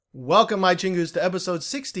Welcome, my chingus, to episode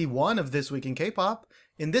 61 of This Week in K-Pop.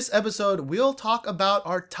 In this episode, we'll talk about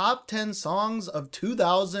our top 10 songs of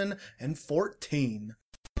 2014.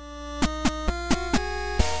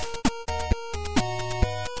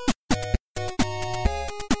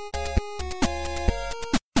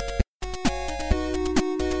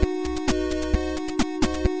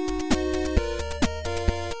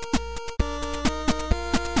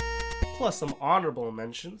 Plus some honorable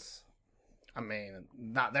mentions. I mean,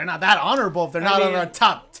 they're not that honorable if they're not on our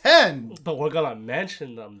top 10. But we're gonna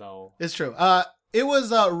mention them, though. It's true. It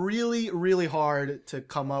was really, really hard to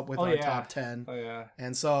come up with our top 10. Oh, yeah.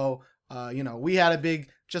 And so, we had a big,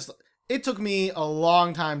 it took me a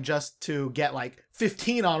long time just to get like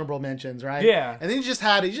 15 honorable mentions, right? Yeah. And then you just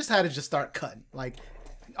had to start cutting. Like,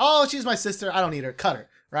 oh, she's my sister, I don't need her, cut her,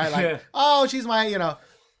 right? Like, oh, she's my,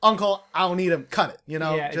 uncle, I don't need him, cut it,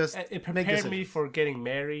 Yeah, just it prepared me for getting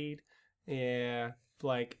married. Yeah,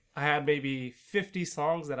 like I had maybe 50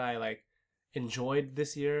 songs that I enjoyed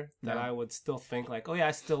this year that I would still think like, oh yeah,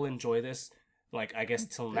 I still enjoy this. Like I guess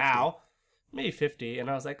till 50. Now, maybe 50, and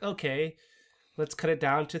I was like, okay, let's cut it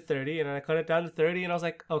down to 30, and I cut it down to 30, and I was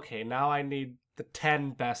like, okay, now I need the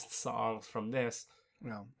 10 best songs from this.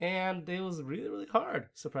 No. And it was really, really hard,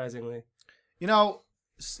 surprisingly.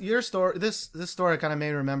 Your story, this story kind of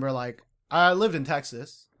made me remember, like, I lived in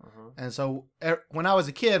Texas. And so when I was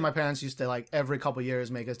a kid, my parents used to every couple years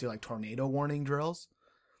make us do tornado warning drills.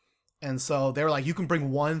 And so they were like, you can bring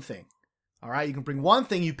one thing. All right. You can bring one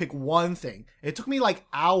thing. You pick one thing. It took me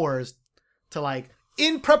hours to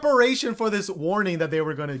in preparation for this warning that they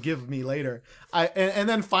were going to give me later. And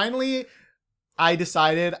then finally I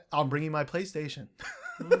decided I'm bringing my PlayStation.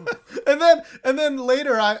 and then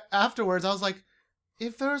later afterwards I was like,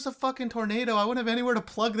 if there's a fucking tornado, I wouldn't have anywhere to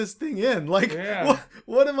plug this thing in. What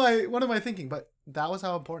am I thinking? But that was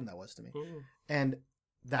how important that was to me. And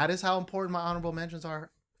that is how important my honorable mentions are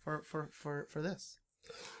for this.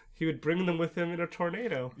 He would bring them with him in a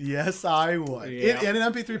tornado. Yes, I would. Yeah. In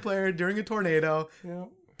an MP3 player during a tornado. Yeah.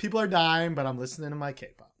 People are dying, but I'm listening to my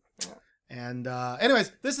K-pop. Yeah. And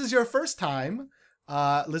anyways, this is your first time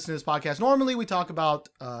listening to this podcast. Normally we talk about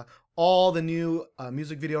all the new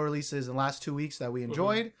music video releases in the last 2 weeks that we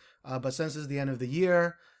enjoyed. But since it's the end of the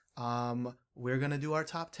year, we're going to do our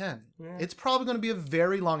top 10. Yeah. It's probably going to be a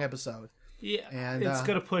very long episode. Yeah, and it's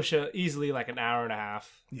going to push easily an hour and a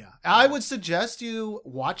half. Yeah. I would suggest you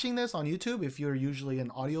watching this on YouTube if you're usually an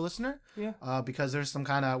audio listener. Yeah. Because there's some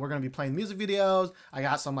we're going to be playing music videos. I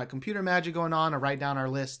got some computer magic going on to write down our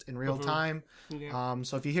list in real time. Yeah.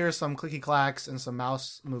 So if you hear some clicky clacks and some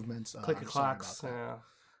mouse movements. Clicky clacks, yeah.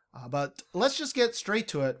 But let's just get straight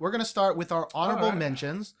to it. We're going to start with our honorable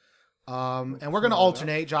mentions. And we're going to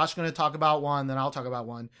alternate. Josh is going to talk about one, then I'll talk about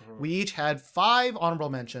one. We each had 5 honorable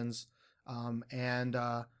mentions. And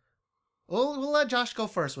we'll let Josh go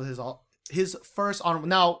first with his first honorable.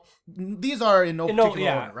 Now, these are in no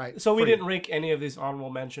particular order, right? So we didn't rank any of these honorable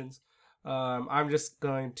mentions. I'm just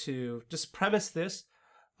going to premise this.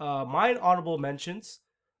 My honorable mentions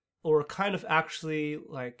were kind of actually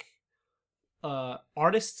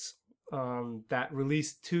artists that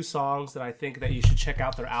released 2 songs that I think that you should check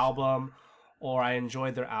out their album, or I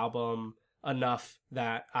enjoyed their album enough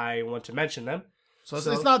that I want to mention them. So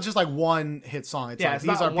it's not just one hit song. It's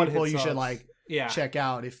these are people you should check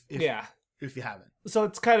out if you haven't. So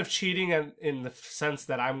it's kind of cheating in the sense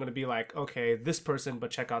that I'm going to be okay, this person,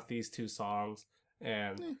 but check out these 2 songs.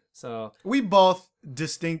 And so we both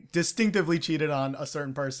distinctively cheated on a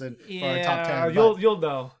certain person for our top 10. You'll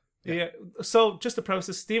know. Yeah. So just to preface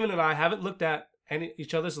this, Steven and I haven't looked at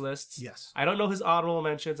each other's lists. Yes. I don't know his honorable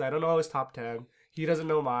mentions. I don't know his top 10. He doesn't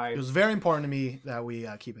know mine. It was very important to me that we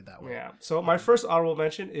keep it that way. Yeah. So my first honorable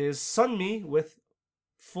mention is Sunmi with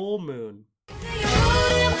Full Moon.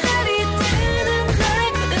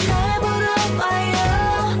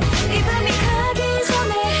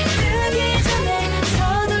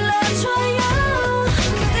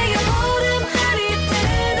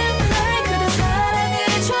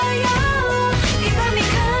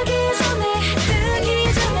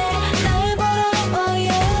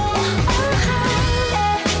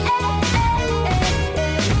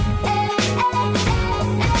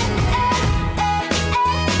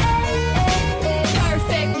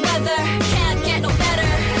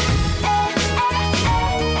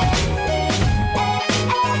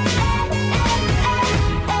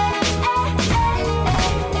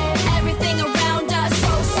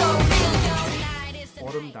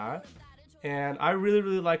 And I really,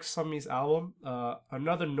 really like Sunmi's album.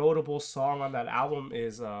 Another notable song on that album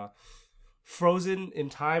is Frozen in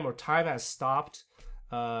Time, or Time Has Stopped.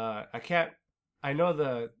 I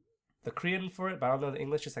know the Korean for it, but I don't know the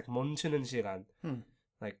English. It's like 멈추는 시간,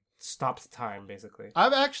 like stopped time, basically.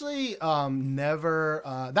 I've actually never.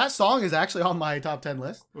 That song is actually on my top 10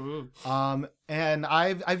 list. And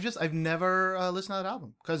I've never listened to that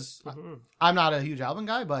album because I'm not a huge album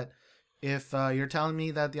guy, but. If you're telling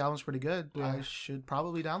me that the album's pretty good, I should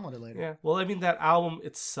probably download it later. Yeah. Well, I mean, that album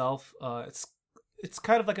itself, it's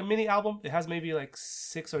kind of like a mini album. It has maybe like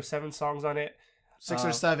 6 or 7 songs on it. 6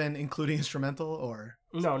 or 7, including instrumental, or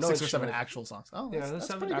no 6 or 7 actual songs. Oh, yeah, there's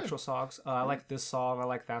 7 actual songs. I like this song. I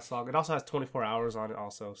like that song. It also has 24 hours on it,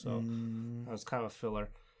 also, so it's kind of a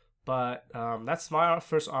filler. But that's my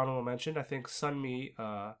first honorable mention. I think Sunmi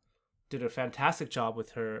did a fantastic job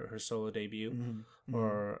with her solo debut,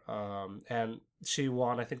 and she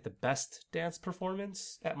won, I think, the best dance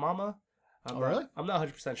performance at Mama. Really? I'm not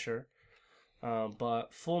 100% sure.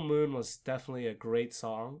 But Full Moon was definitely a great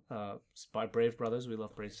song. It's by Brave Brothers. We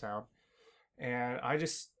love Brave Sound. And I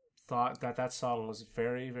just thought that song was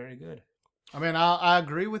very, very good. I mean, I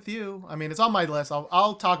agree with you. I mean, it's on my list.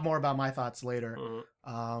 I'll talk more about my thoughts later.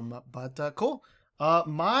 But cool.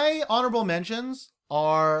 My honorable mentions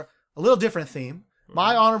are a little different theme.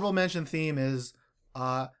 My honorable mention theme is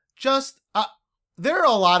there are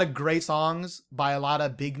a lot of great songs by a lot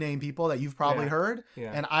of big name people that you've probably heard,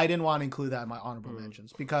 and I didn't want to include that in my honorable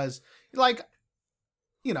mentions because, like,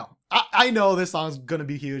 you know, I know this song's gonna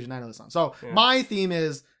be huge, and I know this song. So my theme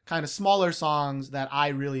is kind of smaller songs that I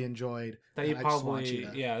really enjoyed that you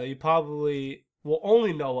probably will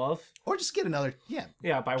only know of, or just get another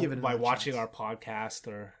by watching our podcast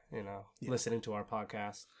or listening to our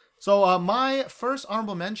podcast. So my first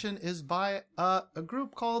honorable mention is by a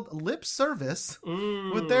group called Lip Service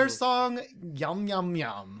with their song Yum Yum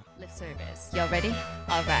Yum. Lip Service. Y'all ready?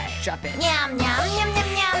 All right, drop it. Yum yum yum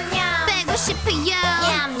yum yum yum. 빼고 싶어요.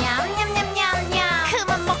 Yum yum yum yum yum yum.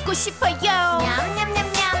 그만 먹고 싶어요. Yum yum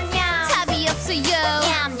yum yum yum. 답이 없어요.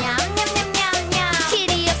 Yum yum yum yum yum yum.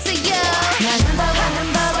 길이 없어요.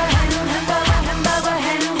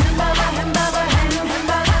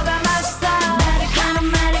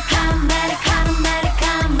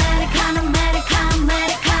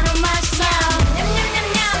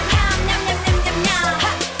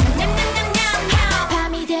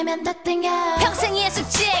 평생의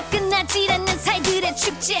숙제 끝나지 않는 살들의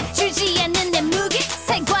축제 주지 않는 내 무게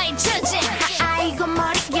살과의 처제 아이고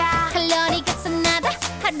머리야 칼로리가 쏟나다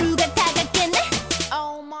하루가 다가겠네.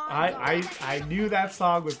 I knew that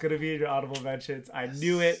song was gonna be in your honorable mentions. I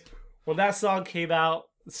knew it when that song came out.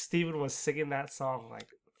 Steven was singing that song like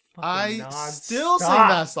still sing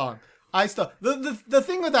that song. The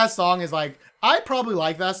thing with that song is, like, I probably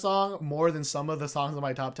like that song more than some of the songs on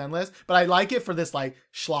my top 10 list, but I like it for this, like,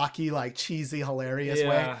 schlocky, like, cheesy, hilarious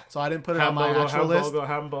way. So I didn't put it on my actual list.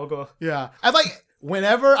 Hamburger. Yeah. I like,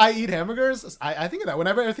 whenever I eat hamburgers, I think of that.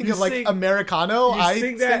 Whenever I think of, like, Americano, I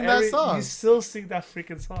sing that song. You still sing that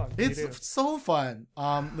freaking song. It's so fun.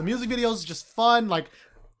 The music video is just fun. Like,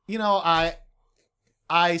 you know,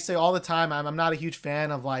 I say all the time, I'm not a huge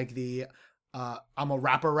fan of, like, the... I'm a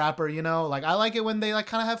rapper, you know, like, I like it when they, like,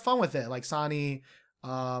 kind of have fun with it, like Sonny,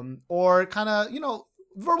 or kind of, you know,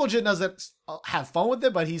 Verbal Jit doesn't have fun with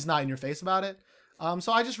it, but he's not in your face about it.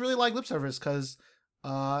 So I just really like Lip Service because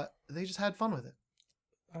they just had fun with it.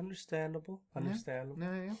 Understandable.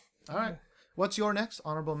 Yeah. All right. What's your next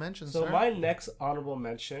honorable mention, So sir? my next honorable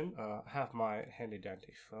mention, I have my handy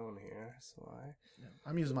dandy phone here, so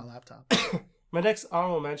I'm using my laptop. My next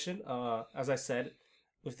honorable mention, as I said,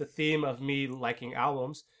 with the theme of me liking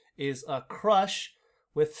albums, is a Crush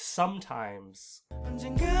with Sometimes.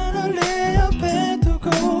 언젠가 널 내 옆에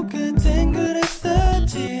두고 그땐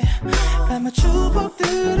그랬었지 아마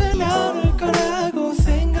추억들을 나눌 거라고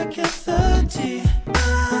생각했었지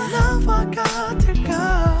나와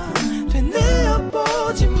같을까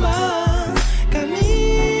되뇌어보지만 감이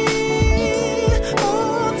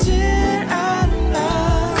오질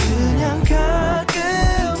않아 그냥 가끔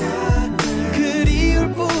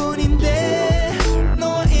그리울 뿐인데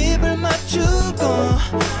너와 입을 맞추고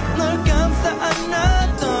널 감싸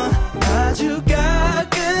안았던 아주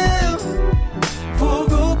가끔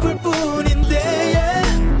보고플 뿐인데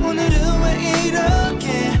오늘은 왜 이렇게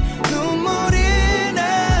눈물이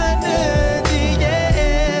나는지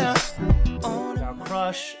Now,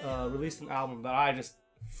 Crush released an album that I just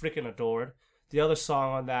freaking adored. The other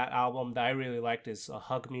song on that album that I really liked is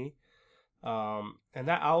Hug Me. And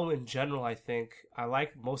that album in general, I think, I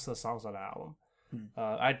like most of the songs on that album.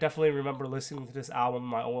 I definitely remember listening to this album in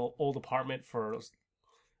my old apartment for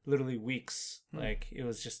literally weeks. Like, it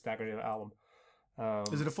was just that great of an album.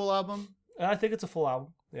 Is it a full album? I think it's a full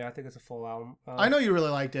album. Yeah, I think it's a full album. I know you really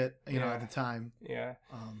liked it, you know, at the time. Yeah.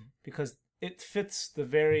 Because it fits the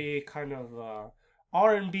very kind of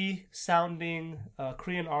R&B sounding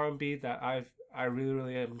Korean R&B that I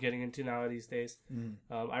really am getting into now these days.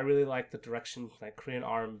 I really like the direction like Korean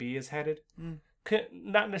R&B is headed. Could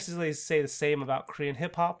not necessarily say the same about Korean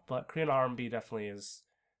hip hop, but Korean R&B definitely is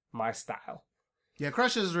my style. Yeah,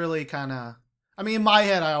 Crush is really kind of. I mean, in my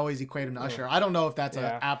head, I always equate him to Usher. I don't know if that's an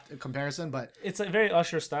apt comparison, but it's a very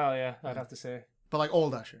Usher style. Yeah, I'd have to say. But like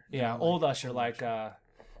old Usher. Yeah, old Usher. Like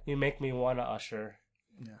you make me wanna Usher.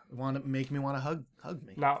 Yeah, want to make me want to hug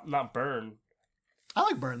me. Not Burn. I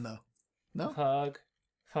like Burn though. No, hug.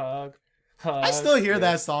 I still hear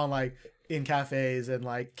that song like in cafes and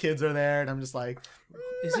like kids are there, and I'm just like,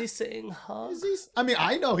 is he saying hug? I mean,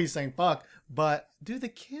 I know he's saying fuck, but do the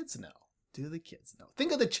kids know? Think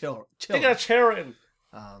of the children. Think of children.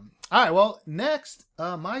 All right. Well, next,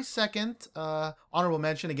 my second honorable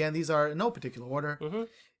mention. Again, these are in no particular order.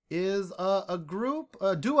 Is a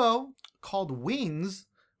duo called Wings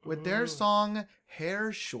with their song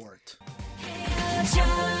 "Hair Short."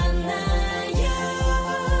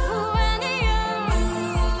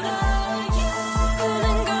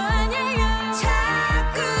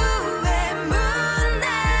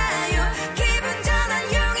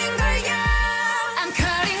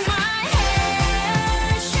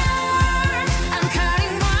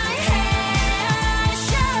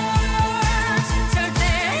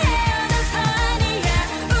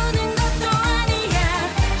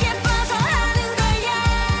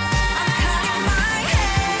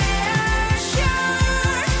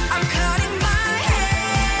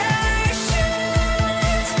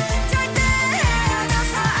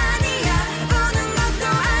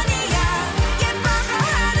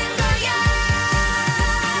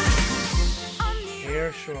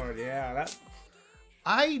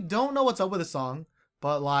 I don't know what's up with the song,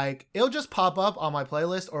 but like it'll just pop up on my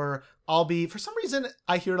playlist, or I'll be, for some reason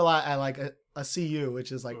I hear it a lot at like a CU,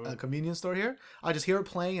 which is like a convenience store here. I just hear it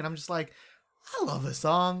playing and I'm just like, I love this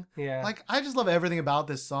song. Yeah. Like I just love everything about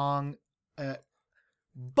this song.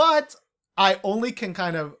 But I only can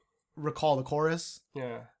kind of recall the chorus.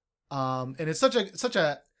 Yeah. And it's such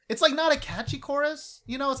a it's like not a catchy chorus,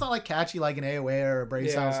 you know, it's not like catchy like an AOA or a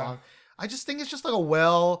Brave Sound song. I just think it's just like a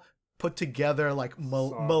well put together like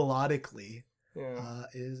melodically. Yeah.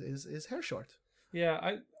 Is Hair Short.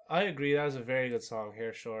 Yeah, I agree. That was a very good song,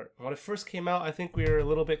 Hair Short. When it first came out, I think we were a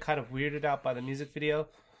little bit kind of weirded out by the music video.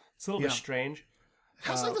 It's a little bit strange. It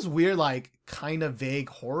has like this weird, like kind of vague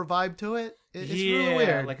horror vibe to it. It's really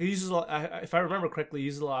weird. Like it uses a lot, if I remember correctly, it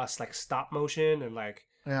uses a lot of like stop motion and like.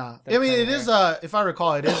 Yeah, I mean it is if I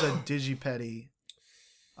recall, it is a Digipedi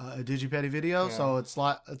video. Yeah. So it's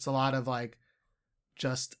a lot of like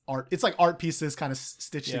just art. It's like art pieces kind of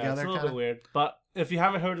stitched together. It's a little bit weird. But if you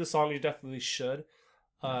haven't heard the song, you definitely should.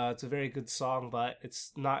 It's a very good song, but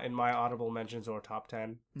it's not in my audible mentions or top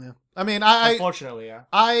 10. Yeah, I mean, unfortunately,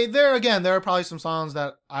 there are probably some songs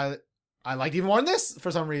that I liked even more than this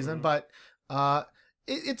for some reason, but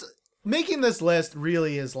it's making this list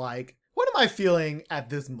really is like, what am I feeling at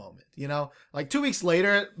this moment? You know, like 2 weeks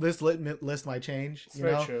later, this list might change. It's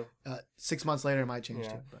very true. 6 months later, it might change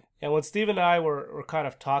too. But. And when Steve and I were kind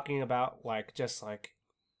of talking about like just like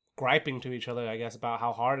griping to each other, I guess, about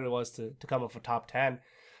how hard it was to come up with top 10.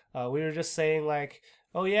 We were just saying like,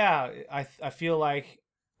 oh yeah, I feel like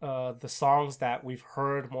the songs that we've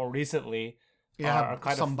heard more recently are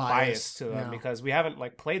kind of biased to them because we haven't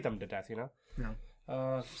like played them to death, you know? Yeah.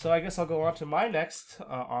 So I guess I'll go on to my next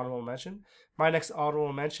honorable mention. My next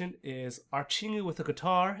honorable mention is Our Chingu with a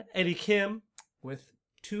Guitar, Eddie Kim with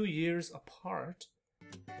 2 Years Apart.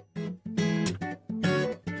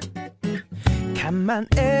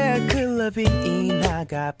 간만에 클럽이니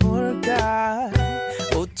나가볼까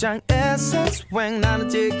옷장에서 스웩 나는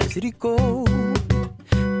재킷을 입고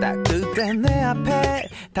딱 그때 내 앞에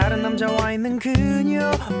다른 남자와 있는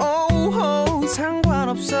그녀 oh,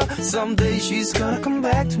 상관없어 someday she's gonna come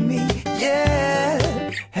back to me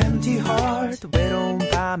yeah empty heart 외로운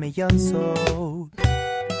밤의 연속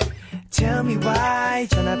tell me why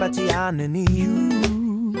전화 받지 않는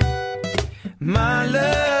이유 my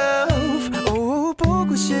love oh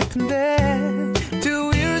보고 싶은데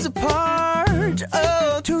 2 years apart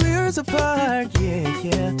oh 2 years apart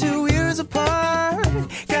yeah 2 years apart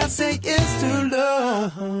God say it's too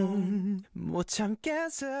long 못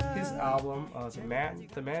참겠어 His album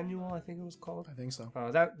The Manual, I think it was called. I think so.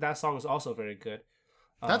 That song is also very good.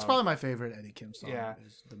 That's probably my favorite Eddie Kim song. Yeah,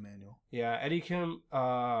 is The Manual. Yeah, Eddie Kim.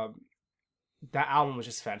 That album was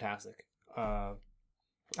just fantastic. I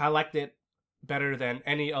liked it better than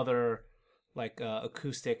any other like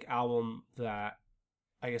acoustic album that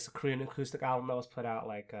I guess a Korean acoustic album that was put out,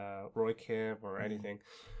 like Roy Kim or anything.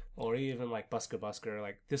 or even like Busker Busker.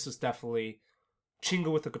 Like this is definitely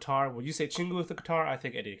Chingu with the guitar. When you say Chingu with the guitar, I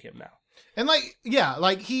think Eddie Kim now. And like, yeah,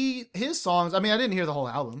 like his songs. I mean, I didn't hear the whole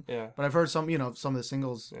album, Yeah. but I've heard some of the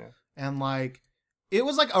singles, Yeah. and like, it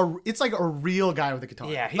was like it's like a real guy with a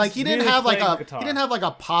guitar. Yeah, he's like he didn't really have like playing a the guitar. he didn't have like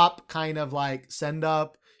a pop kind of like send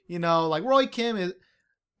up. Like Roy Kim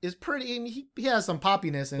is pretty. And he has some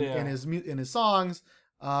poppiness in his songs,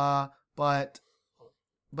 but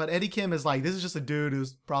Eddie Kim is like, this is just a dude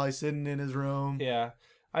who's probably sitting in his room, Yeah.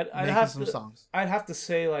 I'd making have some to, songs. I'd have to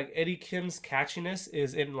say like Eddie Kim's catchiness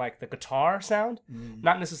is in like the guitar sound, Mm.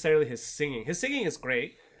 not necessarily his singing. His singing is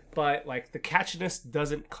great, but like the catchiness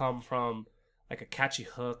doesn't come from like a catchy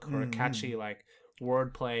hook or a catchy like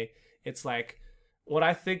wordplay. It's like when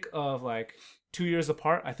I think of like 2 Years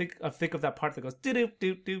Apart, I think of that part that goes do do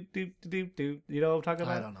do do do do do. You know what I'm talking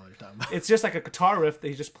about? I don't know what you're talking about. It's just like a guitar riff that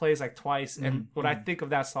he just plays like twice. And when I think of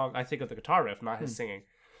that song, I think of the guitar riff, not his singing.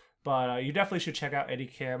 But you definitely should check out Eddie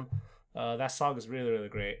Kim. That song is really, really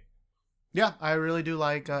great. Yeah, I really do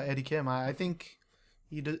like Eddie Kim. I think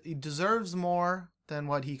he deserves more than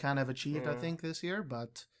what he kind of achieved, I think, this year.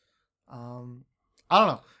 But I don't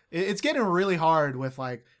know. It's getting really hard with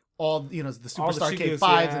like all the Superstar Chingus,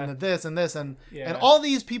 K5s and the this and this and all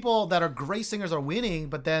these people that are great singers are winning,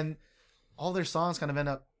 but then all their songs kind of end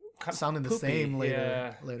up sounding the poopy, same later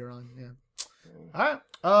yeah. later on. Yeah. All right.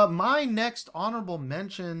 My next honorable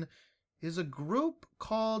mention is a group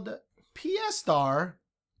called PS Star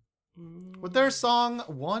with their song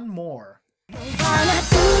One More. 하나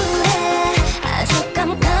둘에 아주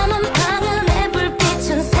깜깜한 방음의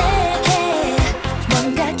불빛은 세게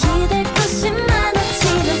뭔가 기댈 곳이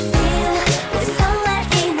많아지는 feel 우리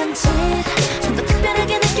설레이는 집 좀 더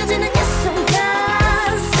특별하게 느껴지는 이 순간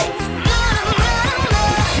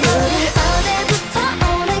우리 어제부터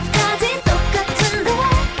오늘까지 똑같은데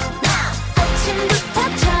아침부터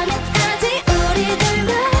저녁까지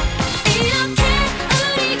우리들만 이렇게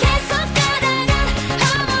우리 계속 가다간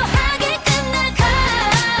허무하게 끝날까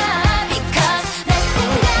Because 내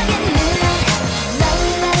생각에는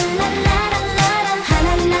랄랄랄라랄라라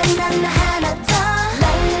하나랄라라 하나 더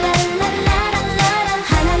랄랄랄라랄라라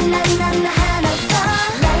하나랄라라 하나 더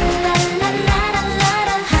랄랄랄라랄라라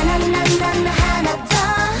하나랄라라 하나 더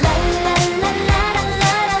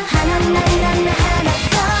랄랄랄라랄라라 하나랄라라 하나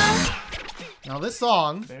더 Now this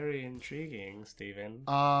song, Very intriguing, Steven.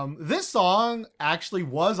 this song actually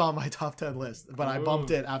was on my top 10 list, but I bumped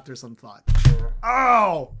it after some thought.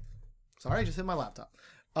 Oh, sorry, I just hit my laptop.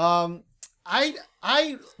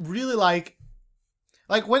 I really like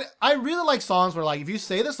when I really like songs where like if you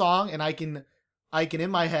say the song and I can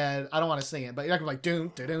in my head, I don't want to sing it, but I can like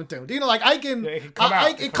doom doom doom. Like I can, Yeah, it can come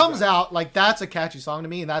out. it comes out like that's a catchy song to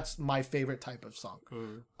me, and that's my favorite type of song.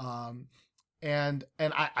 And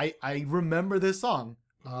I remember this song.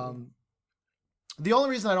 The only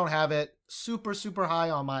reason I don't have it super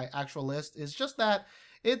high on my actual list is just that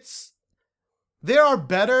there are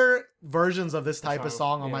better versions of this type of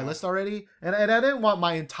song on my list already, and I didn't want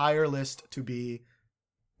my entire list to be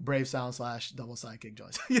Brave Sound / Double Sidekick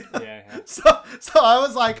Joints. Yeah. So I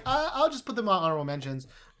was like, I'll just put them on honorable mentions.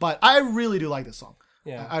 But I really do like this song.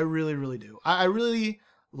 Yeah. I really do. I really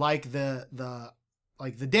like the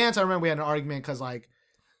dance. I remember we had an argument because like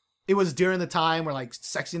it was during the time where like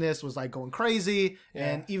sexiness was like going crazy,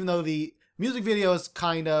 and even though the music video is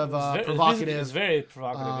kind of provocative, It's very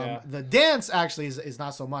provocative. the dance actually is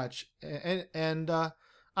not so much. And I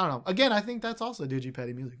don't know. Again, I think that's also a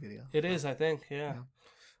Digipedi music video. It is, I think. Yeah.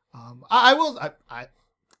 I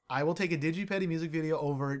will take a Digipedi music video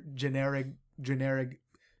over generic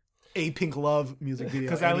A Pink Love music video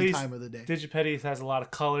Because any at least time of the day. Digipedi has a lot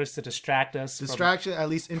of colors to distract us. Distraction, at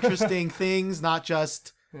least interesting things, not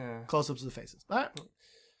just Yeah. close-ups of the faces. All right.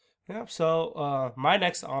 Yep. So my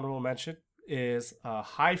next honorable mention is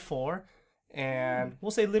High 4, and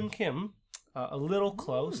we'll say Lim Kim, a little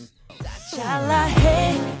close. 잘라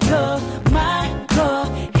해도 말고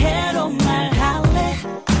해도 말할래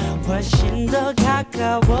훨씬 더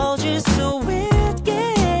가까워질 수 있게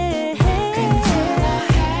해요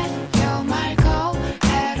말고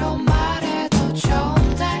해로 말해도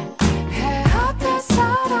좋은데 해 앞에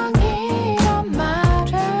사랑이란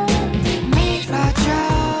말은 밀어줘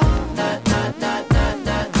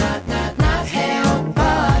not 해요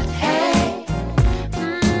but hey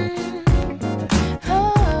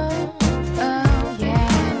yeah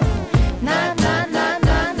not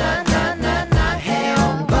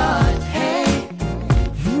해요 but hey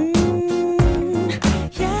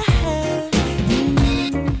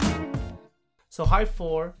So High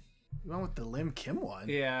 4. You went with the Lim Kim one.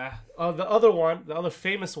 Yeah. The other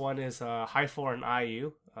famous one is High 4 and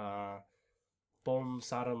IU. 봄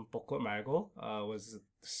사람 벚꽃 말고 was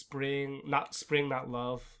spring, not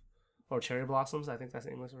love, or cherry blossoms. I think that's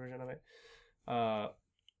the English version of it.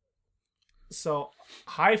 So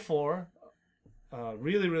High 4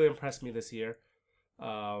 really, really impressed me this year.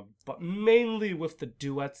 But mainly with the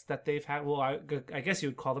duets that they've had. Well, I guess you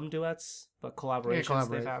would call them duets, but collaborations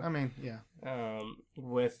they've had. I mean, yeah.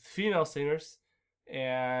 With female singers.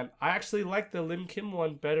 And I actually like the Lim Kim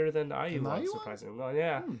one better than the IU one, surprisingly. Well,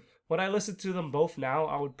 yeah. When I listen to them both now,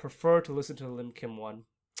 I would prefer to listen to the Lim Kim one.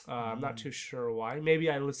 I'm not too sure why. Maybe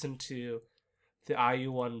I listened to the IU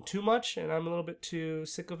one too much, and I'm a little bit too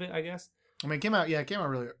sick of it, I guess. I mean, it came out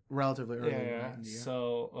really relatively early. Yeah.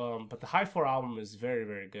 So, but the High 4 album is very,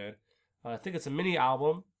 very good. I think it's a mini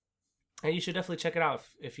album, and you should definitely check it out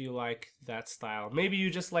if you like that style. Maybe you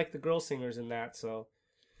just like the girl singers in that, so...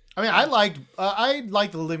 I mean, I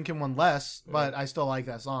liked the Lim Kim one less, but I still like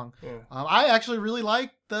that song. Yeah. I actually really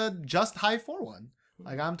like the Just High 4 one.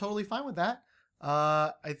 Like, I'm totally fine with that.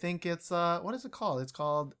 I think it's what is it called? It's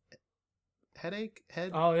called Headache.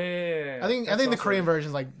 Oh yeah. I think the Korean version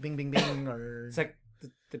is like Bing Bing Bing or it's like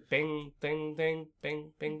the bing ding ding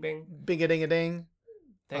bing bing bing Bing a Ding a Ding.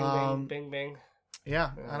 Bing bing bing.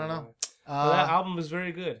 Yeah, I don't know. Well, that album is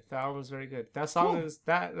very good. That song is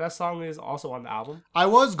that song is also on the album. I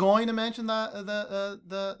was going to mention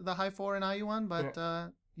the High 4 and IU one, but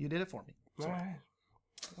you did it for me. All right.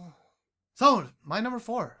 So my number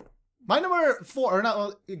 4, or not,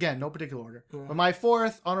 well, again, no particular order, but my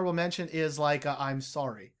 4th honorable mention is like I'm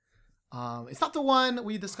Sorry. It's not the one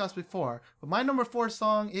we discussed before, but my number 4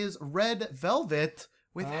 song is Red Velvet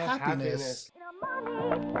with Happiness.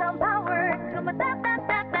 그런 power 그런 거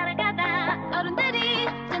따따따 따라가다 어른들이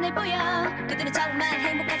눈을 보여 그들은 정말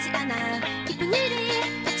행복하지 않아 기쁜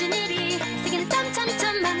일이 멋진 일이 세계는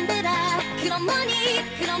점점점 많은데라 그런 money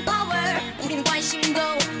그런 power 우리는 관심도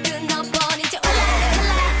끊어버리지 올라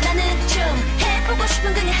나는 좀 해보고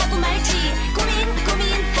싶은 그냥 하고 말지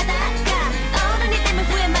고민하다가 어른이 되면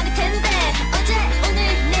후회 많을 텐데 어제 오늘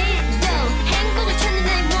내일도 행복을 찾는 날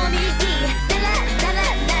몸이기 달라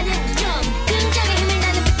나는 좀 긍정의 힘을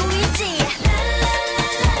나는 보이지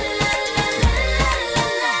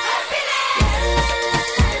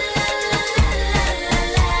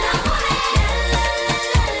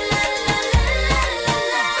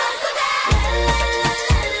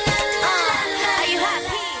Are you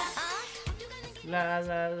happy? La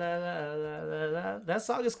la la la la la la. That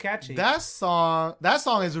song is catchy. That song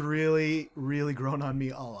has really, really grown on me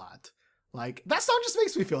a lot. Like, that song just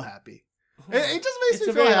makes me feel happy. It just makes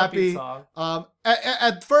me feel happy. Song.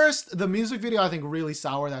 At first, the music video I think really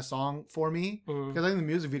soured that song for me because I think the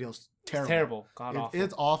music video is terrible. It's terrible. God awful.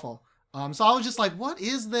 It's awful. So I was just like, what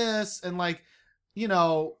is this? And like, you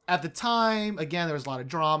know, at the time, again, there was a lot of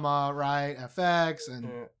drama, right? FX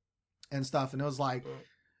and stuff, and it was like,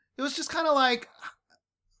 it was just kind of like,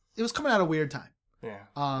 it was coming at a weird time. Yeah,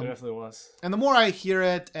 it definitely was. And the more I hear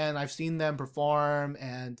it, and I've seen them perform,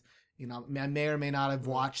 and you know, I may or may not have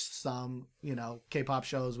watched some, you know, K-pop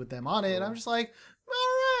shows with them on it, and I'm just like, all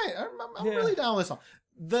right, I'm really down with this song.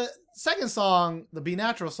 The second song, the Be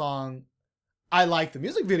Natural song, I like the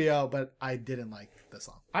music video, but I didn't like the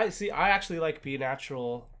song. I actually like Be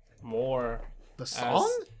Natural more. The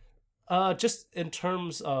song? Just in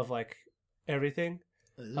terms of like everything.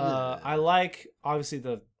 I like obviously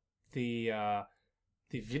the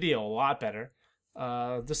video a lot better.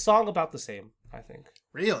 The song about the same, I think.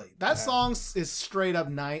 Really? That song is straight up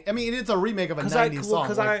I mean, it's a remake of a 90s song.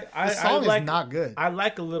 Because like, the song is not good. I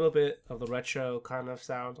like a little bit of the retro kind of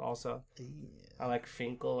sound also. I like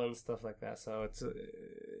Finkel and stuff like that. So it's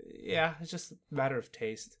it's just a matter of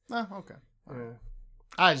taste. Oh, okay.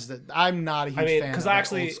 I'm not a huge fan of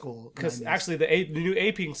old school. Because actually, the new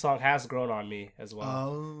Aping song has grown on me as well.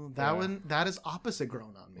 Oh, that is opposite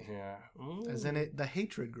grown on me. Yeah. As in it, the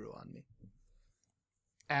hatred grew on me.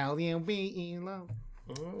 Alien being love.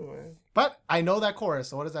 But I know that chorus,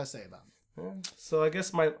 so what does that say about me? So I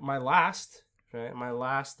guess my last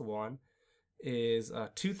one is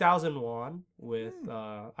 2001 with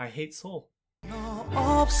I Hate Seoul.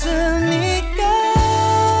 없으니까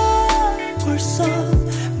벌써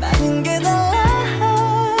많은 게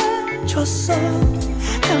달라졌어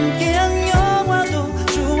함께한 영화도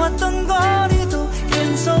좋았던 거리도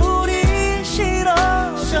큰 소리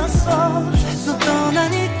싫어졌어 너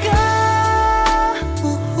떠나니까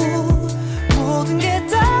모든 게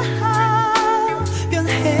다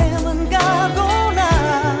변해만 가고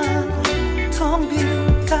난 텅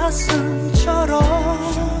빈 가슴처럼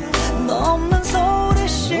너 없는 소리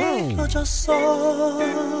싫어졌어.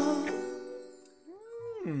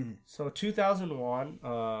 So 2001,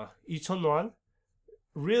 2001,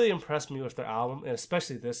 really impressed me with their album, and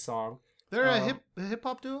especially this song. They're a hip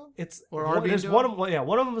hop duo. It's Or one, R&B there's duo? one of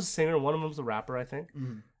one of them was a singer, one of them was a rapper, I think.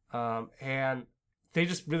 Mhm. And they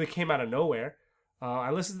just really came out of nowhere.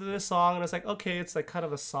 I listened to this song and it's like, okay, it's like kind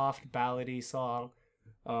of a soft ballady song.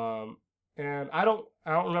 And I don't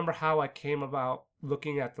remember how I came about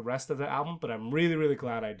looking at the rest of the album, but I'm really, really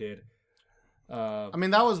glad I did. I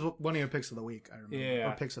mean, that was one of your picks of the week. I remember.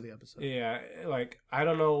 Yeah. Or picks of the episode. Yeah, like I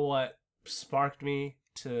don't know what sparked me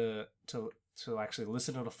to actually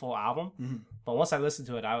listen to the full album, but once I listened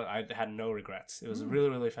to it, I had no regrets. It was a really,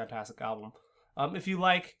 really fantastic album. If you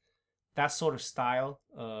like that sort of style,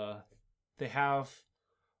 they have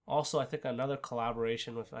also, I think, another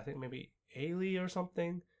collaboration with, I think, maybe Ailey or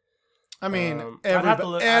something. I mean, I'd have to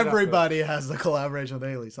look- I'd have to- everybody has a collaboration with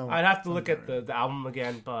Ailey. Somewhere. I'd have to look at the album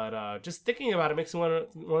again, but just thinking about it makes me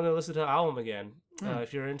want to listen to the album again.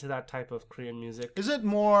 If you're into that type of Korean music, Is it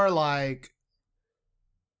more like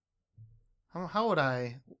how would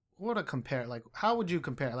I compare? Like, how would you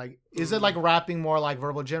compare? Like, is it like rapping more like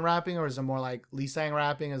Verbal Jin rapping, or is it more like Lee Sang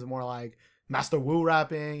rapping? Is it more like Master Wu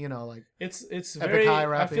rapping? You know, like it's Epic very. High I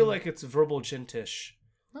rapping? feel like it's verbal jintish.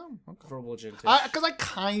 oh, okay. Verbal jintish. Because I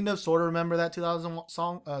kind of sort of remember that 2001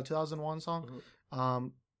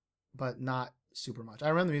 song, but not super much. I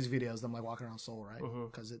remember the music videos, them like walking around Seoul, right?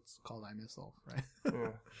 Because it's called I Miss Seoul, right?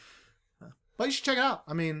 Yeah. But you should check it out.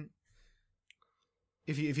 I mean,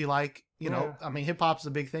 if you like, I mean, hip hop's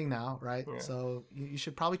a big thing now, right? Yeah. So you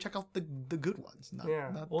should probably check out the good ones. Not,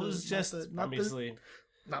 Yeah. not Well, the, it's just not obviously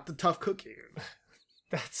not the tough cookie.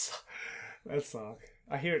 that song.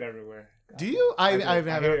 I hear it everywhere. Do you? I do.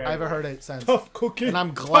 haven't I hear it heard it since. Tough cookie. And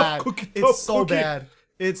I'm Tough glad. cookie, It's tough so cookie. bad.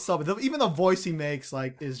 It's so bad. Even the voice he makes,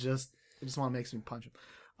 like, is just. It just want to makes me punch him.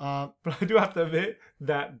 But I do have to admit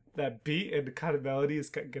that beat and the kind of melody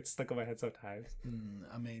gets stuck in my head sometimes.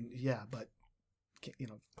 I mean, yeah, but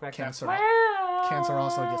Like cancer. that. Cancer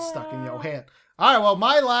also gets stuck in your head. All right, well,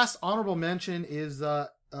 my last honorable mention is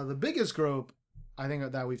the biggest group I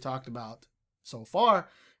think that we've talked about so far,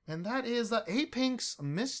 and that is A-Pink's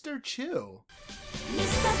Mr. Chu.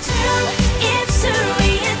 Mr. Chu,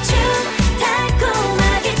 입술위에 춤,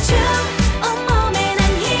 달콤하게 춤, 온몸에 난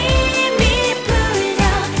힘이 풀려,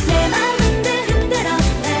 내 맘 흔들어,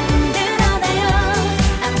 날 흔들어놔요.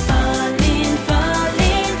 I'm falling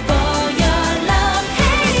for your love.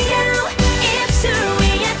 Hey you, 입술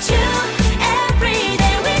위에 춤, every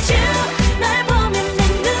day with you. 널 보면 내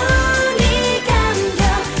눈이 감겨,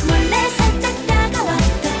 몰래 살짝 다가와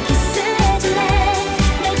또 키스해줄래.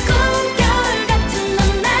 내 꿈결 같은 넌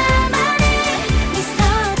나만의 Mr.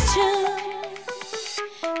 Chu.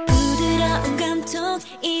 부드러운 감촉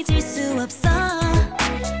잊을 수 없어.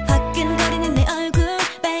 화끈거리는 내 얼굴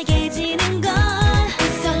빨개지는 걸.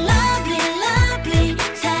 It's so lovely, lovely,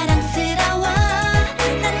 사랑스러워.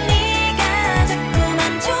 난 네가 자꾸만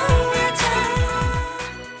좋아져.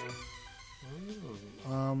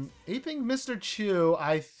 A-Pink Mr. Chu,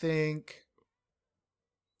 I think.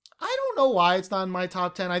 I don't know why it's not in my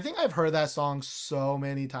top 10. I think I've heard that song so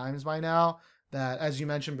many times by now that, as you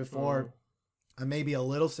mentioned before, I may be a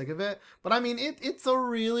little sick of it. But I mean, it's a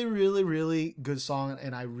really, really, really good song,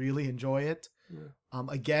 and I really enjoy it. Yeah.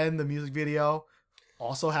 Again, the music video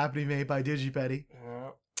also happened to be made by DigiPetty.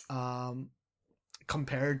 Yeah.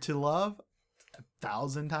 Compared to Love,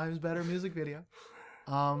 1,000 times better music video.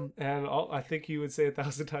 And I think you would say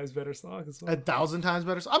 1,000 times better song as well. 1,000 times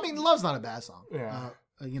better. I mean, Love's not a bad song. Yeah.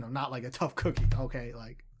 Not like a Tough Cookie. Okay,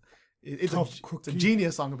 like it's a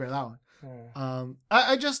genius song compared to that one. Yeah.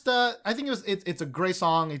 I think it's a great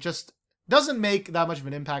song. It just doesn't make that much of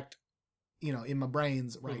an impact, in my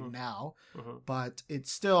brains right now. But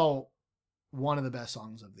it's still one of the best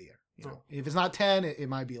songs of the year. If it's not 10, it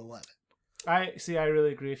might be 11. I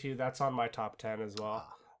really agree with you. That's on my top 10 as well.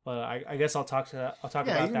 But I guess I'll talk about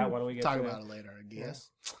that when we get talk to about it later, I guess.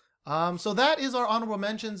 So that is our honorable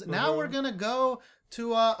mentions. Now we're gonna go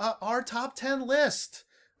to our top 10 list.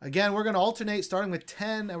 Again, we're gonna alternate starting with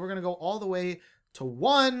 10, and we're gonna go all the way to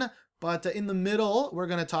 1. But in the middle, we're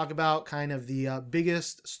gonna talk about kind of the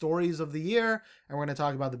biggest stories of the year, and we're gonna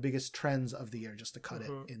talk about the biggest trends of the year, just to cut it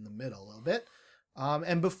in the middle a little bit.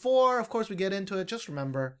 And before, of course, we get into it, just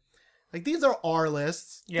remember, like, these are our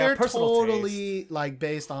lists. Yeah, they're personal totally like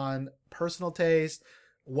based on personal taste,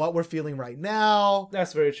 what we're feeling right now,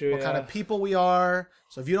 That's very true. what kind of people we are.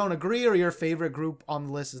 So if you don't agree or your favorite group on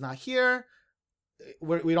the list is not here,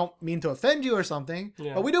 we don't mean to offend you or something,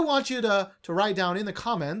 but we do want you to write down in the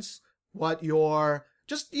comments what your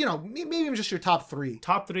maybe even just your top 3.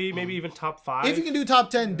 Top 3, maybe even top 5. If you can do top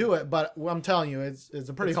 10, do it. But I'm telling you, it's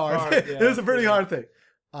a pretty hard. hard, yeah. It's a pretty hard thing.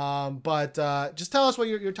 But just tell us what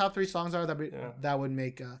your top 3 songs are. Yeah. That would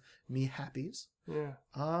make me happies. Yeah.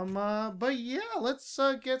 But yeah, let's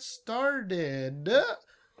get started.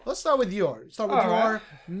 Let's start with yours. Start with All your right.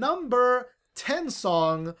 number 10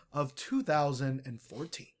 song of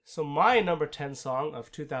 2014. So my number 10 song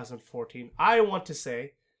of 2014, I want to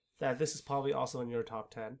say that this is probably also in your top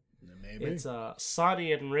 10. Maybe. It's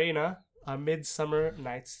Sonny and Reina, A Midsummer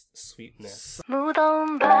Night's Sweetness.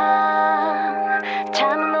 무더운 밤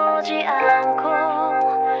잠은 오지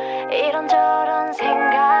않고 이런저런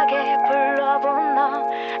생각에 불러본 너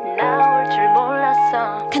나올 줄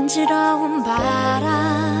몰랐어 간지러운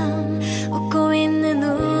바람 웃고 있는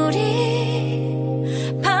우리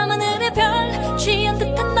밤하늘의 별 쥐은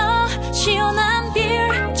듯한 너 시원한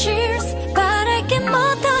beer cheers 바랄 게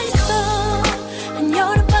뭐 더 있어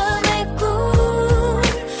한여름밤의 꿀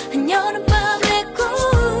한여름밤의 꿀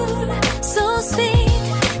so sweet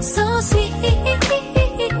so sweet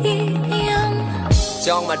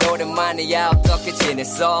정말 오랜만이야 어떻게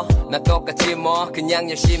지냈어 나 똑같지 뭐 그냥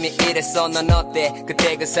열심히 일했어 넌 어때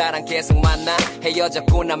그때 그 사람 계속 만나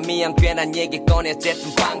헤어졌구나 미안 괜한 얘기 꺼내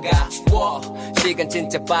어쨌든 반가워 시간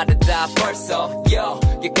진짜 빠르다 벌써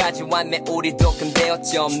여기까지 왔네 우리도 근데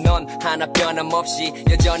어쩜 넌 하나 변함없이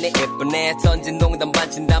여전히 예쁘네 던진 농담 반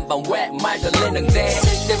진담 반 왜 말 돌리는데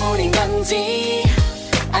쓸 때문인 건지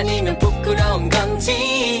아니면 부끄러운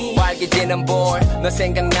건지 활기지는 볼너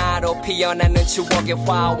생각나로 피어나는 추억의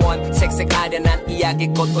화원 색색 아련한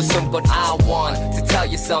이야기꽃 웃음꽃 I want to tell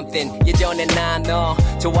you something 예전에 나 너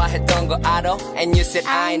좋아했던 거 알아 And you said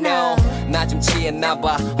I know 나 좀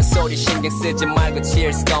취했나봐 헛소리 신경 쓰지 말고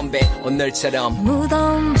cheers 건배 오늘처럼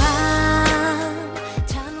무더운 밤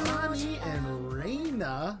Sonny and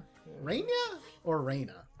Reina. Reina or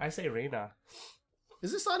Reina? I say Reina.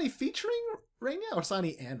 Is this Sonny featuring Reina or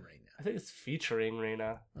Sonny and Reina? I think it's featuring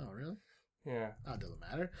Reina. Oh, really? Yeah. Oh, it doesn't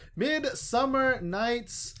matter. Midsummer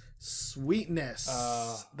Night's Sweetness.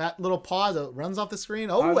 That little pause that runs off the screen.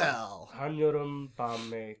 Oh, well.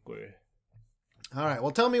 한여름밤의 꿀. All right.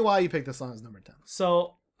 Well, tell me why you picked this song as number 10.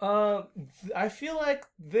 So, I feel like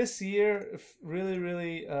this year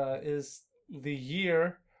really is the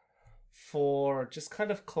year for just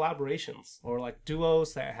kind of collaborations or like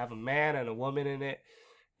duos that have a man and a woman in it.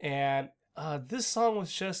 And this song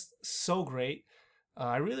was just so great.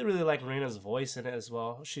 I really like Reina's voice in it as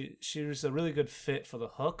well. She was a really good fit for the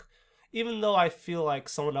hook. Even though I feel like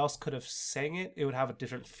someone else could have sang it, it would have a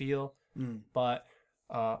different feel. But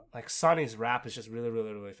like Sonny's rap is just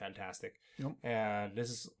really fantastic. Yep. And this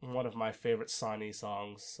is one of my favorite Sonny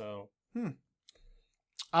songs. So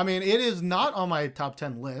I mean, it is not on my top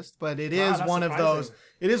 10 list, but it Wow, is that's one of surprising. those.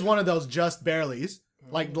 It is one of those just barely's,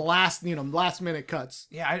 like the last minute cuts.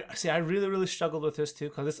 yeah, I really struggled with this too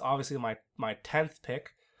because it's obviously my 10th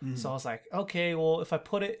pick. So I was like, okay, well, if I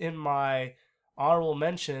put it in my honorable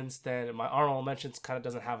mentions, then my honorable mentions kind of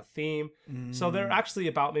doesn't have a theme. So there are actually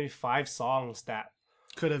about maybe 5 songs that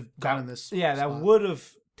Could have gotten this. that spot. would have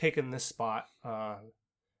taken this spot.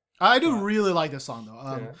 I do really like this song though.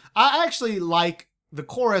 Yeah. I actually like the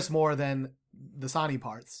chorus more than the Sonny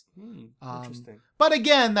parts. Interesting. But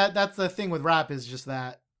again, that's the thing with rap is just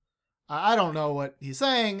that I don't know what he's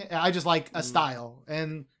saying. I just like a style,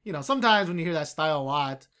 and sometimes when you hear that style a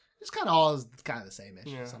lot, it's kind of all kind of the same ish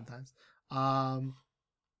Yeah. sometimes.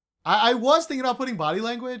 I was thinking about putting Body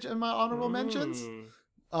Language in my honorable mentions.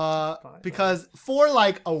 Because for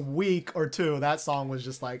like a week or two, that song was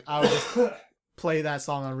just like I would just play that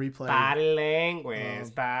song on replay. Body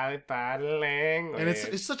language, body language. And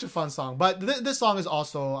it's such a fun song. But this song is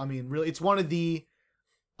also, I mean, really, it's one of the.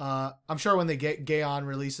 I'm sure when they get Gaon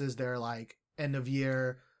releases their like end of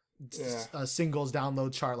year singles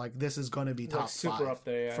download chart, like this is going to be top like super 5 up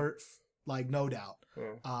there, yeah. for like no doubt.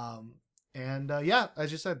 Yeah. And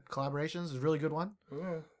as you said, collaborations is a really good one.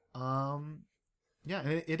 Yeah,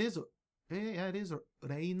 and it is. Yeah, it is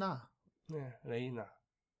Reina, Yeah, Reina.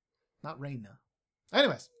 not Reina.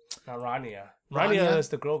 Anyways, Not Rania. Rania? Rania is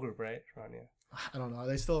the girl group, right? Rania. I don't know. Are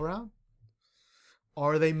they still around?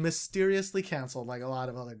 Or are they mysteriously canceled like a lot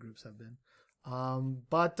of other groups have been?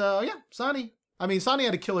 But Sonny. I mean, Sonny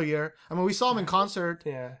had a killer year. I mean, we saw him in concert.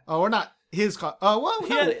 Yeah. Or not his. Well,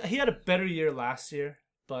 He had a better year last year,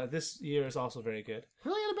 but this year is also very good.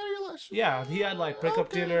 really had a better year last year. Yeah, he had like Breakup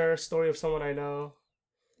Okay. Dinner, Story of Someone I Know.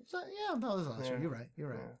 Yeah, that was last year. Yeah. You're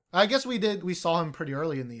right. I guess we saw him pretty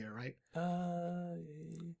early in the year, right?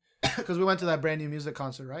 Because we went to that brand new music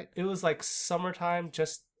concert, right? It was like summertime,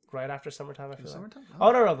 just right after summertime. I feel like. Summertime?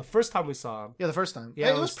 Oh no, the first time we saw him. Yeah, the first time. Yeah,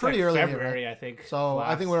 it was pretty like early February, in the year, right? I think. So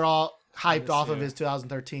I think we were all hyped this off of year. his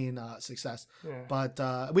 2013 success. Yeah.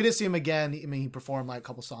 But we did see him again. I mean, he performed like a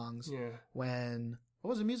couple songs Yeah. when what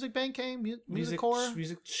was it? Music Bank came. Music Core.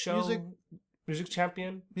 Music show. Music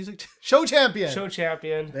champion. Music show champion. Show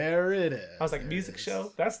champion. There it is. I was like, music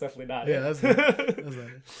show? That's definitely not Yeah, it. that's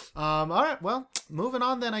it. All right. Well, moving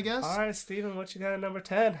on then, I guess. All right, Steven, what you got at number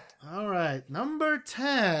 10? All right, number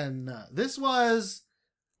 10. This was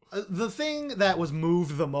the thing that was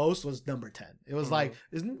moved the most was number 10. It was like,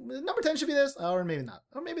 number 10 should be this, or maybe not,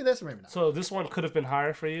 or maybe this, or maybe not. So this one could have been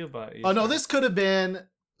higher for you, but Oh no, this could have been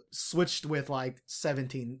switched with like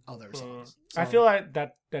 17 other songs. I feel like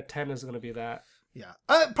that 10 is going to be that. Yeah,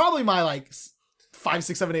 probably my like 5,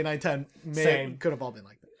 6, 7, 8, 9, 10 Same. could have all been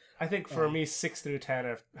like that. I think for me, 6 through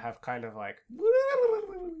 10 have kind of like...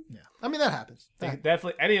 Yeah, I mean that happens.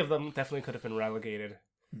 Definitely, any of them definitely could have been relegated.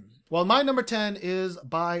 Well, my number 10 is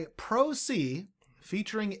by Pro C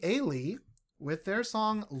featuring Ailey with their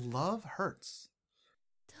song Love Hurts.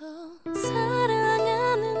 더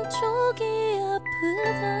사랑하는 쪽이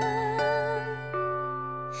아프다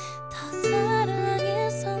더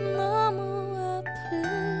사랑해서 너무 아프다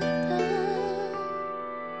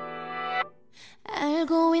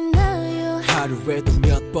알고 있나요 하루에도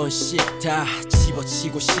몇 번씩 다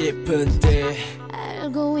집어치고 싶은데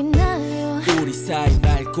알고 있나요 우리 사이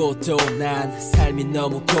말고도 난 삶이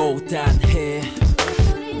너무 고단해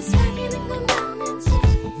우리 사귀는 건 맞는지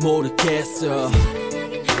모르겠어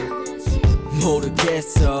사랑하긴 하는지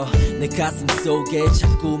모르겠어 내 가슴 속에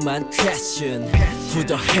자꾸만 question Who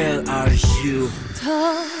the hell are you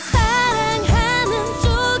더 사랑하는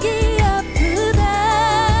쪽이 아프다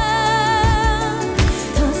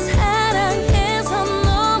더 사랑해서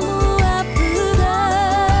너무 아프다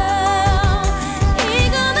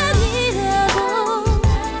이건 아니라고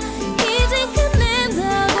이젠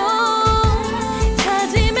끝낸다고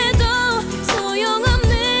다짐해도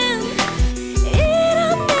소용없는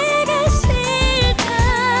이런 내가 싫다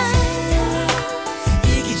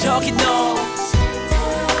이기적인 너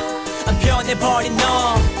변해버린 너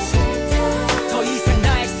더 이상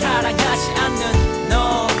날 사랑하지 않는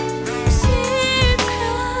너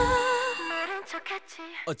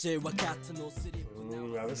어제와 같은 옷을 입고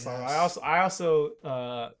Yeah, this song. I also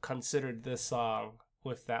considered this song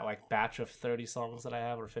with that like batch of 30 songs that I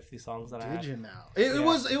have or 50 songs that I have. Did you now? It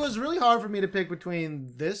was really hard for me to pick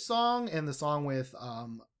between this song and the song with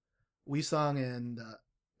We Sung and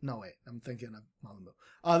no wait, I'm thinking of Mamamoo.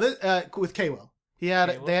 With K-Well. They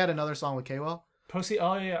had another song with K-Well. Proceed.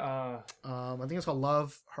 Oh yeah. I think it's called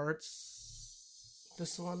Love Hurts.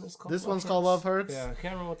 This one is called. This one's called Love Hurts. Yeah, I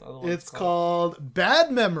can't remember what the other one. It's called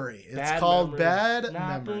Bad Memory. It's called Bad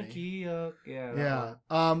Memory. Yeah.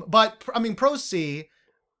 But I mean, Pro C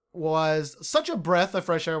was such a breath of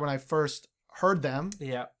fresh air when I first heard them.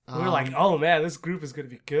 Yeah. We were like, oh man, this group is gonna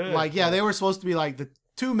be good. Like, yeah, they were supposed to be like the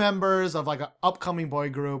two members of like an upcoming boy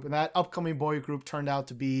group, and that upcoming boy group turned out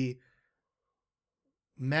to be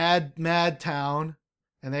Mad Town,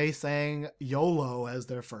 and they sang YOLO as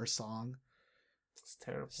their first song. It's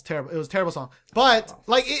terrible. It's terrible. It was a terrible song. But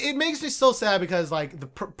like it makes me so sad because like the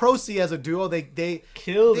Pro C as a duo, they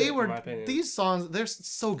killed it, in my opinion. These songs, they're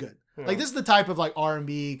so good. Yeah. Like this is the type of like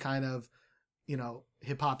R&B kind of,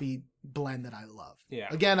 hip hoppy blend that I love. Yeah.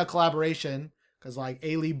 Again, a collaboration because like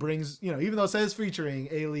Ailey brings, even though it says featuring,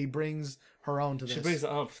 Ailey brings her own to this. She brings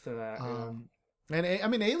the umph to that. And I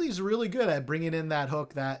mean, Ailey's really good at bringing in that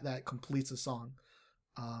hook that completes a song.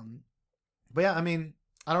 But yeah, I mean,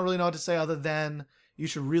 I don't really know what to say other than you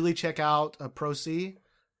should really check out Pro C.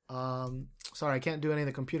 Sorry, I can't do any of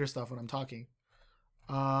the computer stuff when I'm talking.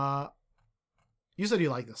 You said you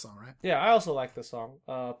like this song, right? Yeah, I also like this song.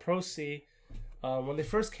 Pro C. When they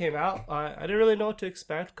first came out, I didn't really know what to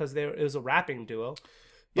expect because it was a rapping duo.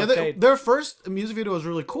 Yeah, their first music video was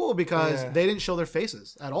really cool because they didn't show their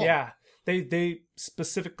faces at all. Yeah, they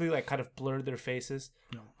specifically like kind of blurred their faces.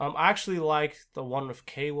 No. I actually liked the one with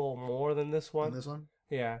K-Will more than this one. And this one?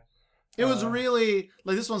 Yeah. It was really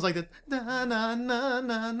like this one's like the na na na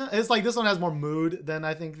na na. It's like this one has more mood than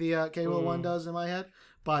I think the K-Will one does in my head.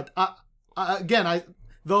 But again,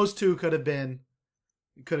 those two could have been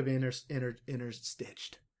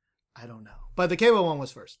interstitched. I don't know, but the K-Will one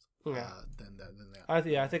was first. Yeah. Than that.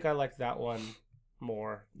 I think I like that one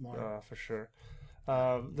more. For sure.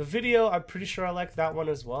 The video, I'm pretty sure I like that one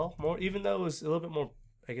as well. More, even though it was a little bit more,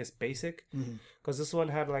 I guess, basic. Because this one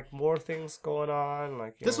had like more things going on.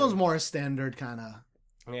 Like this one's more a standard kind of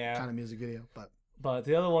music video, but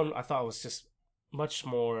the other one I thought was just much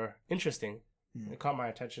more interesting. It caught my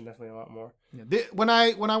attention definitely a lot more. Yeah. When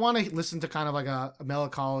I want to listen to kind of like a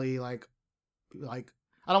melancholy like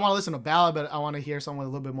I I don't want to listen to a ballad, but I want to hear something with a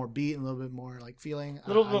little bit more beat and a little bit more like feeling. A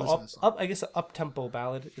little I more listen to this song. I guess an up-tempo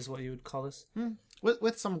ballad is what you would call this.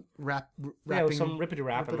 With some rapping, with some rippity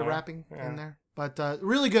rap in there. rapping in there. But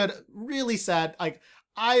really good, really sad. Like,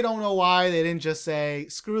 I don't know why they didn't just say,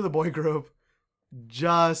 screw the boy group,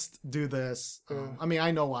 just do this. I mean,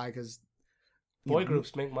 I know why, because boy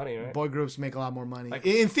groups make money, right? Boy groups make a lot more money, Like,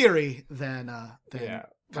 in theory, than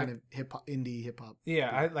kind of indie hip hop. Yeah,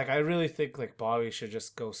 I really think like Bobby should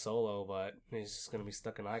just go solo, but he's just gonna be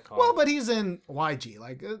stuck in Icon. Well, but he's in YG.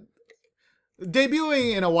 Like,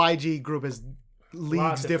 debuting in a YG group is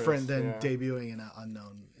leagues different than debuting in an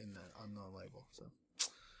unknown label. So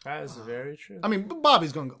that is very true. I mean,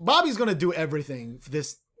 Bobby's gonna do everything for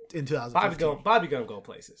this in 2015. Bobby gonna go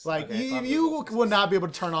places. Like, you would not be able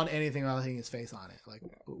to turn on anything without seeing his face on it. Like,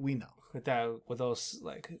 we know. With those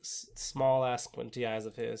like small ass squinty eyes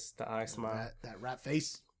of his, the eye smile, that rat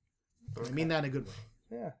face. Okay. I mean that in a good way.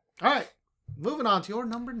 Yeah. All right, moving on to your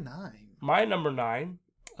number 9. My number 9.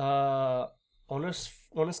 When this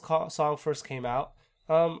song first came out,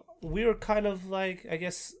 we were kind of like, I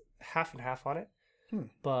guess, half and half on it.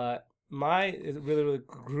 But it really, really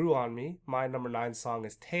grew on me. My number 9 song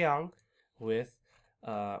is Taeyang with,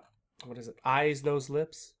 what is it? Eyes, Nose,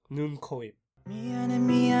 Lips, 눈, 코, 입.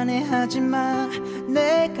 미안해 하지마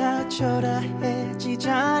내가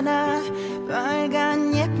초라해지잖아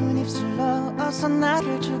빨간 예쁜 입술로 어서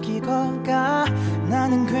나를 죽이고 가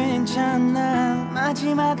나는 괜찮아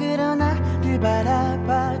마지막으로 나를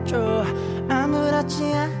바라봐줘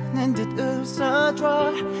아무렇지 않은 듯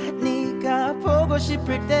웃어줘 네가 보고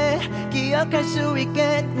싶을 때 기억할 수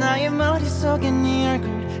있게 나의 머릿속에 네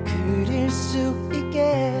얼굴 그릴 수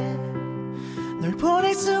있게 널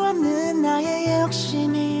보낼 수 없는 나의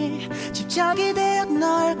욕심이 집착이 되어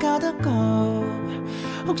널 가뒀고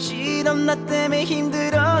혹시 넌 나 때문에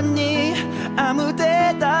힘들었니 아무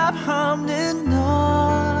대답 없는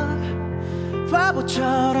너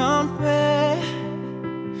바보처럼 왜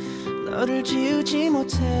너를 지우지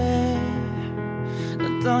못해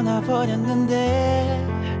넌 떠나버렸는데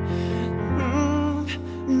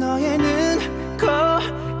너의 눈, 코,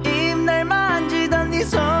 입 날 만지던 네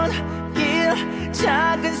손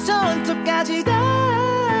작은 손톱까지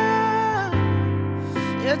다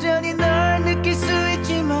여전히 널 느낄 수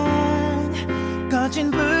있지만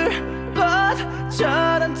꺼진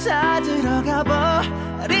불꽃처럼 다 들어가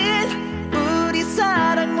버린 우리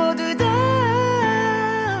사랑 모두 다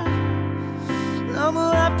너무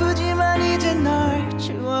아프지만 이제 널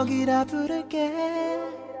추억이라 부를게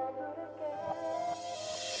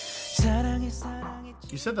사랑해 사랑해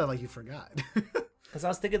You said that like you forgot. Because I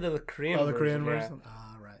was thinking of the Korean version. Oh, the Korean version?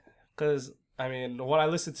 Ah, right. Because, I mean, when I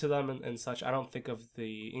listen to them and such, I don't think of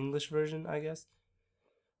the English version, I guess.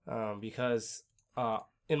 Because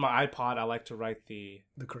in my iPod, I like to write the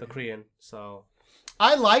Korean. So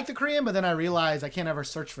I like the Korean, but then I realized I can't ever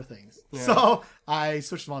search for things. Yeah. So I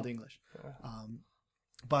switched them all to English. Yeah.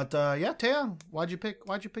 But Taeyang, why'd you pick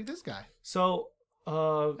this guy? So,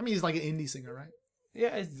 I mean, he's like an indie singer, right?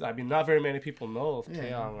 Yeah, I mean, not very many people know of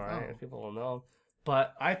Taeyang, right? Oh. People don't know.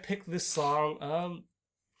 But I picked this song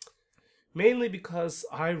mainly because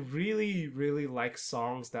I really, really like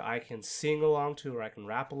songs that I can sing along to or I can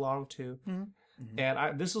rap along to. Mm-hmm.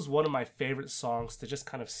 And this was one of my favorite songs to just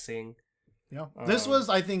kind of sing. Yeah, this was,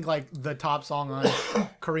 I think, like the top song on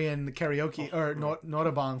Korean karaoke or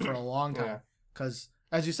Noraebang for a long time. Because,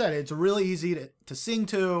 as you said, it's really easy to sing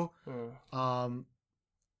to. And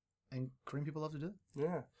Korean people love to do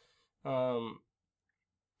it.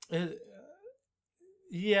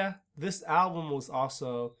 Yeah. This album was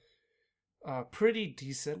also pretty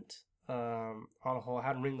decent. On a whole, I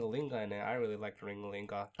had Ringalinga in it. I really liked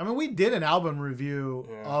Ringalinga. I mean, we did an album review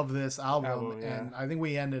of this album, and I think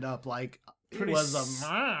we ended up like we were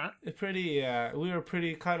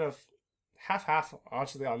pretty kind of half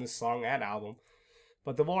actually on this song and album.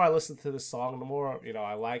 But the more I listen to this song, the more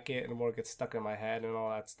I like it, and the more it gets stuck in my head and all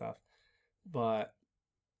that stuff. But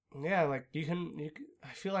yeah, like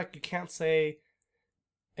I feel like you can't say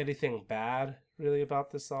anything bad really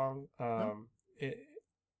about this song.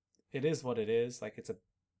 It is what it is. Like, it's a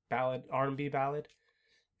ballad, R&B ballad,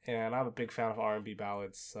 and I'm a big fan of R&B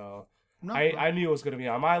ballads. So I knew it was going to be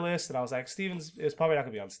on my list, and I was like, it's probably not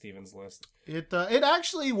going to be on Steven's list. It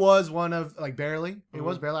actually was one of, like, barely. It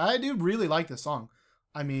was barely. I do really like this song.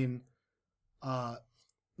 I mean,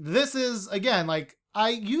 this is, again, like,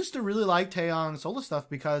 I used to really like Taeyang's solo stuff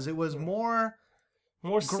because it was more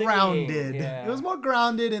grounded. Yeah. It was more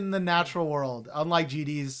grounded in the natural world, unlike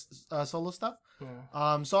GD's solo stuff.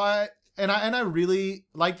 Yeah. So I really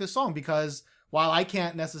like this song because while I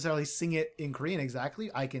can't necessarily sing it in Korean exactly,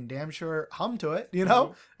 I can damn sure hum to it, you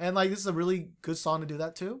know? And like, this is a really good song to do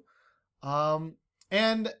that too.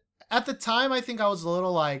 And at the time, I think I was a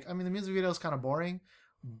little like, I mean, the music video is kind of boring,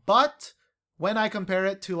 but when I compare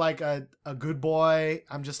it to like a Good Boy,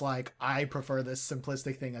 I'm just like, I prefer this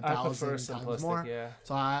simplistic thing 1,000 times more. Yeah.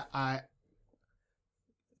 So I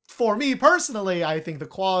for me personally, I think the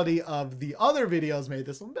quality of the other videos made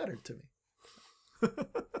this one better to me.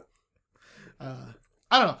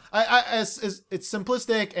 I don't know. It's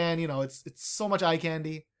simplistic, and you know, it's so much eye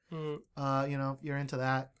candy. You know, you're into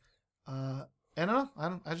that. And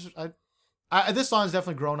this song has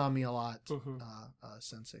definitely grown on me a lot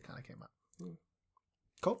since it kind of came out.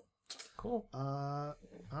 Cool. All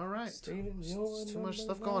right. Steven, too much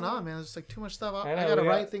stuff going on, man. There's like too much stuff. I know, gotta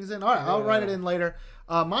write things in. All right, I'll write it in later.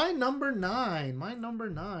 My number 9.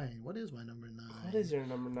 What is my number 9? What is your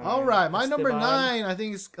number 9? All right, my number 9. I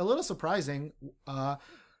think is a little surprising.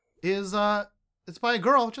 Is it's by a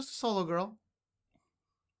girl, just a solo girl.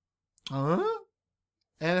 And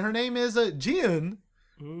her name is Jiun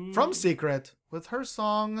from Secret with her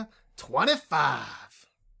song 25.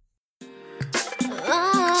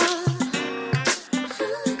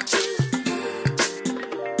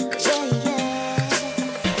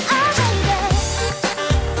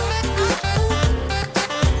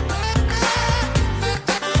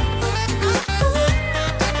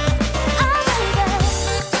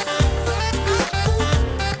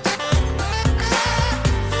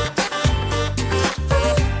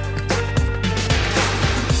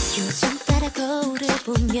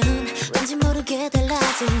 왠지 모르게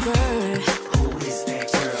달라진 걸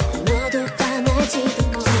너도 반할지도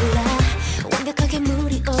몰라 완벽하게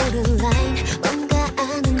물이 오른 라인 뭔가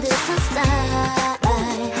아는 듯한 스타일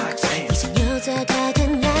이제 여자가 된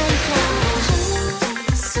나야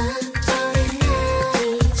어린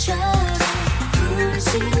아이처럼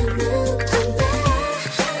울지는 않아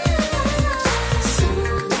손을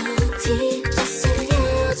뒤졌을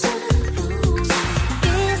여자분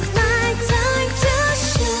It's my time to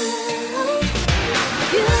shine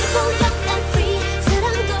Beautiful, young and free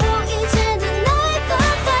사랑도 이제는 날 것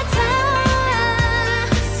같아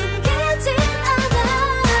숨기지 않아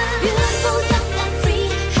Beautiful, young and free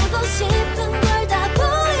하고 싶은 걸 다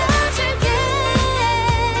보여줄게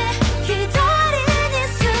기다린 이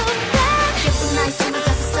순간 예쁜 나이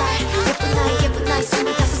 25살 예쁜 나이 예쁜 나이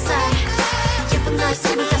 25살 예쁜 나이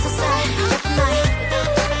 25살 예쁜 나이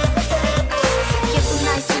예쁜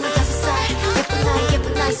나이 25살 예쁜 나이 예쁜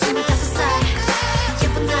나이 25살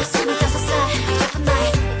예쁜 나이 25살 예쁜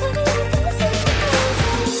나이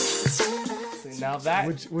Now that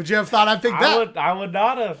Would you have thought I picked that? I would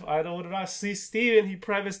not have. I would not see Steven. He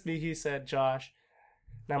premised me. He said, "Josh,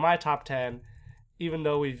 now my top 10, even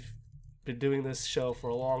though we've been doing this show for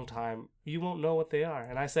a long time, you won't know what they are."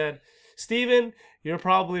 And I said, "Steven, you're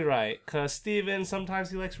probably right, because Steven sometimes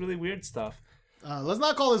he likes really weird stuff." Let's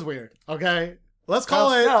not call this weird, okay? Let's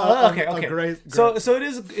call it okay. a great. So it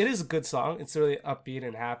is a good song. It's really upbeat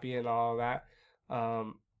and happy and all that.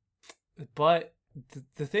 But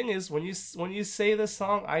the thing is, when you say this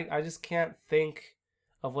song, I just can't think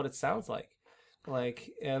of what it sounds like.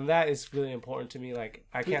 And that is really important to me. Like,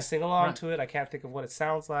 I can't sing along to it. I can't think of what it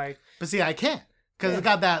sounds like. But see, I can't, because it's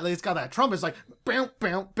got that trumpet. It's like bam,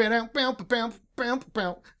 bam, bam, bam, bam, bam,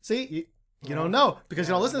 bam. See, you don't know because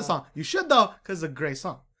you don't listen to the song. You should though, because it's a great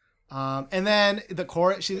song. And then the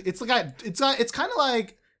chorus, it's kind of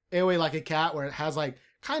like AOA Like a Cat, where it has like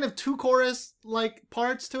kind of 2 chorus like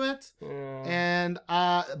parts to it, and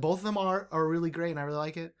both of them are really great, and I really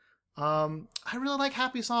like it. I really like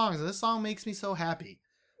happy songs, and this song makes me so happy.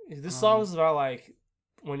 This song is about like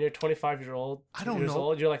when you're 25 years old.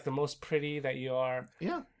 You're like the most pretty that you are.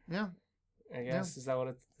 Yeah. I guess is that what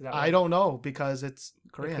it's. I don't know, because it's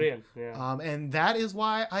Korean. Yeah. And that is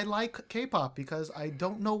why I like K-pop, because I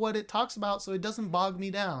don't know what it talks about, so it doesn't bog me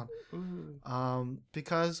down.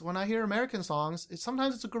 Because when I hear American songs,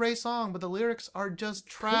 sometimes it's a great song, but the lyrics are just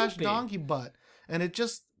trash donkey butt, and it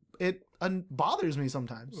bothers me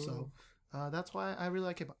sometimes. So that's why I really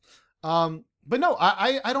like K-pop. But no,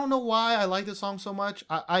 I don't know why I like this song so much.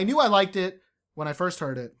 I knew I liked it when I first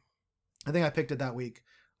heard it. I think I picked it that week.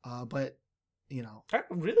 But you know,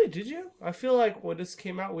 really, did you? I feel like when this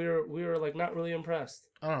came out, we were like not really impressed.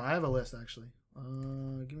 I don't know. I have a list actually.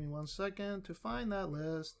 Give me 1 second to find that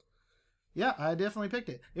list. Yeah, I definitely picked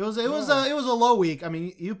it. It was a low week. I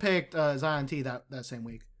mean, you picked Zion T that same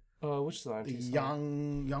week. Which Zion T?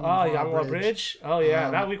 Young Bridge. Oh yeah,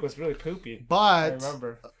 that week was really poopy. But I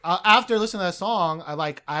remember after listening to that song,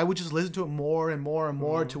 I would just listen to it more and more and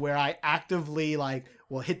more to where I actively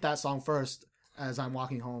will hit that song first. as I'm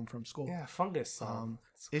walking home from school. Yeah, Fungus song.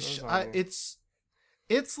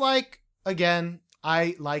 It's like, again,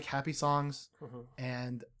 I like happy songs,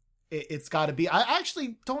 and it's got to be. I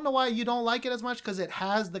actually don't know why you don't like it as much, because it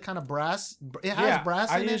has the kind of brass. It has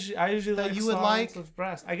brass in it. I usually that like you would songs like with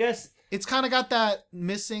brass. I guess it's kind of got that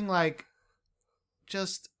missing, like,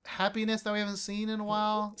 just happiness that we haven't seen in a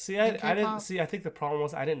while. See, I didn't see. I think the problem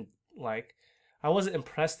was I wasn't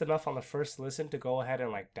impressed enough on the first listen to go ahead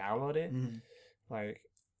and like download it, like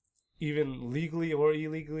even legally or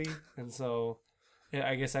illegally, and so. Yeah,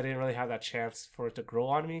 I guess I didn't really have that chance for it to grow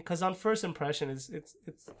on me, because on first impression, it's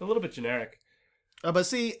a little bit generic. But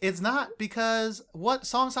see, it's not, because what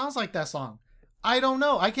song sounds like that song? I don't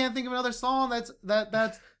know. I can't think of another song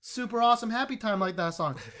that's super awesome happy time like that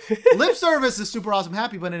song. Lip Service is super awesome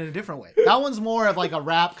happy, but in a different way. That one's more of like a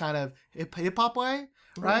rap kind of hip hop way,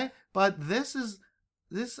 right? But this is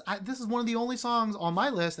one of the only songs on my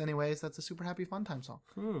list, anyways, that's a super happy fun time song,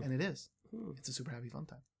 and it is. It's a super happy fun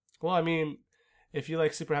time. Well, I mean, if you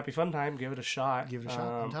like Super Happy Fun Time, give it a shot. Give it a shot.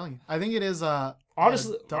 I'm telling you. I think it is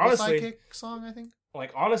honestly, double sidekick song, I think.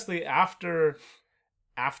 Like, honestly, after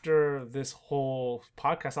this whole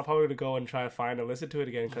podcast, I'm probably going to go and try to find and listen to it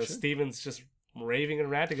again, because Steven's just raving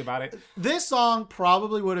and ranting about it. This song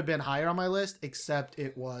probably would have been higher on my list, except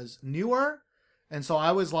it was newer. And so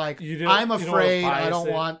I was like, I'm afraid I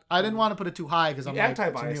didn't want to put it too high, because I'm like,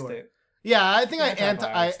 it's newer. It. Yeah, I think I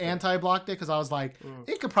anti-blocked it, because I was like,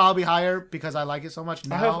 it could probably be higher, because I like it so much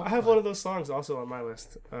now. I have one of those songs also on my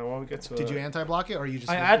list. When we get to Did you anti-block it, or you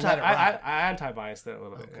just I anti-biased it a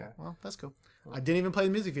little bit. Okay, yeah. well, that's cool. I didn't even play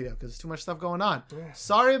the music video, because there's too much stuff going on. Yeah.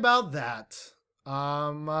 Sorry about that.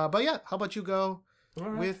 But yeah, how about you go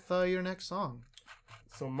with your next song?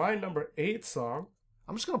 So my number 8 song.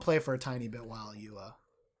 I'm just gonna play it for a tiny bit while you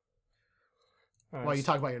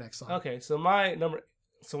talk about your next song. Okay, so my number.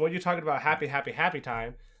 So when you're talking about happy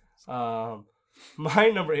time, my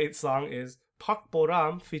number 8 song is Park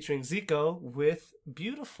Bo-ram featuring Zico with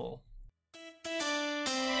Beautiful.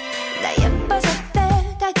 나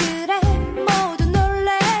예뻐졌대 다 그래 모두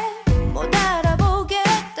놀래 못 알아보게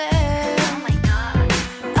돼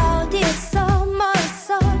어디에서 뭐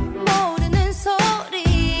있어 모르는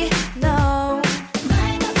소리 No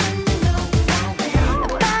말도 안 되는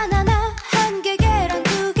바나나 한 개 계란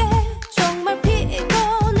 2개 정말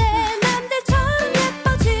피곤해 남들처럼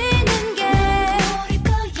예뻐지는 게 모를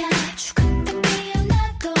거야 죽었다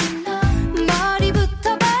깨어나도 너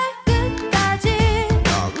머리부터 발끝까지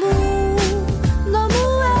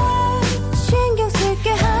너무해 신경 쓸 게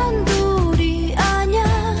한둘이 아냐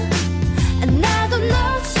나도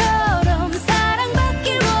너처럼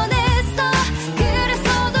사랑받길 원했어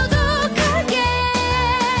그래서 도둑하게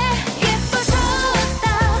예뻐졌다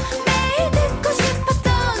매일 듣고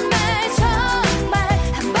싶었던 말 정말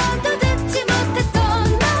한 번도 듣지 못했던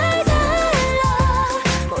말 달라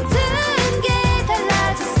모든 게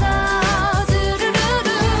달라졌어 두루루루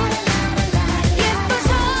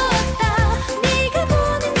예뻐졌다 네가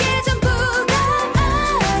보는 게 전부가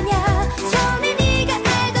아냐 전에 네가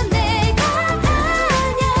알던 내가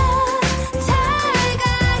아냐 잘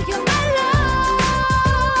가요 my love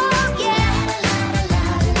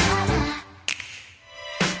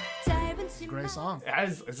Great song.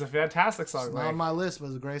 It's a fantastic song. It's not on my list, but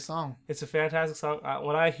it's a great song. It's a fantastic song.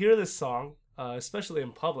 When I hear this song, especially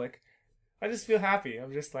in public, I just feel happy.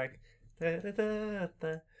 I'm just like...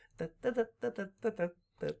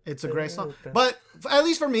 It's a great song. But at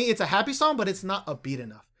least for me, it's a happy song, but it's not upbeat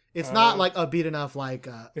enough. It's not like upbeat enough like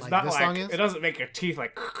it's like not this like, song is. It doesn't make your teeth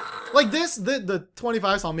like... Like this, the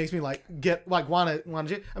 25 song makes me like get like wanna.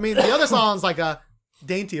 I mean, the other song's like a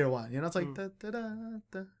daintier one. You know, it's like da da da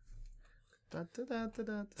da da da da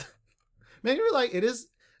da. Man, you're like, it is.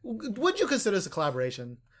 Would you consider this a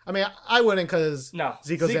collaboration? I mean, I wouldn't, because No.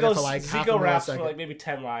 Zico's in it for like half a raps millisecond. for like maybe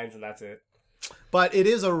 10 lines and that's it. But it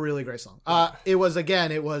is a really great song. It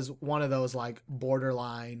was one of those like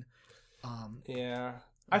borderline. Yeah.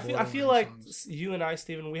 I feel like you and I,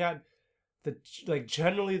 Steven, we had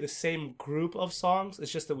generally the same group of songs.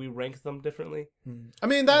 It's just that we ranked them differently. I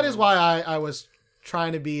mean, that is why I was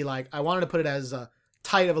trying to be like, I wanted to put it as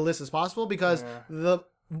tight of a list as possible, because the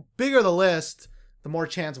bigger the list, the more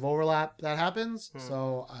chance of overlap that happens.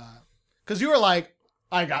 So, because you were like,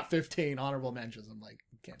 I got 15 honorable mentions. I'm like,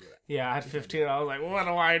 you can't do that. Yeah, I had 15. I was like, what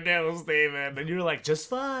do I do, Steven? And you were like, just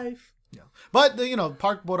 5. Yeah. But,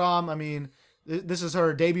 Park Bo-ram, I mean, this is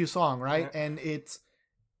her debut song, right? Yeah. And it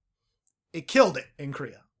killed it in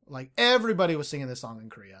Korea. Like, everybody was singing this song in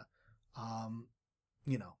Korea.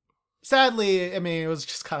 Sadly, I mean, it was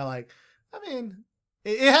just kind of like, I mean,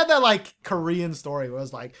 it had that like Korean story where it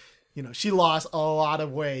was like, she lost a lot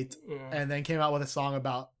of weight and then came out with a song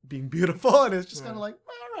about being beautiful, and it's just kind of like,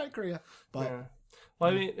 all right, Korea. But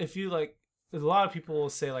well, I mean, if you like, a lot of people will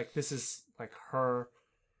say like this is like her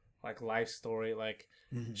like life story, like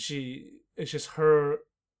it's just her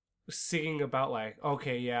singing about like,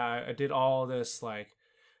 okay, yeah, I did all this like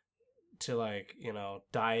to like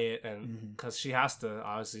diet, and because she has to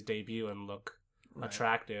obviously debut and look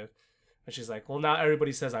attractive. And she's like, well, now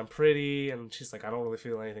everybody says I'm pretty, and she's like, I don't really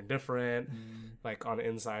feel anything different, like on the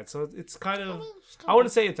inside. So it's kind of, I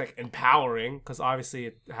wouldn't say it's like empowering, because obviously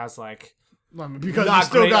it has like because not you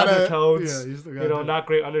still great gotta, undertones, you still gotta not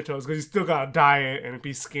great undertones, because you still gotta diet and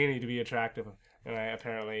be skinny to be attractive,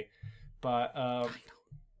 apparently. But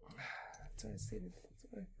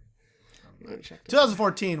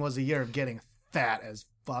 2014 was a year of getting fat as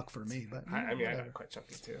fuck for me, but I mean, I got quite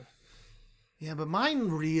chunky too. Yeah, but mine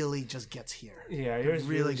really just gets here. Yeah, yours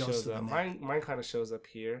really goes shows to up. Mine kind of shows up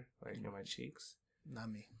here, like in my cheeks.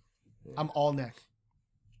 Not me. Yeah. I'm all neck.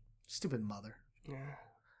 Stupid mother. Yeah.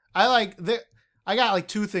 I got like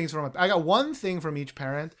two things I got one thing from each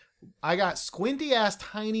parent. I got squinty ass,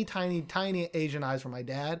 tiny Asian eyes from my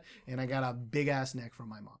dad, and I got a big ass neck from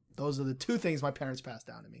my mom. Those are the two things my parents passed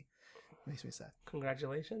down to me. Makes me sad.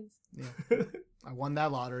 Congratulations. Yeah. I won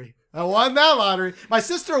that lottery. My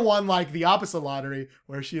sister won like the opposite lottery,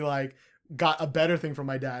 where she like got a better thing from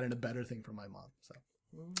my dad and a better thing from my mom. So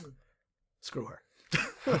screw her.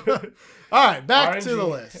 All right, back to the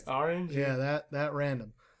list. RNG. Yeah, that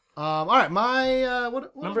random. All right, my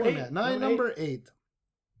what number 8. Number 8.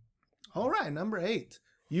 All right, number 8.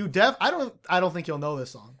 I don't think you'll know this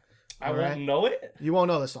song. I won't know it. You won't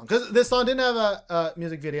know this song because this song didn't have a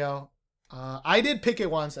music video. I did pick it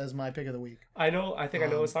once as my pick of the week. I think I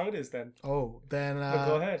know what song it is then. Oh, then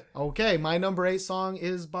go ahead. Okay, my number 8 song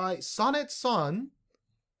is by Sonnet Son.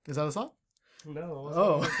 Is that a song? No.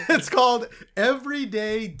 Oh, it's called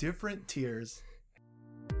Everyday Different Tears.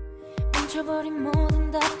 멈춰버린 모든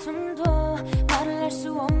다툼도 말을 할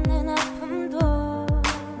수 없는 아픔도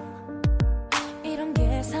이런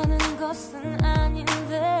게 사는 것은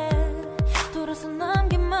아닌데 돌아서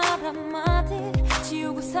남긴 말 한마디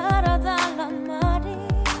지우고 살아달란 말이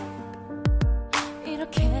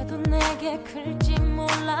이렇게도 내게 클지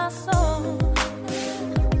몰랐어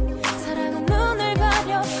사랑은 눈을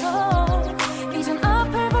가려서 이젠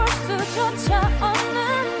앞을 볼 수조차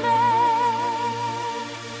없는데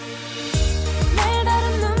매일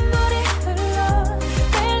다른 눈물이 흘러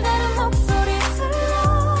매일 다른 목소리 들려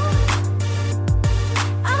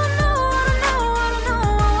I don't know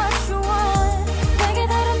what you want 내게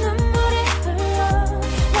다른 눈물이 흘러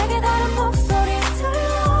내게 다른 목소리 들려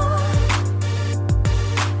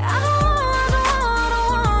I don't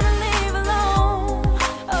wanna leave alone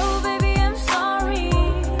Oh baby I'm sorry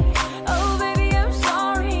Oh baby I'm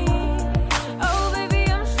sorry Oh baby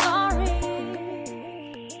I'm sorry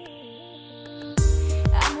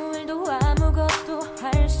아무 일도 아무것도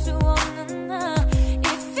할 수 없는 나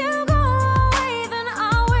If you go away then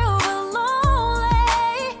I will be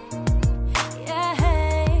lonely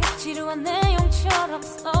Yeah 지루한 내용처럼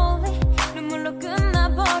slowly 눈물로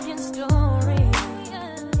끝나버린 story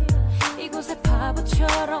이곳에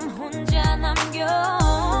바보처럼 혼자 남겨져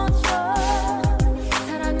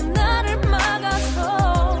사랑은 나를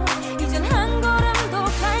막아서 이젠 한 걸음도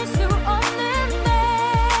갈 수 없는데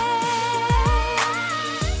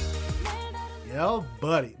Yo,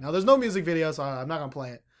 buddy. Now, there's no music video, so I'm not going to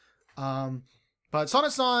play it. But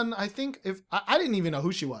Sonnet Son, I think I didn't even know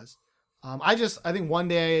who she was. I think one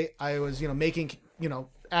day I was, making,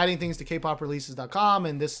 adding things to kpopreleases.com,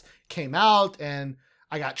 and this came out, and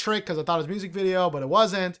I got tricked because I thought it was a music video, but it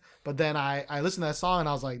wasn't. But then I listened to that song, and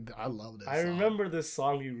I was like, I love this I song. remember this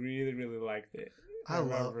song. You really, really liked it. I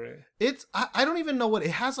love it. It's I don't even know what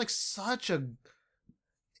it has, like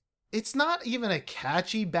it's not even a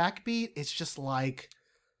catchy backbeat. It's just like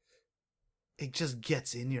it just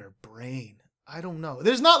gets in your brain. I don't know.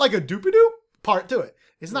 There's not like a doopy-doop part to it.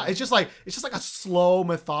 It's not. It's just like a slow,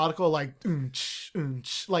 methodical, like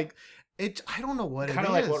like it. I don't know what it is. Kind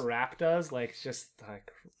of like what rap does, like just like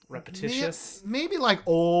repetitious. Maybe like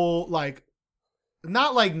old, like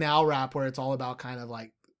not like now rap where it's all about kind of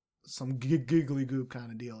like some giggly goop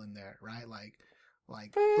kind of deal in there, right? Like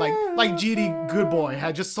GD Good Boy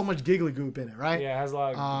had just so much giggly goop in it, right? Yeah, it has a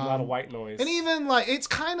lot of white noise. And even like it's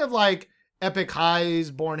kind of like Epic High's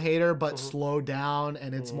Born Hater, but slowed down,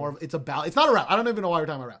 and it's more. It's about. It's not a rap. I don't even know why we're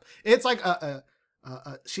talking about rap. It's like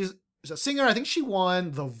she's a singer. I think she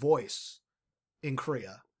won The Voice in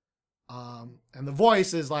Korea, and The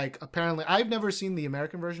Voice is like apparently I've never seen the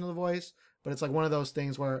American version of The Voice, but it's like one of those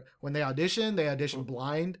things where when they audition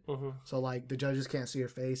blind. Mm-hmm. So like the judges can't see your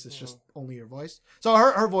face. It's just only your voice. So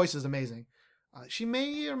her voice is amazing. She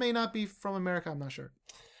may or may not be from America. I'm not sure.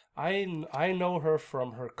 I know her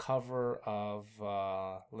from her cover of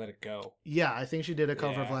Let It Go. Yeah, I think she did a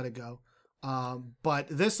cover of Let It Go. But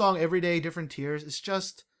this song, Everyday Different Tears,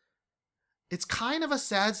 it's kind of a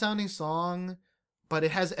sad sounding song, but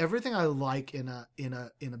it has everything I like in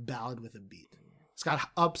a ballad with a beat. It's got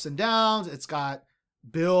ups and downs. It's got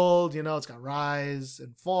build, it's got rise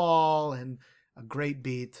and fall and a great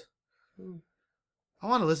beat. I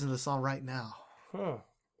want to listen to the song right now. Huh.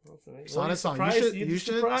 Sonnet song. You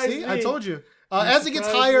should surprise see. me. I told you. As it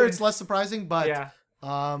gets higher, it's less surprising. But Yeah.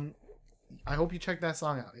 I hope you check that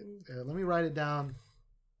song out. Let me write it down.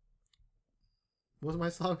 What was my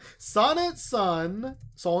song? Sonnet Son.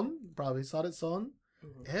 Probably Sonnet Son.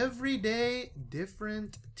 Everyday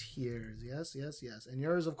Different Tears. Yes. And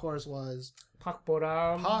yours, of course, was Pak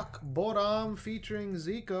Boram. Pak Boram featuring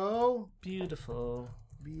Zico. Beautiful.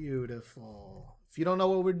 If you don't know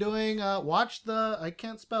what we're doing, watch the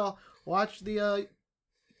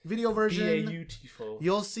video version. Beautiful.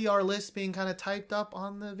 You'll see our list being kind of typed up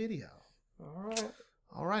on the video. All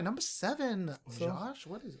All right, number 7. So- Josh,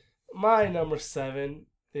 what is it? My number 7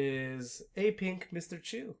 is A-Pink, Mr.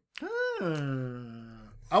 Chu.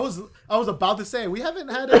 I was about to say we haven't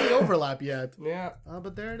had any overlap yet, Yeah.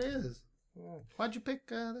 but there it is. Yeah. Why'd you pick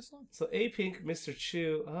this song? So A-Pink, Mr.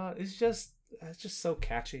 Chu, it's just so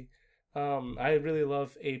catchy. I really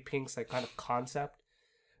love A-Pink's like kind of concept.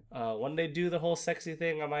 When they do the whole sexy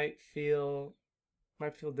thing, I might feel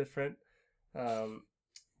different.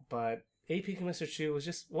 But A-Pink and Mr. Chu was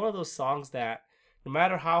just one of those songs that no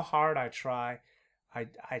matter how hard I try,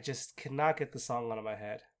 I just cannot get the song out of my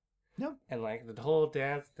head. No. And like the whole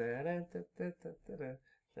dance,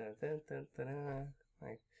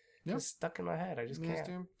 like Yep. just stuck in my head. I just can't.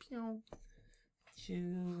 Mr. Pew.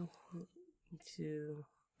 Chu.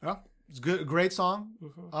 Yeah, it's good. Great song.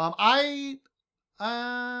 Mhm.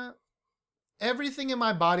 Everything in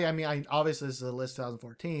my body. I mean, obviously this is a list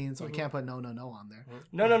 2014, so I can't put no on there.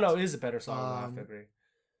 No. It is a better song. I have to agree.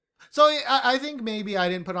 So I think maybe I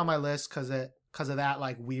didn't put it on my list because of that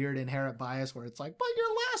like weird inherent bias where it's like, but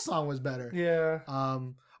your last song was better. Yeah.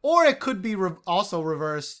 Or it could be also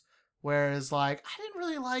reversed, where it's like I didn't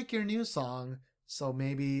really like your new song, so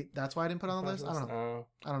maybe that's why I didn't put it on the list. I don't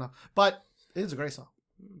know. But it's a great song.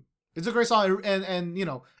 It's a great song, and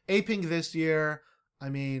A-Pink this year. I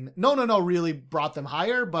mean, no really brought them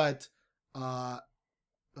higher, but Mr.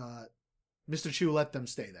 Chu let them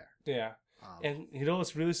stay there. Yeah. And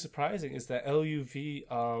what's really surprising is that LUV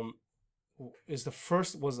was the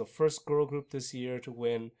first girl group this year to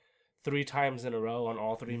win 3 times in a row on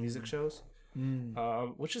all 3 music shows,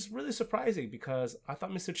 which is really surprising because I thought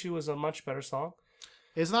Mr. Chu was a much better song.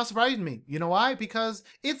 It's not surprising to me. You know why? Because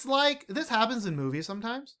it's like this happens in movies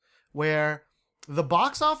sometimes where the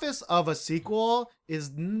box office of a sequel is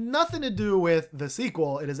nothing to do with the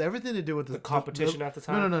sequel. It has everything to do with the competition at the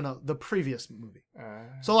time? No. The previous movie.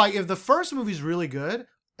 So like if the first movie's really good,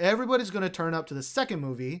 everybody's going to turn up to the second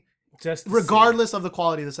movie just regardless of the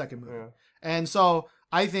quality of the second movie. Yeah. And so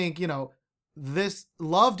I think, this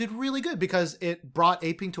Love did really good because it brought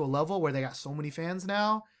A-Pink to a level where they got so many fans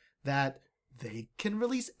now that they can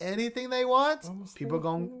release anything they want. People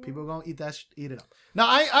gonna eat it up. Now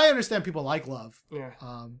I understand people like Love. Yeah.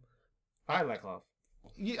 I like Love.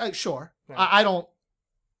 Yeah, sure. Yeah. I don't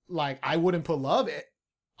like. I wouldn't put Love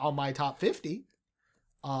on my top 50.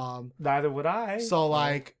 Neither would I. So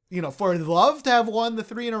like for Love to have won the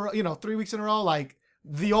 3 in a row, 3 weeks in a row, like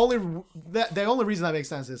the only reason that makes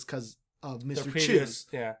sense is because of Mr. Chu's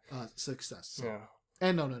success. So. Yeah.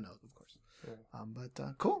 And no, of course. Yeah.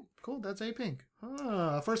 But cool. That's A-Pink.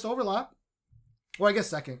 First overlap. Well, I guess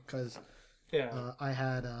second because I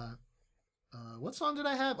had what song did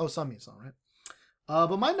I have? Oh, Sunmi song, right?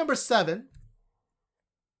 But my number 7.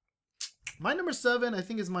 I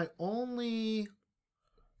think is my only.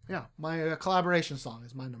 Yeah, my collaboration song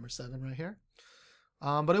is my number 7 right here.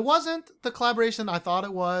 But it wasn't the collaboration I thought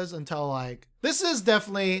it was until like this is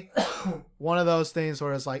definitely one of those things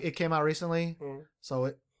where it's like it came out recently,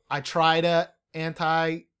 so I tried to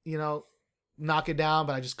knock it down,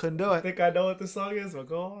 but I just couldn't do I it. think I know what the song is, but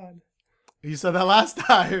go on. You said that last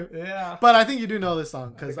time. Yeah. But I think you do know this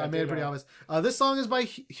song because I I made do it pretty know. obvious. This song is by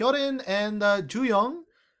Hyorin and Jooyoung,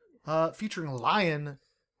 featuring Lion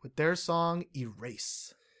with their song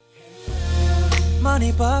Erase.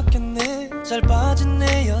 많이 바뀌었네 잘 빠진 내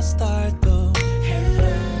헤어스타일도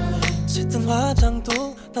짙은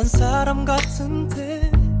화장도 딴 사람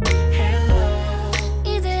같은데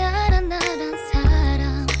이제 알아 나란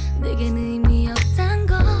사람 내겐 의미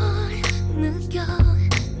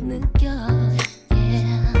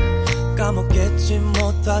잊지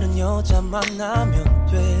못 다른 여자 만나면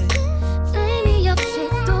돼 의미 없이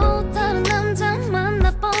또 다른 남자 만나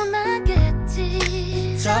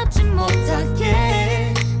뻔하겠지 잡지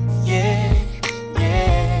못하게 yeah,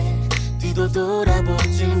 yeah. 뒤도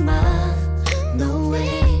돌아보지 마 No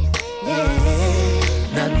way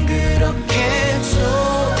yeah. 난 그렇게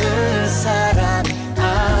좋은 사람이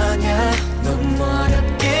아냐 너무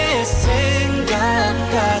어렵게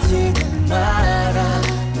생각하지는 마라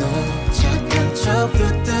너 착한 척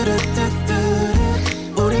뚜뚜루뚜뚜루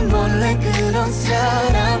우리 몰래 그런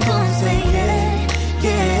사람 보세요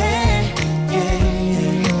yeah,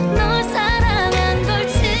 yeah. 널 사랑한 걸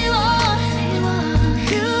지워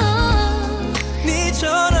네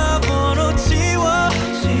전화번호 지워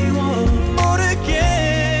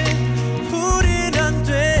모르게 우린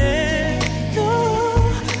안돼 No,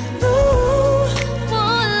 no.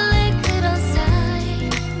 원래 그런 사이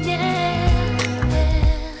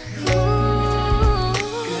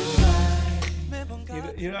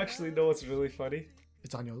You actually know what's really funny?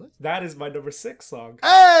 It's on your list. That is my number 6 song.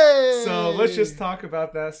 Hey! So let's just talk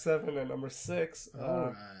about that 7 and number 6.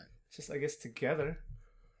 Alright. Just I guess together.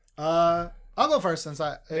 I'll go first since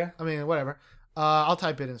Yeah. I mean, whatever. I'll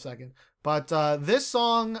type it in a second. But this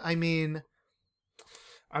song, I mean,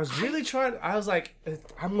 I was really trying. I was like,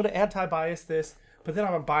 I'm gonna anti-bias this, but then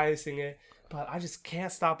I'm biasing it. But I just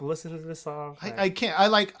can't stop listening to this song. I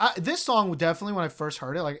can't. This song definitely when I first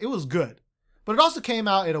heard it, like it was good, but it also came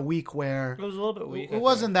out in a week where It was a little bit weak. I it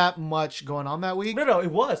wasn't that much going on that week. think. No,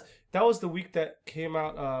 it was. That was the week that came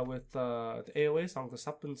out with the AOA song, the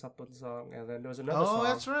Sappun Sappun song, and then there was another song. Oh,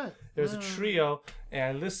 that's right. There was a trio,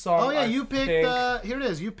 and this song. Oh yeah, I you picked. think- Here it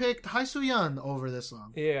is. You picked Hai Su Yun over this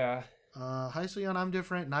song. Yeah, Hai Su Yun, I'm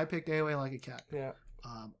different, and I picked AOA Like a Cat. yeah.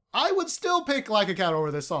 I would still pick Like a Cat over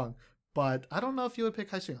this song, but I don't know if you would pick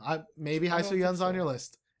Hai Su Yun. Maybe Hai don't Su think Yun's on so. your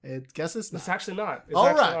list. It guess it's It's not. actually not. It's All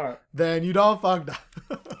actually right, not. then you don't fucked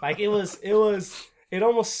up. Like it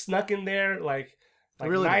almost snuck in there. Like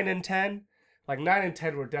Really 9 and 10. Like 9 and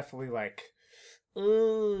 10 were definitely like,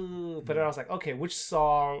 ooh. But then I was like, okay, which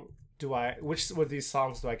of these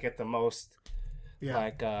songs do I get the most Yeah.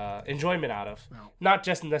 like enjoyment out of? No. Not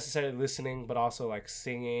just necessarily listening, but also like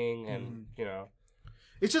singing and you know.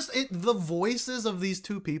 It's just the voices of these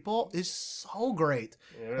two people is so great,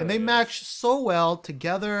 It really and they is. match so well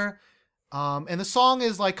together. And the song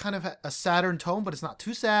is like kind of a sadder tone, but it's not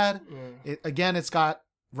too sad. It's got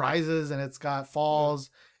rises and it's got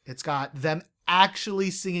falls. It's got them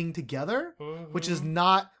actually singing together, which is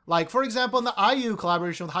not like, for example, in the IU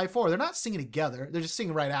collaboration with High 4, they're not singing together. They're just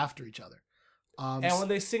singing right after each other. And when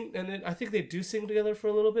they sing, and then I think they do sing together for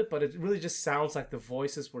a little bit, but it really just sounds like the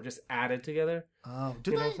voices were just added together. Oh,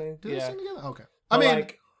 do You know they? what I'm saying? Do they Yeah. sing together? Okay. But I mean,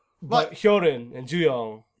 like, but Hyorin and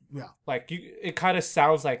Jooyoung, yeah. like it kind of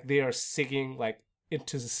sounds like they are singing like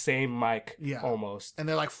into the same mic, Yeah. almost. And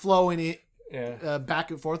they're like flowing it Yeah, back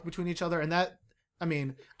and forth between each other, and that, I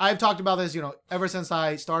mean, I've talked about this, ever since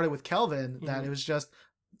I started with Kelvin, that it was just,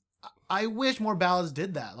 I wish more ballads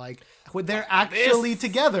did that, like when they're actually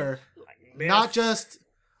together, not just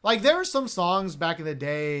like there were some songs back in the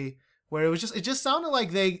day where it just sounded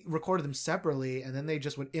like they recorded them separately and then they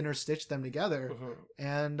just would interstitch them together,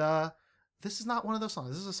 and this is not one of those songs.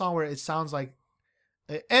 This is a song where it sounds like.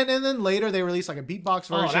 And then later they released like a beatbox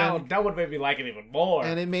version. Oh, that would make me like it even more.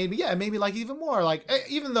 And it made me like even more. Like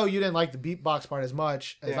even though you didn't like the beatbox part as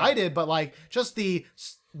much as I did, but like just the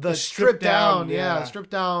stripped down, stripped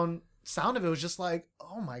down sound of it was just like,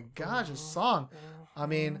 oh my gosh, this song. I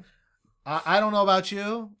mean, I don't know about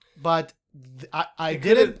you, but I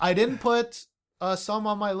didn't put Some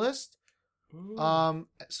on my list.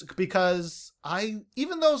 Because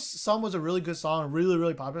even though Some was a really good song, a really,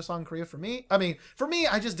 really popular song in Korea for me,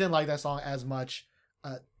 I just didn't like that song as much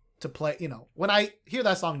to play. When I hear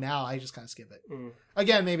that song now, I just kind of skip it.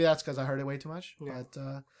 Again, maybe that's because I heard it way too much. Yeah. But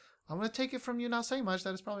I'm going to take it from you not saying much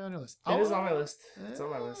that it's probably on your list. It is on my list. It's on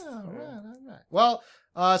my list. All Yeah. right. Well,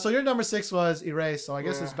 so your number 6 was Erase, so I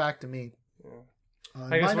guess it's back to me. Yeah. Uh,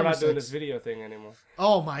 I guess my we're not number doing 6. this video thing anymore.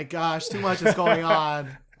 Oh my gosh, too much is going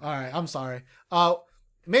on. All right, I'm sorry.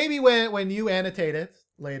 Maybe when you annotate it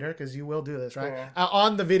later, because you will do this, right? Yeah.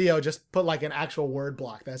 On the video, just put like an actual word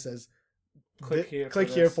block that says Click here. Click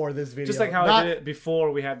for here this. for this video. Just like how Not- I did it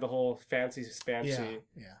before we had the whole fancy spam Yeah, sheet.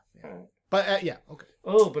 yeah. But yeah, okay.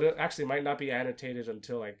 Oh, but it actually might not be annotated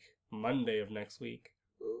until like Monday of next week.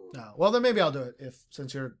 No, well then maybe I'll do it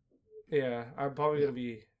since you're I'm probably gonna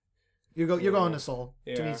be. you're going to Seoul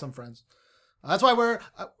to Yeah. meet some friends. That's why we're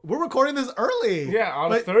recording this early. Yeah,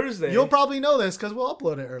 on a But Thursday. You'll probably know this because we'll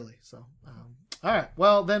upload it early. So, all right.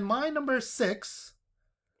 Well, then my number 6.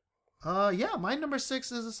 Yeah, my number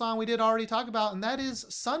 6 is a song we did already talk about, and that is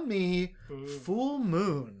Sunmi, Full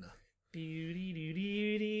Moon. Yeah,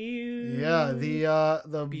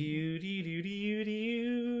 the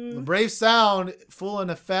brave sound full in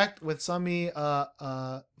effect with Sunmi,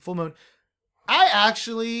 Full Moon.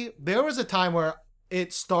 There was a time where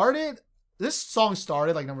this song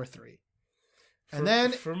started like number 3. And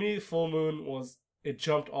then for me, Full Moon it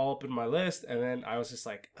jumped all up in my list, and then I was just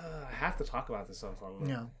like, I have to talk about this song.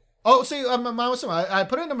 Yeah. Oh, see, I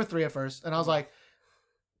put it at number 3 at first, and I was like,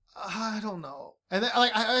 I don't know. And then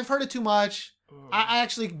I've heard it too much. I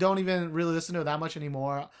actually don't even really listen to it that much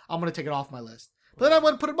anymore. I'm gonna take it off my list. But then I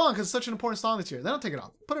went and put it on because it's such an important song this year. Then I'll take it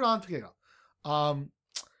off. Put it on, take it off.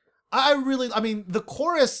 The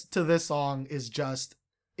chorus to this song is just,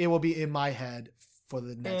 it will be in my head for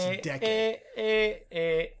the next decade.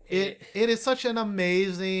 It is such an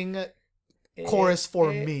amazing chorus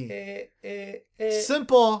for me.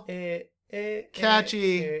 Simple,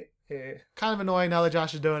 catchy, kind of annoying now that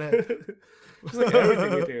Josh is doing it. Just like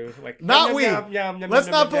everything we do. Like, not we. Let's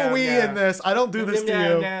not put we in this. I don't do this to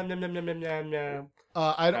you.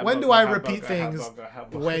 When do I repeat things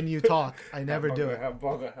when you talk? I never do it.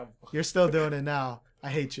 You're still doing it now. I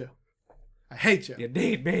hate you. You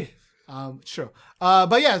need me. Sure.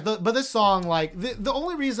 But yeah, but this song, like, the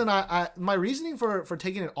only reason my reasoning for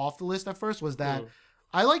taking it off the list at first was that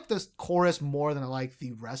I like this chorus more than I like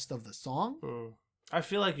the rest of the song. I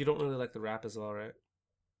feel like you don't really like the rap as well, right?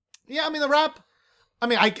 Yeah, I mean, the rap,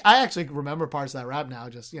 I actually remember parts of that rap now,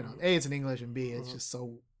 just, A, it's in English, and B, it's just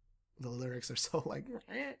so, the lyrics are so, like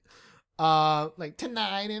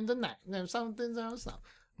tonight and tonight, something.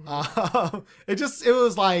 It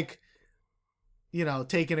was like,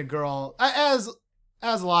 taking a girl, as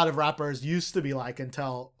a lot of rappers used to be like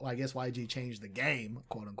until, I guess, YG changed the game,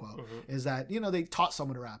 quote unquote, is that, they taught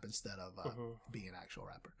someone to rap instead of being an actual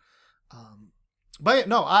rapper. But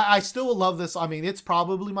no, I still love this. I mean, it's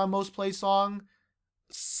probably my most played song,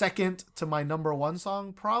 second to my number 1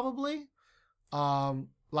 song, probably.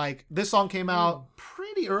 Like, this song came out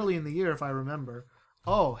pretty early in the year, if I remember.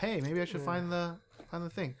 Oh, hey, maybe I should find the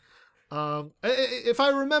thing. If I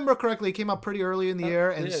remember correctly, it came out pretty early in the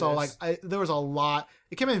year, and there was a lot.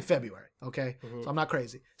 It came in February, okay? So I'm not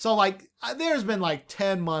crazy. So, like, there's been like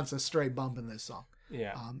 10 months of straight bumping this song.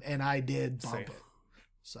 Yeah. And I did bump it.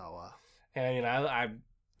 So, and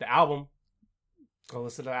the album, go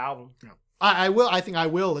listen to the album. Yeah. I will. I think I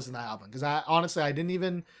will listen to the album because honestly,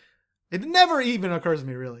 it never even occurs to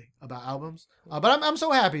me really about albums. But I'm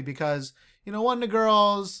so happy because, one of the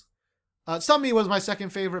girls, Sunmi was my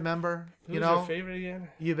second favorite member. Who's your favorite again?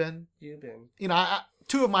 Yubin.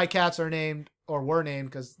 2 of my cats are named or were named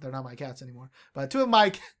because they're not my cats anymore. But 2 of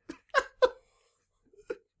my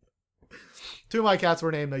cats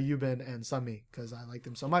were named Yubin and Sunmi because I liked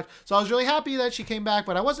them so much. So I was really happy that she came back,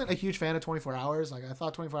 but I wasn't a huge fan of 24 Hours. Like, I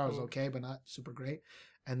thought 24 Hours was okay, but not super great.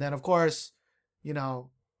 And then, of course,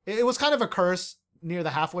 it was kind of a curse near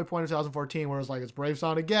the halfway point of 2014 where it was like, it's Brave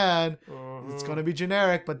Sound again. It's going to be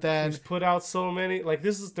generic, but then... He's put out so many... Like,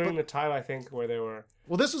 this is during the time, I think, where they were...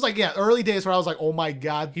 Well, this was like, early days where I was like, oh my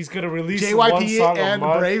God. He's going to release JYP one song and a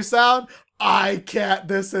month. Brave Sound. I can't.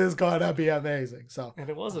 This is going to be amazing. So, and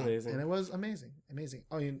it was amazing. And it was amazing. Amazing.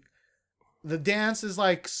 I mean, the dance is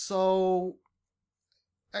like so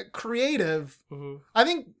creative. I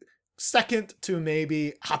think second to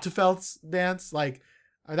maybe Hatufelt's dance. Like,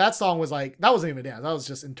 that song was like, that wasn't even a dance. That was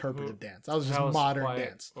just interpretive dance. That was just modern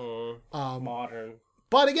dance. Modern.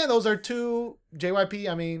 But again, those are 2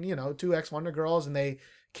 JYP, 2 X Wonder girls, and they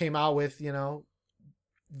came out with,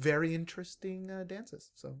 very interesting dances.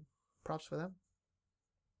 So props for them.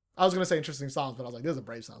 I was going to say interesting songs, but I was like, this is a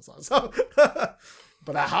Brave Sound song. So,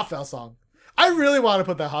 but a Hotfelt song. I really want to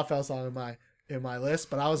put that Hotfelt song in my list,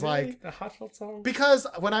 but I was like, a Hotfelt song? Because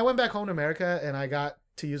when I went back home to America and I got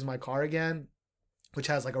to use my car again, which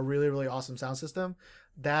has like a really, really awesome sound system,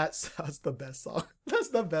 that's the best song. That's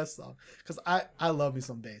the best song. Because I love me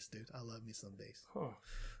some bass, dude. I love me some bass.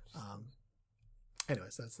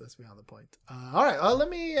 Anyways, that's beyond the point. All right, let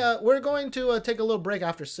me. We're going to take a little break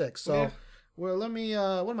after 6. So, let me.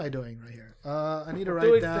 What am I doing right here? I need to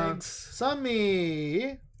write down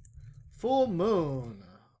Sunmi, Full Moon.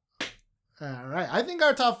 All right, I think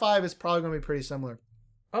our top 5 is probably going to be pretty similar.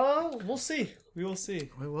 We'll see. We will see.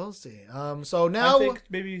 We will see. So now I think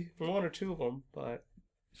maybe 1 or 2 of them, but.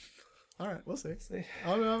 All right, we'll see.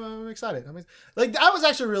 I'm excited. I was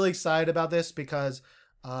actually really excited about this because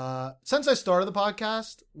since I started the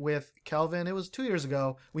podcast with Kelvin, it was 2 years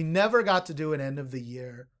ago, we never got to do an end of the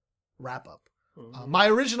year wrap up. My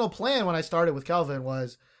original plan when I started with Kelvin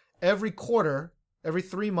was every quarter, every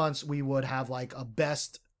 3 months, we would have like a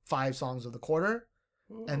best 5 songs of the quarter.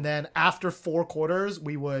 And then after 4 quarters,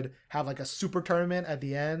 we would have like a super tournament at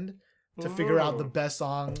the end to figure out the best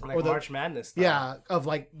song. Like or the March Madness style. Yeah, of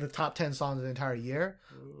like the top 10 songs of the entire year.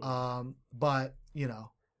 But, you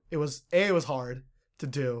know, it was hard to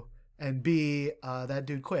do. And B, that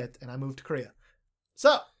dude quit and I moved to Korea.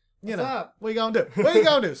 So, you know, up? what you gonna do? What you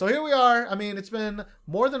gonna do? So here we are. I mean, it's been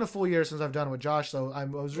more than a full year since I've done it with Josh. So I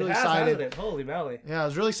was really excited. Hasn't it? Holy moly. Yeah, I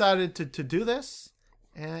was really excited to do this.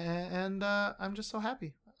 And I'm just so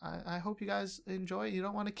happy. I hope you guys enjoy it. You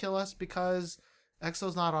don't want to kill us because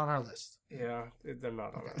EXO's not on our list. Yeah, they're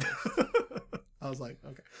not on our list. I was like,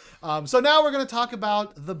 okay. So now we're going to talk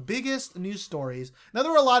about the biggest news stories. Now,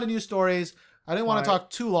 there were a lot of news stories. I didn't want to talk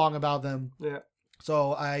too long about them. Yeah.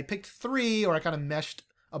 So I picked 3, or I kind of meshed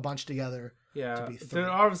a bunch together. Yeah, to be 3. there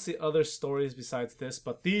are obviously other stories besides this,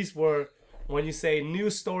 but these were, when you say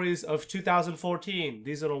news stories of 2014,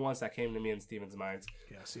 these are the ones that came to me and Steven's minds.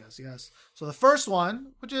 Yes. So the first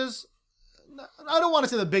one, which is, I don't want to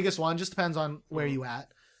say the biggest one, just depends on where you at.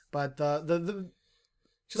 But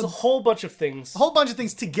Just a whole bunch of things. a whole bunch of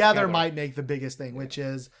things together might make the biggest thing, which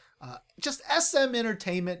is just SM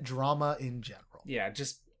entertainment drama in general. Yeah,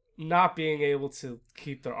 just not being able to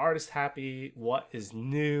keep their artist happy. What is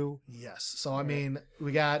new? Yes. So, I mean,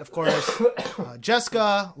 we got, of course,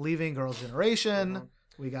 Jessica leaving Girls' Generation.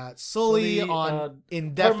 We got Sully Sully, on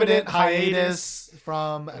indefinite permanent hiatus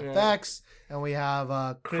from FX. And we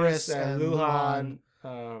have Chris and Luhan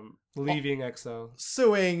leaving EXO.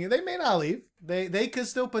 suing. They may not leave. They could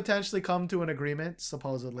still potentially come to an agreement,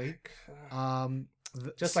 supposedly.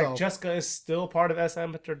 Just like Jessica is still part of SM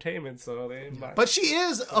Entertainment, so they might. But she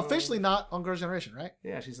is officially not on Girls' Generation, right?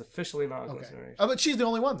 Yeah, she's officially not on Girls' Okay. Generation. But she's the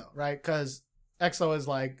only one, though, right? Because EXO is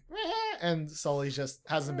like, and Sully just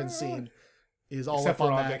hasn't been seen. Is all Except up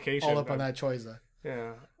for on on that, vacation, all up on but- that choice.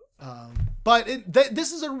 Yeah. But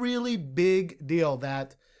this is a really big deal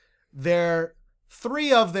that they're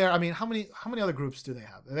 3 of their. I mean, how many other groups do they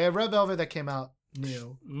have? They have Red Velvet that came out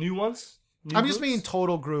new. New ones? New I'm just groups? mean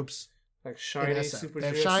total groups. Like Shiny, SM. Super They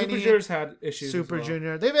have Junior. Shiny, Super Junior's had issues. Super as well.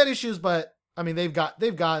 Junior. They've had issues, but I mean, they've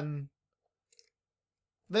gotten.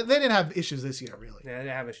 They didn't have issues this year, really. Yeah, they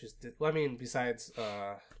have issues. Well, I mean, besides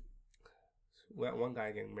one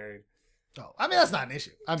guy getting married. Oh, I mean, that's not an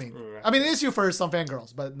issue. I mean, an issue for some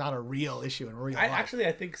fangirls, but not a real issue in real life.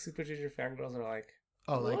 I think Super Junior fangirls are like,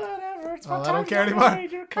 like, whatever, it's oh, fun I don't times, care get anymore.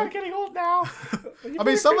 married, you're kind of getting old now. I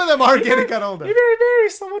mean, some of them are getting kind of older. You better marry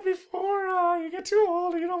someone before you get too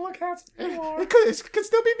old and you don't look handsome anymore. It could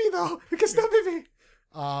still be me though. It could still be me.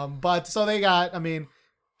 But so they got, I mean,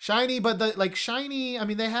 Shiny, but Shiny. I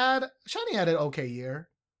mean, Shiny had an okay year,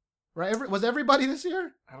 right? Was everybody this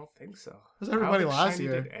year? I don't think so. Was everybody last Shiny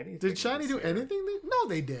year? Did Shiny do anything? No,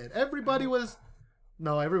 they did. Everybody was.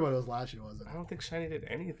 No, everybody was last year, wasn't it? I don't think Shiny did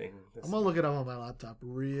anything. I'm gonna look it up on my laptop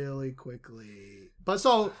really quickly. But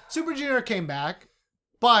so Super Junior came back,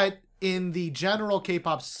 but in the general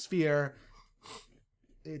K-pop sphere,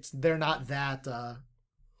 they're not that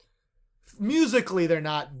musically. They're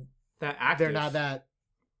not that active. They're not that.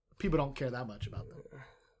 People don't care that much about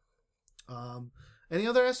them. Any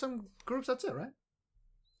other SM groups? That's it, right?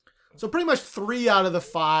 So pretty much 3 out of the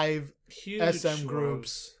 5 Huge SM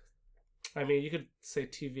groups. I mean, you could say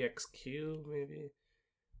TVXQ maybe.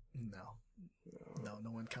 No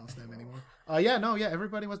one counts them anymore.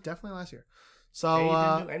 Everybody was definitely last year. So they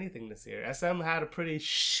didn't do anything this year. SM had a pretty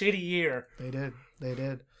shitty year. They did.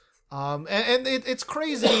 And it's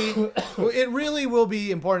crazy. It really will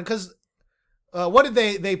be important because what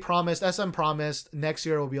did they promised? SM promised next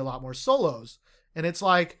year will be a lot more solos, and it's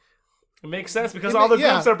like. It makes sense because all the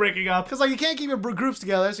groups are breaking up. Because you can't keep your groups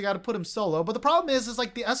together, so you got to put them solo. But the problem is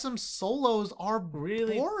like the SM solos are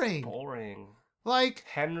really boring. Like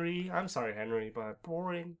Henry, I'm sorry, Henry, but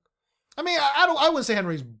boring. I mean, I wouldn't say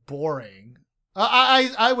Henry's boring.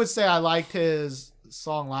 I would say I liked his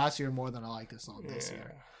song last year more than I liked his song this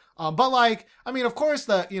year. But like, I mean, of course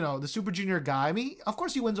the Super Junior guy. I mean, of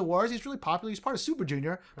course he wins awards. He's really popular. He's part of Super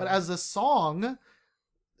Junior. But as a song,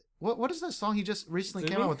 what is that song he just recently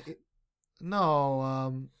came out with?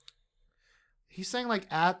 No, he sang like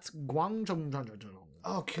at Gwangjong.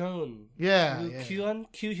 Oh, Kyun. Yeah. Kyuhyun.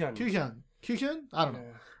 I don't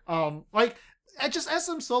know. Like, just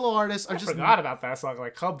SM solo artists are I just. forgot about that song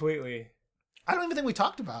like completely. I don't even think we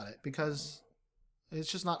talked about it because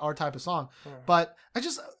it's just not our type of song. But I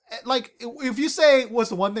just like if you say what's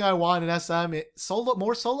the one thing I want in SM,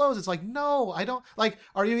 more solos. It's like no, I don't like.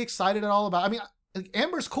 Are you excited at all about? I mean,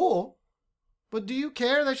 Amber's cool. But do you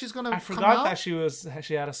care that she's gonna? I come forgot out? that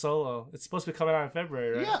she had a solo. It's supposed to be coming out in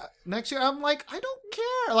February, right? Yeah, next year. I'm like, I don't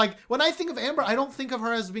care. Like when I think of Amber, I don't think of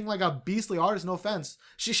her as being like a beastly artist. No offense,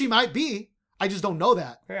 she might be. I just don't know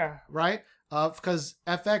that, Yeah. right? Because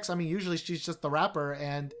FX, I mean, usually she's just the rapper,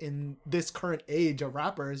 and in this current age of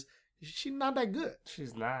rappers, she's not that good.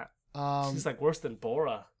 She's not. Um, She's like worse than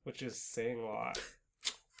Bora, which is saying a lot.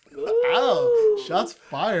 Ow! Shots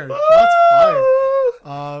fired. Shots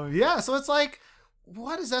fired. Yeah, so it's like,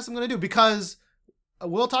 what is SM gonna do? Because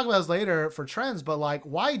we'll talk about this later for trends, but like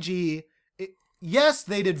YG, yes,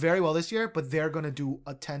 they did very well this year, but they're gonna do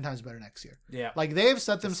 10 times better next year. Yeah. Like they've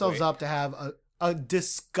set themselves wait. up to have a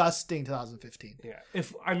disgusting 2015. Yeah.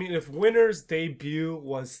 If Winner's debut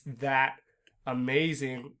was that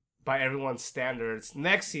amazing by everyone's standards,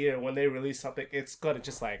 next year when they release something, it's gonna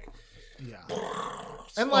just like Yeah.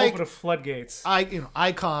 just And like open the floodgates.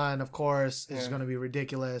 Icon, of course, is going to be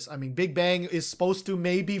ridiculous. I mean, Big Bang is supposed to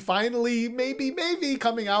maybe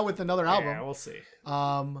coming out with another album. Yeah, we'll see.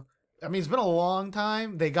 I mean, it's been a long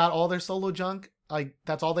time. They got all their solo junk. Like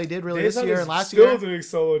that's all they did really this Daesun year is and last still year. doing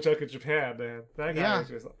solo junk in Japan, man. That guy is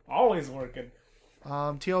just always working.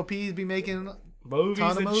 TOP's be making Movies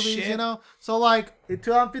ton of and movies, shit. you know. So like in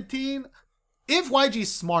 2015, if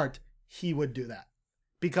YG's smart, he would do that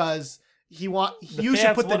because you should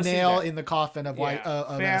fans put the wanna see nail that. in the coffin of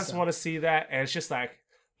fans SM. want to see that, and it's just like,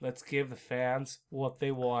 let's give the fans what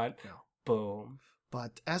they want. Yeah. Boom.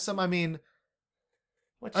 But SM, I mean,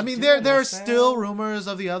 What you there doing, are SM? still rumors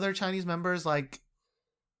of the other Chinese members like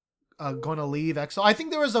going to leave EXO. I think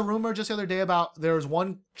there was a rumor just the other day about there was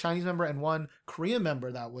one Chinese member and one Korean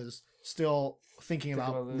member that was still thinking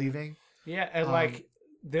about leaving. Yeah, and like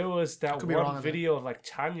there was that could be wrong one on video of like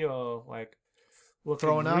Chanyeol like looking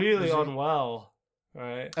Throwing up? really Was he? unwell,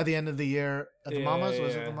 right? At the end of the year at the Mamas,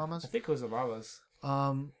 was it yeah. the Mamas? I think it was the Mamas.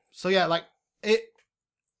 So yeah, like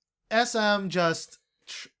SM just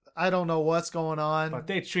I don't know what's going on. But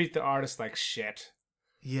they treat the artists like shit,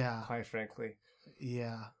 Yeah, quite frankly.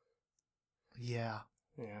 yeah. Yeah.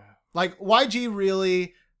 Like YG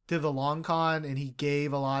really did the long con, and he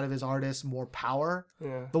gave a lot of his artists more power.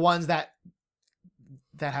 Yeah. The ones that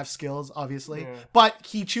have skills, obviously, Yeah. but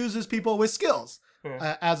he chooses people with skills,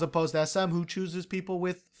 Yeah. as opposed to SM, who chooses people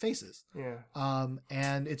with faces. Yeah.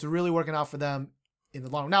 And it's really working out for them in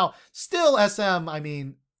the long. Now, still SM. I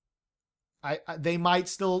mean, they might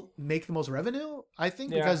still make the most revenue, I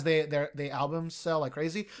think, Yeah. because their albums sell like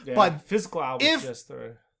crazy. Yeah. But physical albums if- just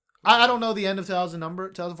are. I don't know the end of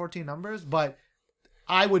 2014 numbers, but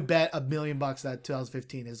I would bet $1 million that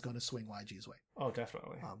 2015 is going to swing YG's way. Oh,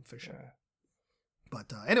 definitely. For sure. Yeah.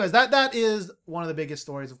 But anyways, that is one of the biggest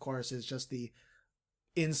stories, of course, is just the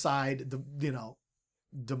inside,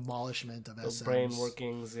 demolishment of The SM. brain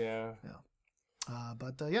workings, yeah.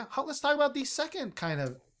 Let's talk about the second kind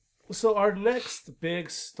of. So our next big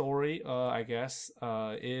story, I guess,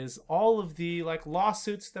 is all of the like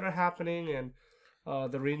lawsuits that are happening and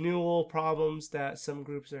the renewal problems that some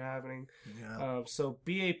groups are having. Yeah. So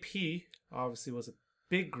BAP obviously was a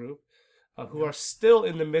big group who are still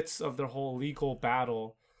in the midst of their whole legal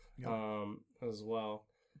battle as well.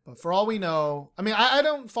 But for all we know, I mean, I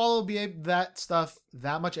don't follow that stuff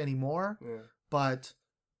that much anymore. Yeah. But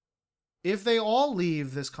if they all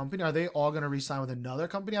leave this company, are they all going to re-sign with another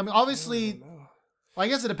company? I mean, obviously, I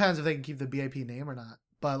guess it depends if they can keep the BAP name or not.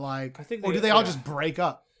 But like, I think or do they all just break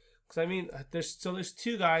up? Because I mean, there's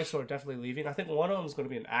two guys who are definitely leaving. I think one of them is going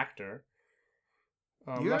to be an actor.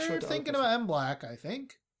 I'm You're not sure what the other thinking person- about M Black, I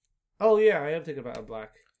think. Oh yeah, I am thinking about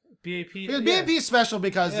Black. BAP. Because yeah. BAP is special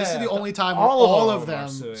because this is Yeah, the only time where all of all them of are them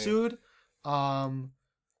suing. sued.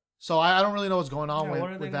 So I don't really know what's going on Yeah, what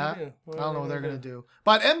are they with gonna that. do? What I are don't they know what they're gonna going to do.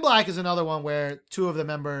 But M Black is another one where two of the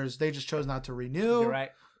members, they just chose not to renew. You're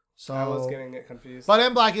right. So I was getting it confused. But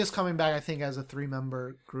M Black is coming back, I think, as a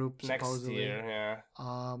 3-member group Next supposedly. year,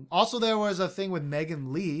 yeah. Also, there was a thing with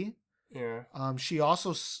Megan Lee. Yeah. She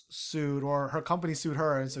also sued, or her company sued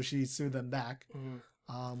her, and so she sued them back.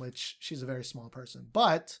 Mhm. Which she's a very small person.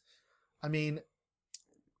 But I mean,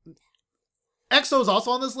 EXO is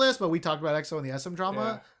also on this list, but we talked about EXO in the SM drama.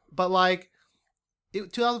 Yeah. But like,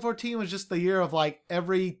 2014 was just the year of like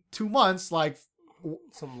every 2 months, like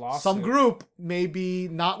Some lawsuit. some group maybe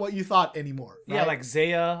not what you thought anymore. Yeah, right? like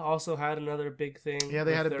Zaya also had another big thing. Yeah,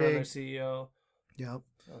 they with had a their big- other CEO. Yep.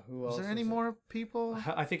 Who Was else there any was it? more people?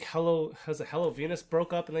 I think Hello Venus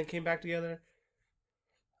broke up and then came back together.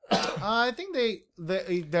 I think they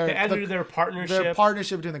ended their partnership. Their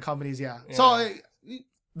partnership between the companies, yeah. Yeah. So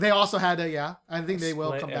they also had to, yeah. I think they will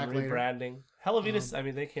Split come and back later. rebranding. Hello Venus. I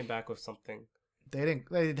mean, they came back with something. They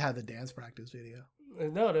didn't have the dance practice video.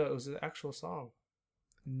 No, it was an actual song.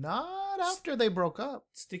 Not after they broke up.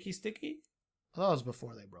 Sticky. I thought it was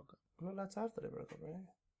before they broke up. Well, that's after they broke up, right?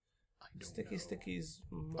 I don't know. Sticky's.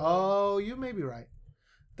 Oh, you may be right.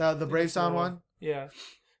 The Brave Sound one. Yeah.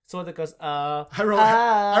 So that goes. I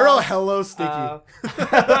wrote hello Sticky.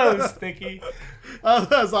 Hello Sticky. I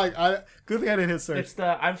was like, good thing I didn't hit search. It's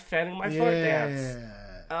the I'm fanning my foot dance.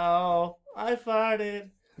 Oh, I farted.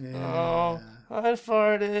 Yeah. Oh, I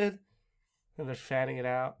farted. And they're fanning it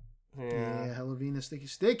out. Yeah, Hello Venus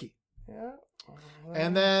Sticky. Yeah.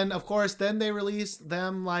 And then, of course, they released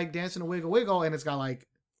them like Dancing to Wiggle Wiggle, and it's got like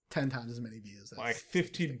 10 times as many views. Like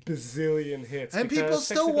 15 bazillion hits. And people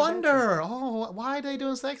still wonder, why are they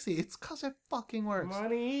doing sexy? It's because it fucking works.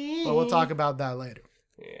 Money. But we'll talk about that later.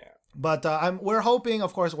 Yeah. But we're hoping,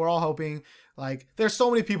 of course, we're all hoping, like, there's so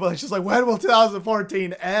many people that's just like, when will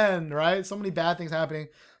 2014 end, right? So many bad things happening.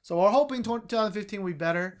 So we're hoping 2015 will be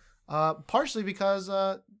better, partially because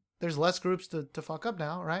there's less groups to fuck up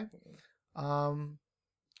now, right?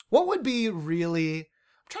 What would be really, I'm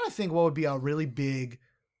trying to think what would be a really big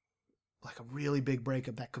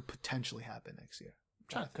breakup that could potentially happen next year.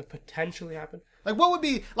 Could potentially happen? Like, what would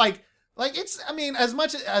be, like it's, I mean, as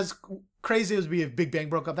much as crazy as would be if Big Bang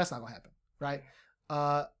broke up, that's not going to happen, right?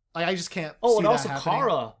 Like, I just can't see and that also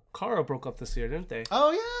happening. Kara broke up this year, didn't they?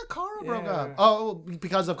 Oh, yeah, Kara broke up. Oh,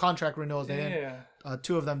 because of contract renewals, they Yeah. didn't.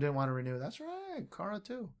 Two of them didn't want to renew. That's right, Kara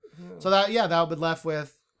too. Yeah. So that would be left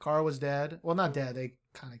with, Kara was dead. Well, not dead, they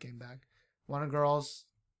kind of came back. One of the girls,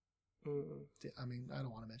 I mean, I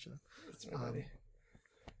don't want to mention them. That's right,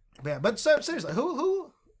 Yeah, but seriously, who?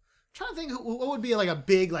 I'm trying to think what would be like a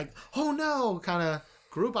big, like, oh no kind of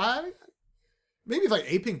group. Maybe if like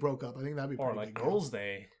A-Pink broke up, I think that'd be or pretty like big Girls'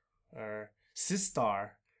 Day or Sistar.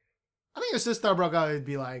 I think if Sistar broke up, it'd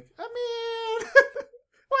be like, I mean,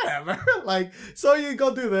 whatever. Like, so you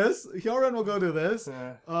go do this. Hyorin will go do this.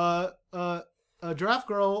 Yeah. Draft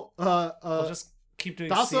Girl. They'll just keep doing.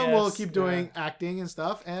 Dawson CS, will keep doing acting and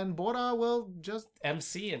stuff, and Bora will just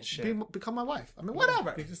MC and shit. become my wife. I mean,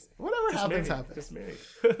 whatever. Whatever happens, happens. Just married.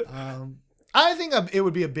 I think it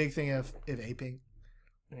would be a big thing if A-Pink.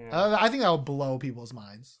 Yeah. I think that would blow people's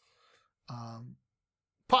minds.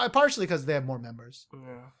 Partially because they have more members.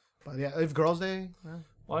 Yeah. But yeah, if Girls' Day.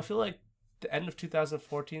 Well, I feel like the end of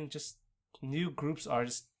 2014, just new groups are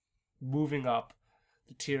just moving up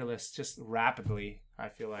the tier list just rapidly. I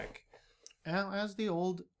feel like. And as the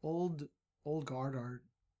old guard are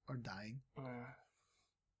dying.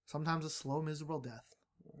 Sometimes a slow, miserable death.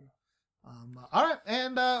 All right,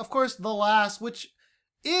 and of course the last, which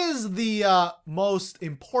is the most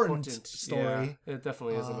important story. Yeah, it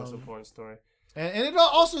definitely is the most important story. And it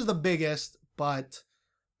also is the biggest, but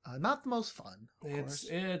not the most fun.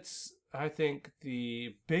 It's I think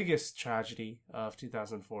the biggest tragedy of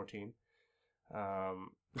 2014.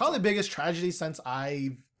 Probably the biggest tragedy since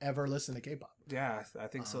I've ever listened to K-pop. Yeah, I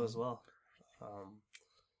think so as well.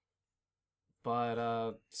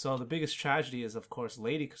 So the biggest tragedy is, of course,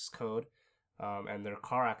 Ladies Code and their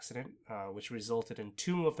car accident, which resulted in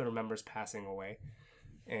 2 of their members passing away.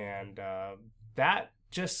 And that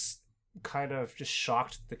just kind of just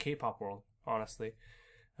shocked the K-pop world, honestly.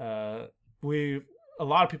 A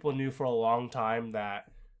lot of people knew for a long time that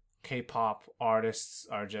K-pop artists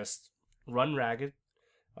are just run ragged.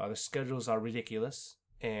 The schedules are ridiculous,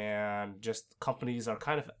 and just companies are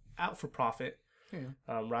kind of out for profit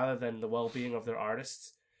rather than the well-being of their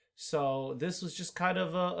artists. So this was just kind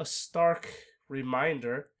of a stark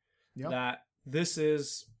reminder that this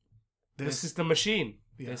is the machine.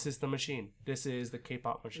 Yeah. This is the machine. This is the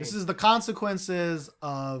K-pop machine. This is the consequences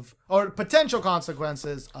of, or potential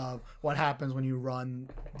consequences of, what happens when you run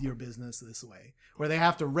your business this way, where they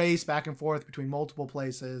have to race back and forth between multiple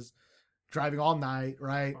places, driving all night,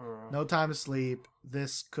 right? No time to sleep.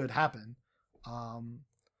 This could happen.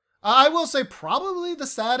 I will say probably the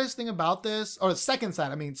saddest thing about this, or the second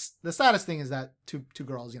sad, I mean, the saddest thing is that two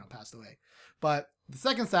girls, passed away. But the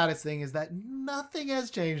second saddest thing is that nothing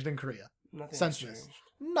has changed in Korea since this.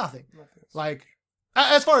 Nothing. Like,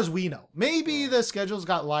 as far as we know. Maybe the schedules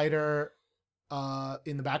got lighter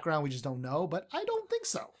in the background. We just don't know. But I don't think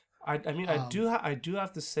so. I mean, I do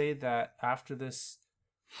have to say that after this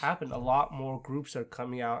happened, a lot more groups are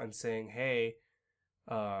coming out and saying, hey,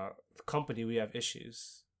 the company, we have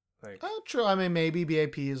issues. Like, true. I mean, maybe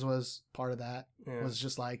BAPs was part of that. It was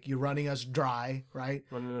just like, you're running us dry, right?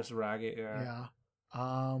 Running us ragged, yeah.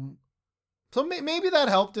 So maybe that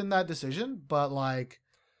helped in that decision, but like,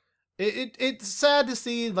 it's sad to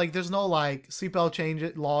see, like, there's no like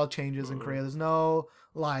seatbelt law changes in Korea. There's no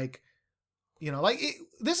like,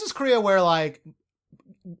 this is Korea where like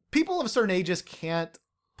people of certain ages can't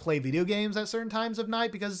play video games at certain times of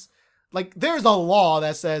night because like there's a law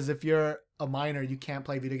that says if you're a minor, you can't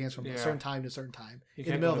play video games from a certain time to a certain time You in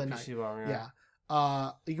the can't middle go of the to night. PC bar,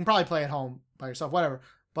 Yeah. You can probably play at home by yourself, whatever.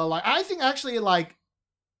 But like, I think actually like,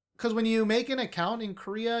 because when you make an account in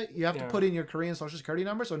Korea, you have to put in your Korean social security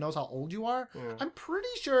number so it knows how old you are. Yeah. I'm pretty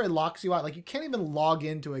sure it locks you out. Like you can't even log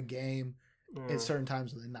into a game Yeah. at certain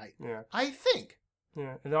times of the night. Yeah. I think.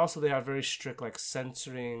 Yeah. And also they have very strict like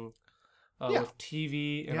censoring with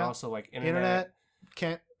TV and also like internet.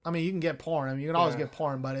 Can't. I mean, you can get porn. I mean, you can always get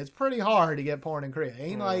porn, but it's pretty hard to get porn in Korea. It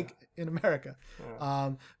ain't like in America.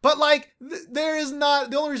 Yeah. But like, there is not.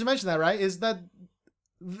 The only reason I mention that, right, is that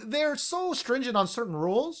they're so stringent on certain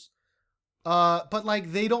rules. But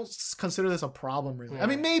like, they don't consider this a problem really. I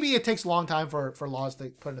mean, maybe it takes a long time for laws to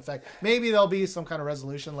put in effect. Maybe there'll be some kind of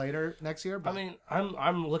resolution later next year. But... I mean,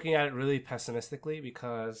 I'm looking at it really pessimistically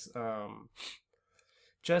because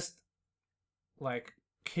just like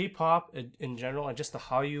K-pop in general and just the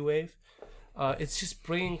Hallyu wave, it's just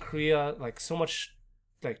bringing Korea like so much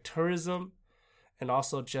like tourism and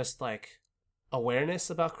also just like awareness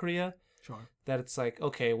about Korea. Sure. That it's like,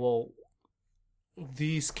 okay, well,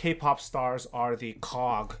 these K-pop stars are the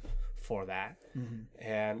cog for that. Mm-hmm.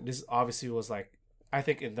 And this obviously was like, I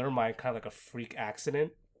think in their mind, kind of like a freak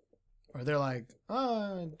accident. Or they're like,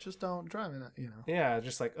 oh, just don't drive in it, you know? Yeah,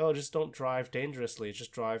 just like, oh, just don't drive dangerously.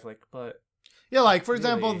 Just drive like, but... Yeah, like, for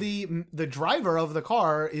example, the driver of the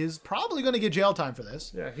car is probably going to get jail time for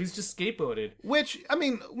this. Yeah, he's just scapegoated. Which, I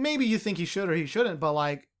mean, maybe you think he should or he shouldn't, but,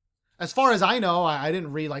 like, as far as I know, I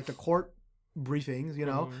didn't read, like, the court briefings, you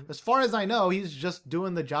know? Mm-hmm. As far as I know, he's just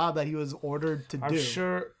doing the job that he was ordered to do. I'm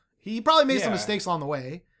sure... He probably made some mistakes along the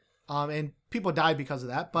way, and people died because of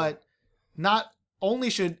that, but not...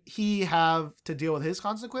 Only should he have to deal with his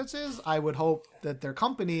consequences, I would hope that their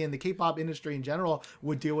company and the K-pop industry in general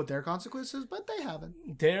would deal with their consequences, but they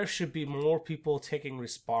haven't. There should be more people taking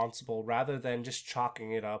responsible rather than just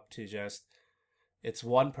chalking it up to just it's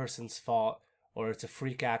one person's fault or it's a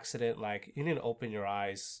freak accident. Like, you need to open your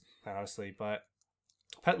eyes, honestly. But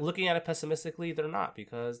looking at it pessimistically, they're not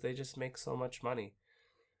because they just make so much money.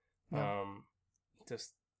 Yeah.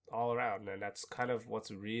 Just all around, and that's kind of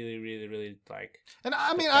what's really, really, really like. And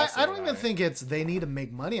I mean, I don't even think it's they need to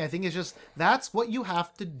make money. I think it's just that's what you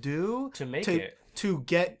have to do to make it to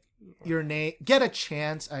get your name, get a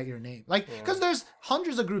chance at your name. Like, because there's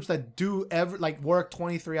hundreds of groups that do work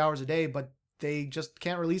 23 hours a day, but they just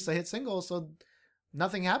can't release a hit single, so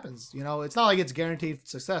nothing happens. You know, it's not like it's guaranteed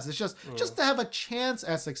success. It's just to have a chance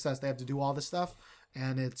at success, they have to do all this stuff,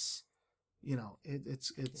 and it's. You know, it's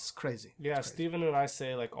crazy. Yeah, it's crazy. Steven and I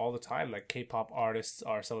say like all the time, like K-pop artists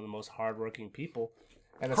are some of the most hardworking people,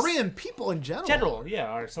 and Korean people in general.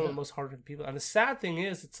 Are some of the most hardworking people. And the sad thing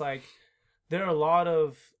is, it's like there are a lot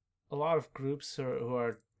of groups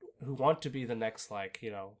who want to be the next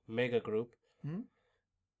mega group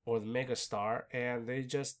or the mega star, and they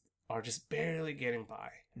just are just barely getting by,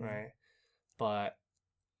 right? But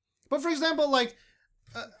for example, like.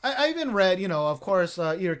 I even read, of course,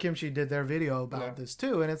 Ear Kimchi did their video about this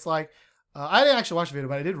too, and it's like, I didn't actually watch the video,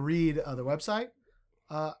 but I did read the website.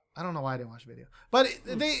 I don't know why I didn't watch the video, but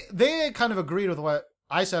they kind of agreed with what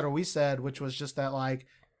I said or we said, which was just that like,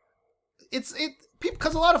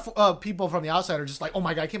 because a lot of people from the outside are just like, oh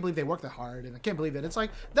my god, I can't believe they work that hard, and I can't believe it. It's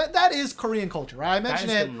like that is Korean culture, right? I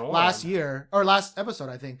mentioned it last episode,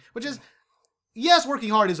 I think, which is yes, working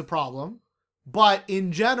hard is a problem. But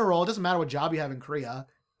in general, it doesn't matter what job you have in Korea,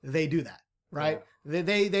 they do that, right? Yeah.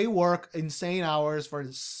 They work insane hours for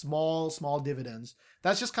small dividends.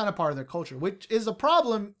 That's just kind of part of their culture, which is a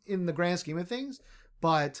problem in the grand scheme of things,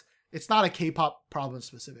 but it's not a K-pop problem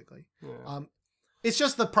specifically. Yeah. It's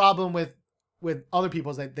just the problem with other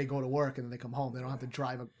people is that they go to work and then they come home. They don't have to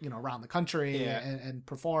drive around the country and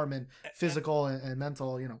perform and physical and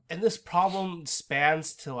mental, And this problem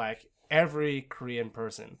spans to like every Korean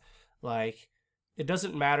person. Like, it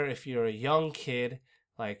doesn't matter if you're a young kid,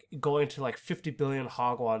 like, going to, like, 50 billion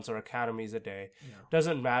hagwons or academies a day. Yeah.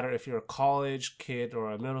 Doesn't matter if you're a college kid or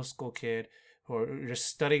a middle school kid or you're just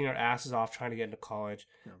studying your asses off trying to get into college.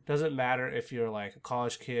 Yeah. Doesn't matter if you're, like, a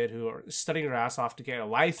college kid who are studying your ass off to get a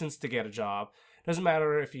license to get a job. Doesn't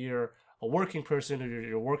matter if you're a working person who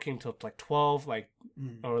you're working till, like, 12,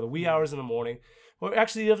 or the wee hours in the morning. Or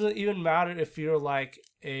actually, it doesn't even matter if you're, like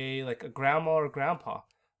a grandma or grandpa.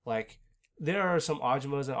 Like, there are some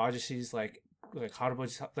ajumas and ajusis like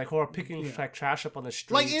harabojis, like who are picking like trash up on the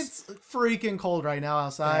streets. Like, it's freaking cold right now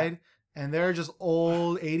outside, and they're just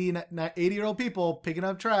old 80-year-old people picking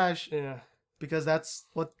up trash. Yeah, because that's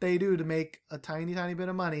what they do to make a tiny bit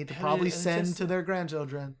of money to probably send to their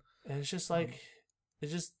grandchildren. And it's just like,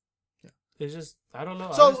 it's It's just I don't know.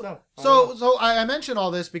 I just know. I don't know. So I mentioned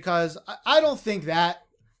all this because I don't think that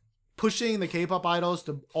pushing the K-pop idols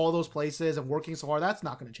to all those places and working so hard, that's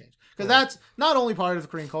not going to change. Because that's not only part of the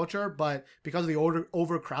Korean culture, but because of the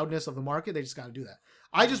overcrowdedness of the market, they just got to do that.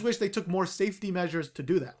 I just wish they took more safety measures to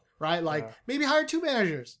do that, right? Like maybe hire 2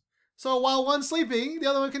 managers. So while one's sleeping, the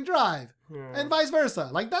other one can drive. And vice versa.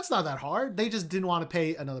 Like, that's not that hard. They just didn't want to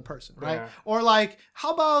pay another person, right? Yeah. Or like,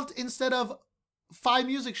 how about instead of 5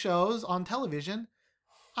 music shows on television,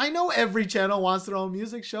 I know every channel wants their own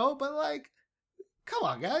music show, but like, come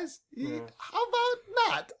on, guys. How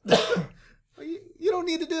about not? You don't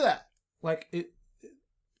need to do that. Like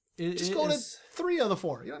Just go to 3 of the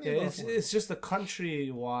 4. You don't need to go to 4. It's just a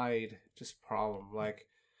countrywide just problem. Like,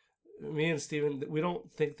 me and Steven, we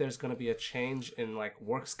don't think there's going to be a change in like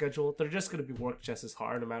work schedule. They're just going to be work just as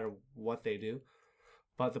hard no matter what they do.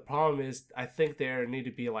 But the problem is, I think there need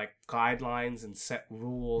to be like guidelines and set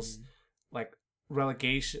rules, like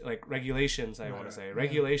regulations. I want to say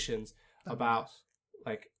regulations about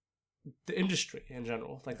like the industry in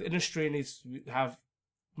general. Like the industry needs to have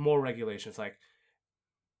more regulations. Like,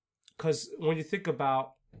 because when you think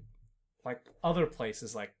about like other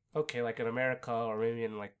places, like okay, like in America or maybe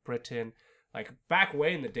in like Britain, like back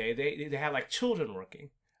way in the day, they had like children working,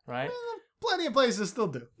 right? Plenty of places still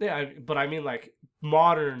do. Yeah, but I mean like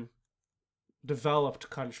modern developed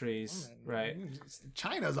countries, right?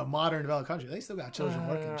 China's a modern developed country. They still got children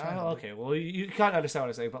working in China. Okay, well you can't understand what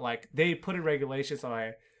I'm saying, but like they put in regulations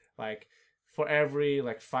on like for every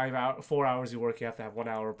like 4 hours you work, you have to have 1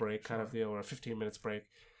 hour break, kind of deal, or a 15 minutes break,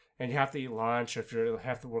 and you have to eat lunch. Or if you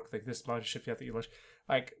have to work like this much shift, you have to eat lunch.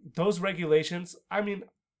 Like those regulations, I mean,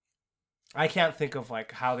 I can't think of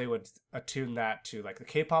like how they would attune that to like the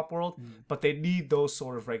K-pop world, but they need those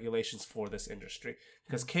sort of regulations for this industry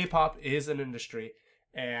because K-pop is an industry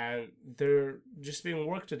and they're just being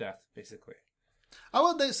worked to death, basically. I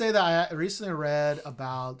would say that I recently read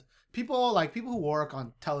about people who work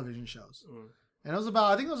on television shows. And I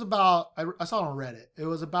saw it on Reddit. It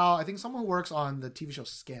was about, I think, someone who works on the TV show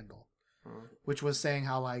Scandal, which was saying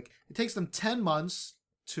how like it takes them 10 months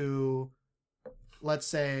to, let's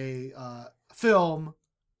say, film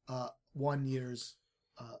 1 year's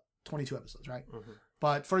 22 episodes, right?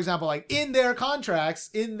 But for example, like in their contracts,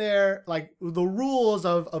 in their like the rules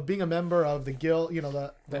of being a member of the guild, you know,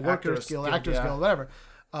 the workers guild, actors guild, whatever,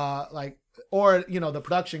 like, or you know, the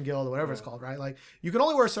production guild or whatever it's called, right? Like you can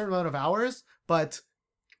only work a certain amount of hours, but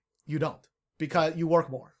you don't because you work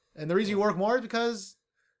more, and the reason you work more is because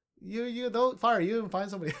they'll fire you and find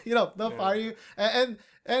somebody, you know, they'll fire you, and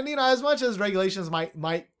you know, as much as regulations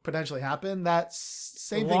might potentially happen, that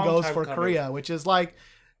same thing goes for Korea, which is like,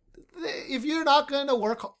 if you're not going to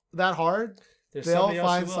work that hard, they'll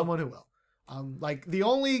find someone who will. Like the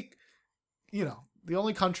only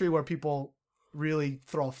country where people really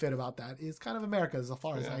throw a fit about that is kind of America, as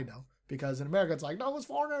far as I know. Because in America, it's like, no, those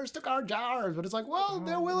foreigners took our jobs. But it's like, well,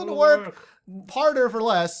 they're willing to work harder for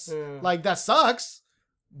less. Yeah. Like, that sucks.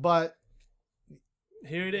 But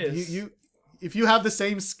here it is. If you have the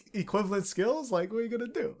same equivalent skills, like, what are you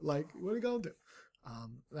going to do? Like, what are you going to do?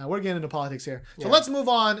 Now, we're getting into politics here. So let's move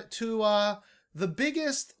on to the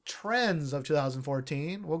biggest trends of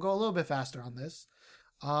 2014. We'll go a little bit faster on this.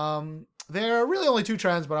 There are really only 2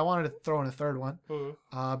 trends, but I wanted to throw in a third one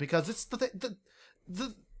because it's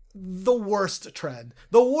the worst trend,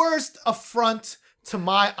 the worst affront to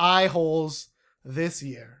my eye holes this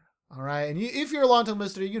year. All right, and if you're a long-time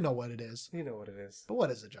listener, you know what it is. You know what it is. But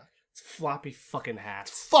what is it, Josh? It's floppy fucking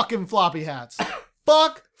hats. Fucking floppy hats.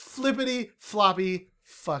 Fuck flippity floppy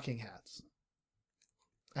fucking hats.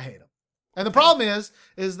 I hate them. And the problem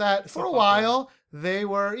is that for a while they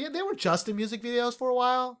were just in music videos for a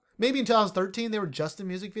while. Maybe in 2013 they were just in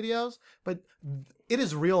music videos, but it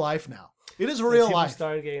is real life now. It is real life. People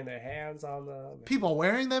started getting their hands on them. People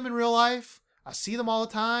wearing them in real life. I see them all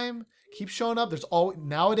the time. Keep showing up. There's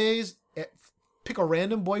nowadays, pick a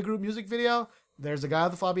random boy group music video. There's a guy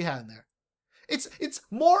with a floppy hat in there. It's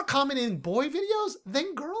more common in boy videos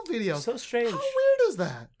than girl videos. So strange. How weird is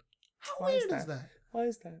that? Why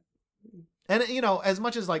is that? And you know, as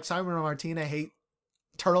much as like Simon and Martina hate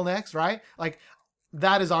turtlenecks, right? Like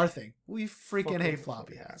that is our thing. We freaking hate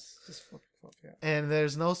floppy hats. Just fucking floppy hats. And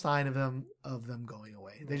there's no sign of them going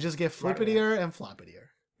away. They just get flippitier and floppitier.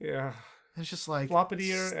 Yeah. It's just like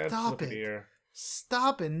floppitier and flippitier.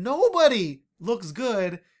 Stop it. Nobody looks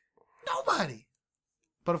good. Nobody.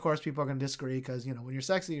 But of course, people are gonna disagree because you know when you're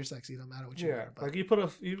sexy, no matter what you wear. But like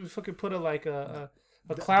you fucking put a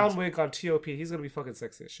clown wig on T.O.P. He's gonna be fucking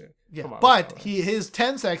sexy as shit. Yeah, but his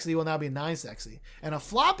 10 sexy will now be 9 sexy, and a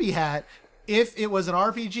floppy hat if it was an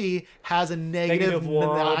RPG, has a negative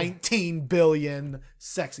 -1. 19 billion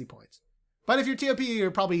sexy points. But if you're TOP,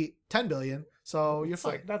 you're probably 10 billion, so you're It's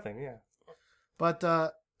fine. like nothing, yeah. But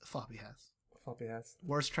Floppy has Floppy has.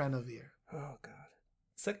 worst trend of the year. Oh, God.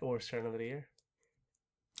 Second worst trend of the year.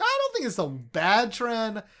 I don't think it's a bad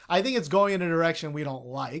trend. I think it's going in a direction we don't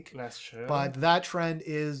like. That's true. But that trend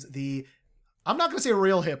is I'm not going to say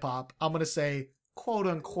real hip hop. I'm going to say quote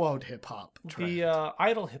unquote hip hop trend. the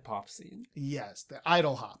idol hip hop scene. Yes, the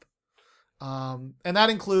idol hop. And that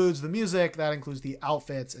includes the music, that includes the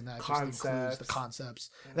outfits, and that just includes the concepts.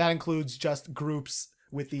 That includes just groups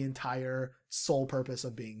with the entire sole purpose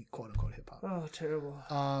of being quote unquote hip hop. Oh, terrible.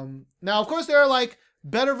 Now, of course, there are like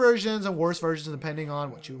better versions and worse versions depending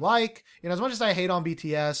on what you like. You know, as much as I hate on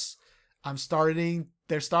BTS,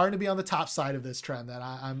 they're starting to be on the top side of this trend that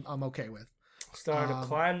I'm okay with. Starting to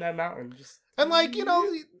climb that mountain. And like, you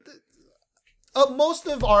know, most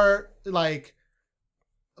of our like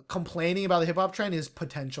complaining about the hip hop trend is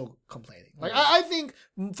potential complaining. Like I think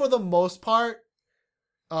for the most part,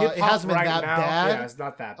 it hasn't been that bad. Yeah, it's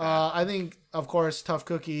not that bad. I think, of course, Tough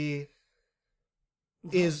Cookie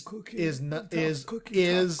is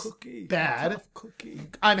bad.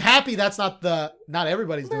 I'm happy that's not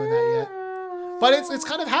everybody's doing that yet, but it's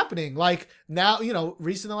kind of happening. Like now, you know,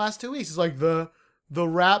 recent the last 2 weeks, it's like the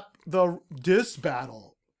diss battle.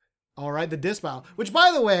 All right, the diss battle. Which,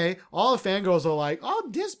 by the way, all the fangirls are like, "Oh,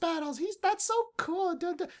 diss battles. That's so cool."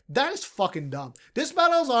 That is fucking dumb. Diss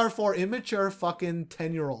battles are for immature fucking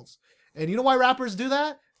 10-year-olds. And you know why rappers do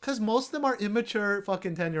that? Because most of them are immature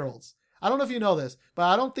fucking 10-year-olds. I don't know if you know this, but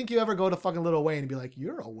I don't think you ever go to fucking Lil Wayne and be like,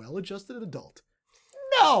 "You're a well-adjusted adult."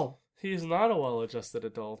 No. He's not a well-adjusted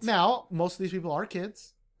adult. Now, most of these people are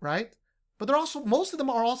kids, right? But most of them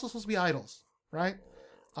are also supposed to be idols, right?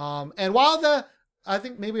 And while I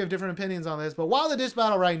think maybe we have different opinions on this, but while the diss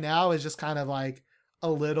battle right now is just kind of like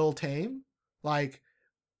a little tame, like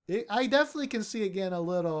I definitely can see again a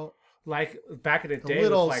little like back in the day,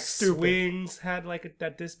 with like stupid. Swings had like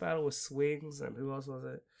that diss battle with Swings, and who else was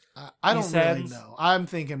it? I don't really know. I'm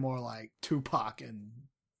thinking more like Tupac and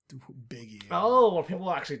Biggie. Oh, where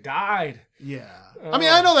people actually died. Yeah. I mean,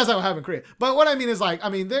 I know that's not what happened in Korea, but what I mean is like, I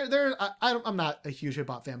mean, I'm not a huge hip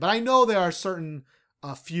hop fan, but I know there are certain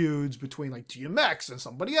feuds between like DMX and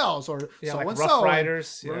somebody else, or so like and Rough so,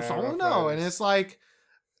 Riders, and it's like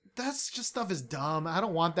that's just stuff is dumb. I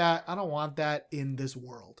don't want that. I don't want that in this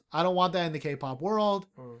world. I don't want that in the K-pop world.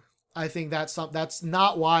 I think that's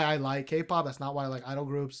not why I like K-pop. That's not why I like idol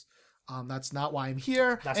groups. That's not why I'm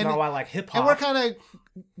here. That's not why I like hip hop. And we're kind of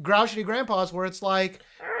grouchy grandpas where it's like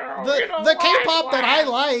the K-pop that I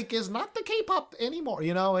like is not the K-pop anymore,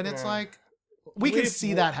 you know. And it's like we can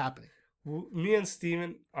see that happening. Me and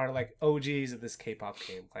Steven are like OGs of this K-pop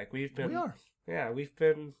game. Like we are. Yeah, we've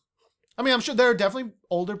been. I mean, I'm sure there are definitely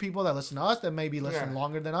older people that listen to us that maybe listen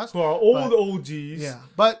longer than us. Who are old OGs. Yeah,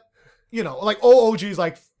 but you know, like old OGs,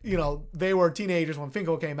 like you know, they were teenagers when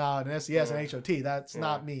Finko came out and SES and HOT. That's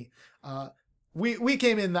not me. We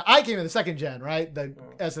came in. I came in the second gen, right? The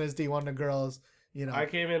SNSD, Wonder Girls. You know, I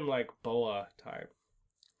came in like Boa time.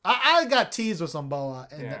 I got teased with some Boa,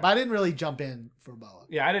 but I didn't really jump in for Boa.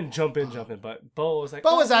 Yeah, I didn't jump in, but Boa was like...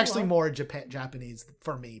 Boa was actually more Japanese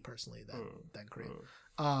for me, personally, than Korean.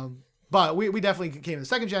 But we definitely came in the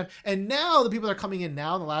second gen. And now, the people that are coming in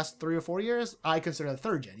now in the last 3 or 4 years, I consider the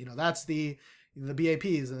third gen. You know, that's the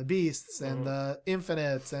BAPs and the Beasts and the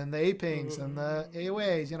Infinites and the A-Pinks and the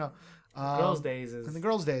AOAs, you know. Girls' Days. And the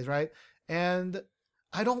Girls' Days, right? And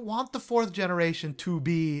I don't want the fourth generation to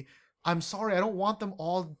be... I'm sorry, I don't want them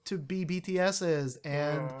all to be BTSs,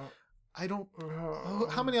 and I don't.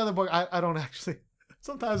 How many other boy? I don't actually.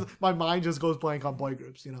 Sometimes my mind just goes blank on boy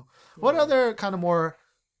groups. You know, what other kind of more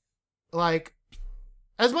like,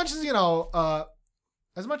 as much as you know,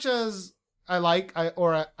 as much as I like,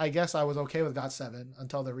 I guess I was okay with GOT7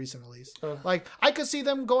 until their recent release. Like I could see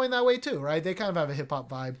them going that way too, right? They kind of have a hip hop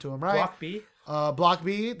vibe to them, right? Block B. Block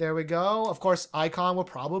B, there we go. Of course, Icon will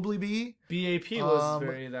probably be. BAP was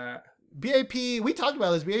very that. BAP, we talked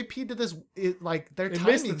about this. BAP did this, like, their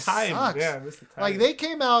timing sucks. Yeah, missed the time. Like, they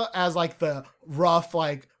came out as, like, the rough,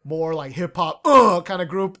 like, more, like, hip-hop kind of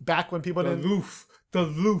group back when people didn't... The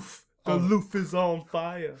Loof is on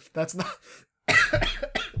fire. That's not...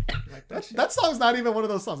 that song's not even one of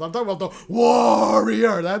those songs. I'm talking about the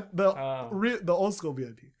Warrior. The old school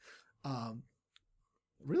BAP.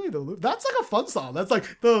 Really, the Loof? That's like a fun song. That's like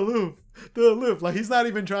the Loof. Like he's not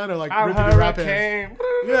even trying to like rip into rap hands.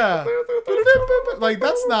 Yeah, like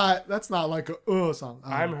that's not like a song.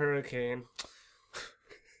 I'm Hurricane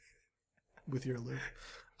with your Loof.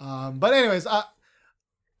 But anyways,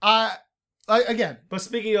 I again. But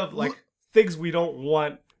speaking of like things we don't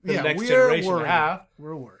want the next we're generation worried. to have.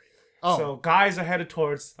 We're worried. Oh, So guys are headed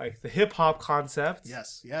towards like the hip hop concept.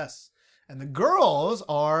 yes. And the girls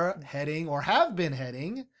are heading or have been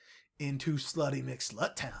heading into Slutty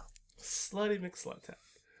McSlut Town. Slutty McSlut Town.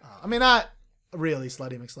 I mean, not really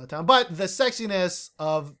Slutty McSlut Town, but the sexiness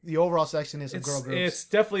of the overall sexiness of girl groups. It's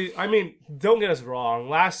definitely, I mean, don't get us wrong.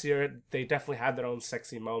 Last year, they definitely had their own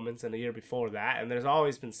sexy moments, and the year before that, and there's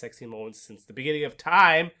always been sexy moments since the beginning of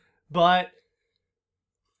time, but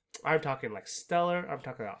I'm talking like Stellar, I'm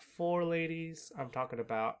talking about Four Ladies, I'm talking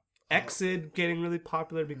about Exit getting really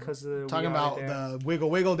popular because of Talking We Are about There. the Wiggle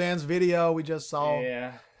Wiggle dance video we just saw.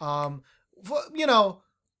 Yeah. You know,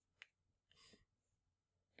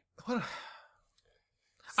 what?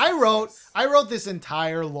 I wrote this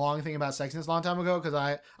entire long thing about sexiness a long time ago because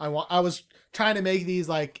I was trying to make these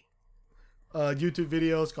like YouTube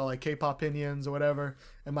videos called like K-pop opinions or whatever,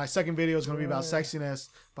 and my second video is going to be about sexiness.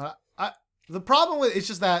 But the problem with it's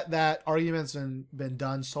just that argument's been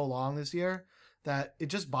done so long this year that it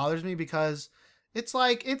just bothers me because it's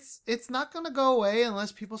like it's not going to go away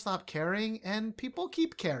unless people stop caring, and people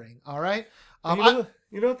keep caring. All right. You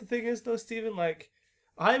know what the thing is though, Steven? Like,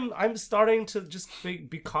 I'm starting to just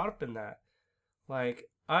be caught up in that. Like,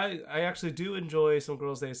 I actually do enjoy some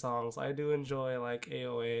Girls' Day songs. I do enjoy like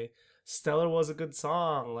AOA. Stellar was a good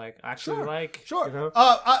song. Like, actually, Sure. You know?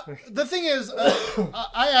 The thing is,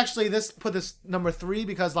 I actually put this number 3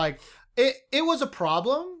 because like it was a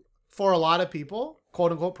problem for a lot of people,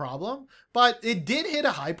 quote unquote problem, but it did hit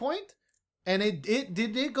a high point, and it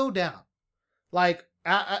did go down. Like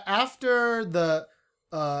after the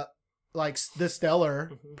like the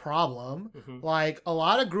Stellar problem, like a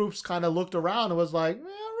lot of groups kind of looked around and was like, all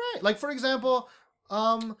right. Like for example,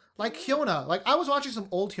 like Hyuna. Like I was watching some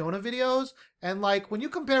old Hyuna videos, and like when you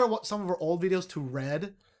compare some of her old videos to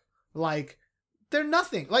Red, like they're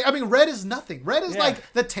nothing. Like I mean, Red is nothing. Red is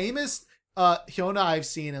like the tamest Hyuna I've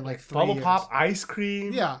seen in like 3 Bubble years. Pop Ice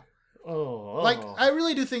Cream. Yeah. Oh. Like I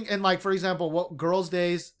really do think, and like for example, what Girls'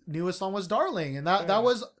 Day's newest song was "Darling," and that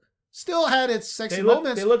was still had its sexy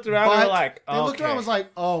moments. They looked around and were like, they looked around and was like,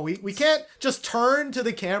 oh, we can't just turn to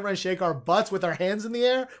the camera and shake our butts with our hands in the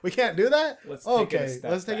air. We can't do that. Let's take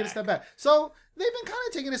it a step back. So they've been kind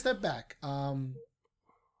of taking a step back.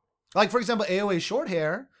 Like for example, AOA Short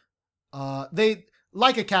Hair, they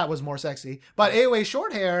Like a Cat was more sexy, but AOA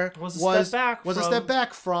Short Hair was a step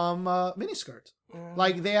back from miniskirt.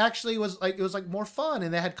 Like they actually was like it was like more fun,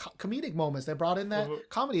 and they had comedic moments. They brought in that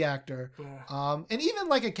comedy actor, and even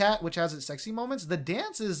Like a Cat, which has its sexy moments. The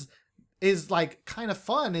dance is like kind of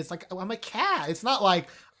fun. It's like I'm a cat. It's not like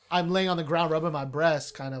I'm laying on the ground rubbing my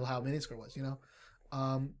breast, kind of how miniskirt was, you know.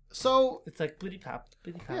 So it's like bitty pop.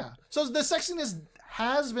 Yeah. So the sexiness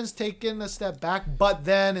has been taken a step back, but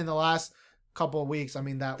then in the last couple of weeks, I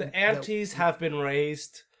mean the antes have been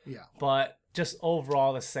raised. Yeah. But just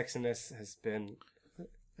overall, the sexiness has been.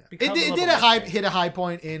 It did hit a high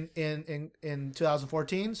point in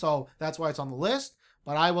 2014, so that's why it's on the list.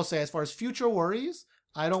 But I will say, as far as future worries,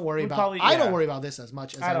 I don't worry about this as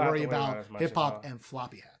much as I worry about hip hop and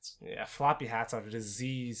floppy hats. Yeah, floppy hats are a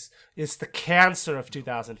disease. It's the cancer of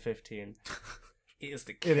 2015. It is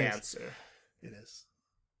the cancer. It is.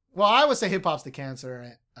 Well, I would say hip hop's the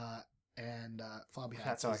cancer, and floppy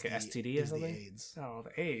hats are like an STD or something. The AIDS. Oh,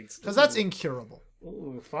 the AIDS. Because that's incurable.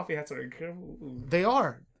 Ooh, floppy hats are incurable. Ooh. They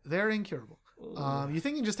are. They're incurable. You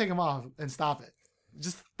think you can just take them off and stop it?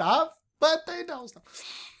 Just stop, but they don't stop.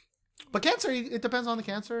 But cancer, it depends on the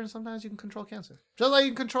cancer, and sometimes you can control cancer, just like you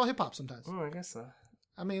can control hip hop sometimes. Oh, I guess so.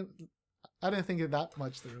 I mean, I didn't think of that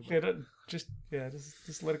much through. Just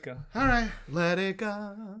let it go. All right, let it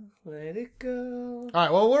go. Let it go. All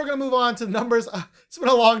right, well, we're gonna move on to numbers. It's been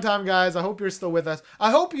a long time, guys. I hope you're still with us. I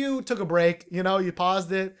hope you took a break. You know, you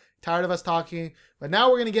paused it, tired of us talking. But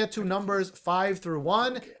now we're gonna get to numbers 5 through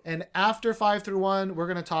 1, and after 5 through 1, we're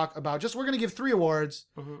gonna talk about we're gonna give 3 awards,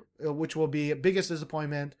 which will be biggest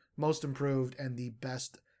disappointment, most improved, and the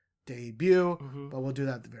best debut. But we'll do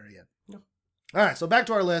that at the very end. Yep. All right, so back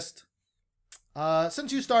to our list.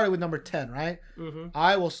 Since you started with number 10, right?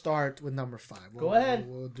 I will start with number 5. Go ahead.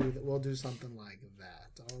 We'll do something like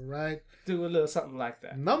that. All right. Do a little something like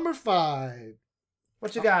that. Number 5.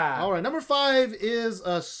 What you got? All right. Number 5 is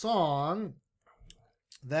a song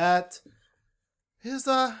that is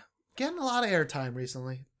getting a lot of airtime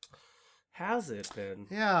recently. How's it been?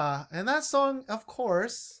 Yeah, and that song, of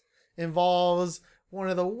course, involves one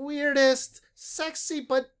of the weirdest, sexy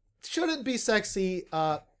but shouldn't be sexy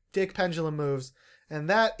dick pendulum moves, and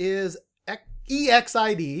that is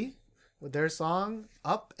EXID with their song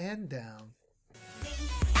Up and Down.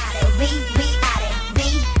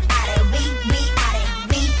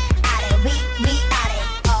 We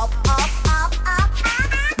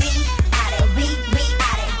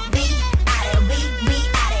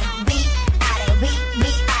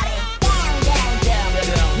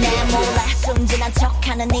순진한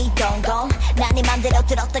척하는 이 동공 난 네 맘대로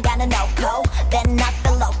들었다가는 no-go Then not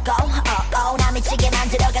the loco 나 미치게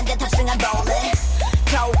만들어간 듯 탑승한 rolling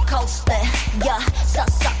Cold coaster yeah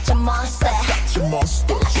such a monster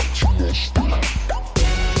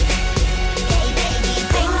Hey baby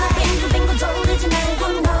빙글빙글 돌리지 말고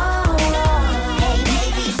no Hey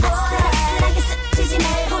baby 아슬아슬하게 스치지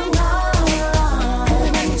말고 no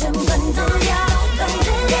그만 좀 건드려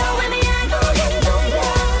왜미알고 흔들려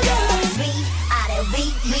위아래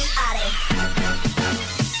위아래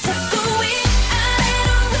자꾸 위아래로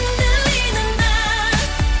흔들리는 나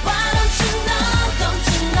Why don't you know don't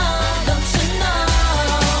you know don't you know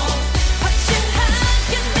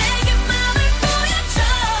확실하게 내게 맘을 보여줘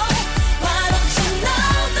Why don't you know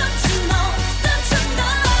don't you know don't you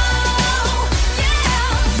know yeah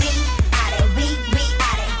위아래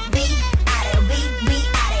위아래 위아래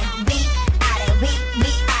위아래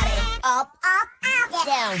위아래 up up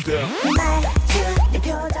down 말투 네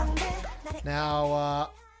표정들 Now,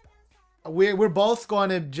 we're both going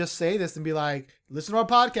to just say this and be like, listen to our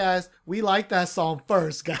podcast. We liked that song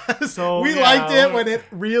first, guys. So, we yeah, liked it when it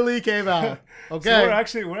really came out. Okay, So we're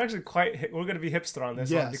actually we're gonna be hipster on this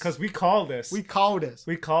Yes. one because we call this. we called this.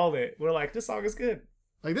 We called it. We're like, this song is good.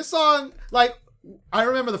 Like this song, like I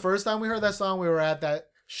remember the first time we heard that song, we were at that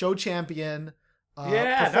Show Champion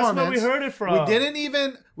Yeah, that's where we performance. heard it from.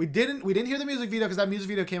 We didn't hear the music video because that music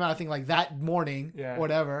video came out I think like that morning Yeah. or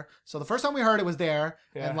whatever. So the first time we heard it was there,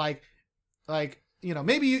 Yeah. and like you know,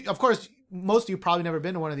 maybe you, of course most of you probably never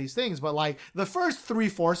been to one of these things, but like the first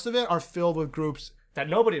 3/4 of it are filled with groups. that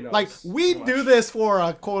nobody knows. Like we so do much. this for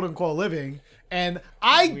a quote unquote living, and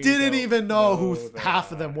I We didn't don't even know who know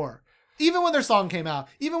half of them were. Even when their song came out,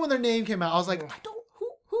 even when their name came out, I was like, I don't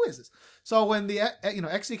who is this? So when the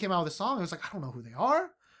XC came out with the song, I was like, I don't know who they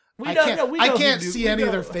are. I can't see any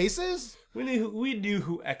of their faces. We knew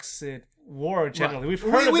who Exit were generally. Right. We've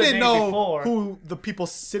heard of we the didn't name know before. who the people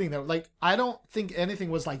sitting there. Like I don't think anything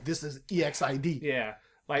was like this is EXID. Yeah,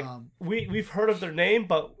 like we've heard of their name,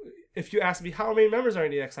 but if you ask me how many members are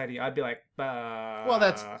in EXID, I'd be like, Well,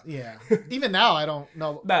 that's yeah. Even now, I don't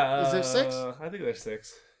know. Is there 6? I think there's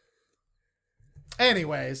 6.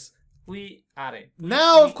 Anyways, We at it.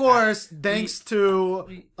 now of course, thanks to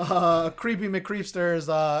Creepy McCreepster's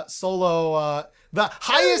solo, the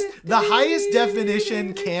highest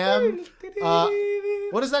definition cam.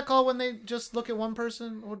 What is that called when they just look at one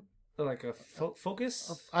person? What, like a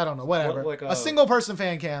focus. I don't know. Whatever. Like a single person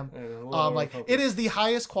fan cam. Like focus. it is the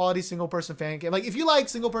highest quality single person fan cam. Like if you like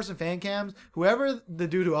single person fan cams, whoever the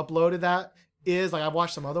dude who uploaded that is, like I've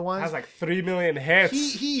watched some other ones. Has like 3 million hits.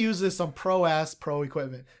 He uses some pro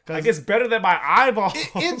equipment. Like it's better than my eyeballs.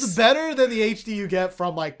 It's better than the HD you get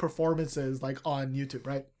from like performances like on YouTube,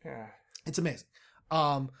 right? Yeah. It's amazing.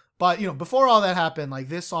 But you know, before all that happened, like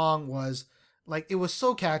this song was like it was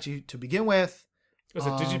so catchy to begin with. It was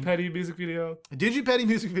a Digipetty music video. A Digipetty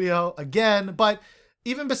music video again, but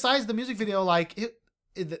even besides the music video, like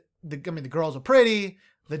the girls are pretty.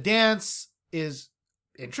 The dance is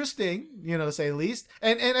interesting, you know, to say the least.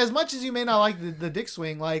 And as much as you may not like the dick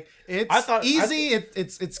swing, like it's easy.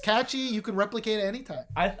 It's catchy. You can replicate it anytime.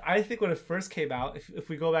 I think when it first came out, if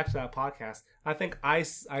we go back to that podcast, I think I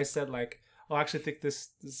said like, oh, I actually think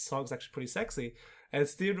this song's actually pretty sexy. And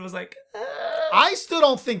Steven was like, I still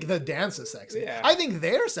don't think the dance is sexy. Yeah. I think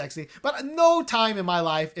they're sexy, but no time in my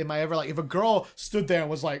life am I ever like, if a girl stood there and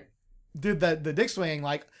was like, did the dick swing,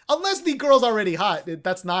 like, unless the girl's already hot,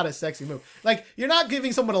 that's not a sexy move. Like, you're not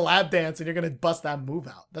giving someone a lap dance and you're gonna bust that move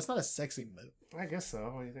out. That's not a sexy move. I guess so.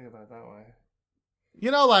 What do you think about it that way?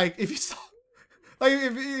 You know, like, if you saw, like,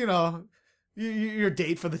 if you know, your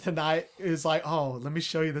date for the tonight is like, oh, let me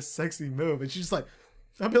show you the sexy move, and she's just like,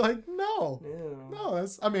 I'd be like, no,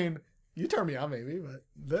 that's, I mean, you turn me on maybe,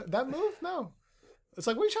 but that move, no. It's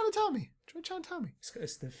like, what are you trying to tell me? What are you trying to tell me?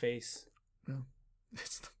 It's the face. No.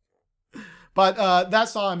 But that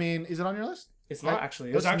song, I mean, is it on your list? It's not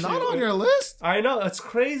actually. It's not on your list? I know, it's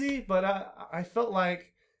crazy, but I felt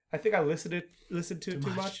like, I think I listened to it too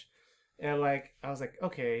much. And like, I was like,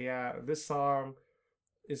 okay, yeah, this song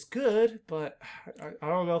is good, but I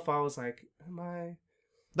don't know if I was like, am I...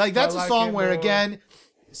 Like, that's I a song it where, more. again,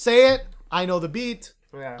 say it, I know the beat,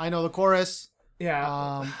 Yeah. I know the chorus.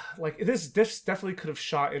 Yeah, like this definitely could have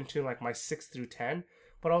shot into like my 6 through 10,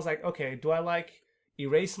 but I was like, okay, do I like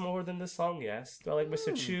Erase more than this song? Yes. Do I like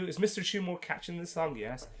Mr. Chu? Is Mr. Chu more catchy than this song?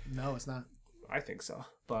 Yes. No, it's not. I think so,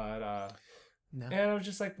 but No. and I was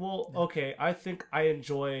just like, well, okay, I think I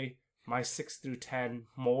enjoy my 6 through 10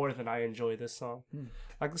 more than I enjoy this song.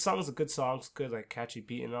 Like the song is a good song, it's good, like catchy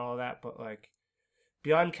beat and all that, but like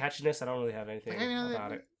beyond catchiness, I don't really have anything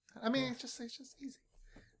about it. I mean, it's just easy.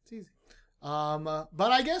 It's easy.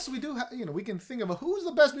 But I guess we do, we can think of who's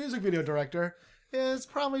the best music video director. It's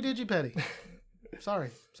probably DigiPetty.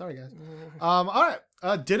 Sorry, guys. All right.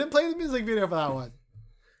 Didn't play the music video for that one.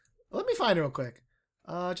 Let me find it real quick.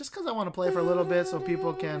 Just because I want to play for a little bit so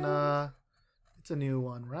people can. It's a new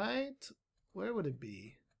one, right? Where would it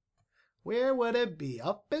be?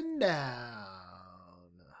 Up and down.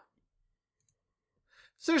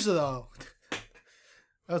 Seriously though,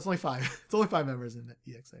 it's only 5. It's only 5 members in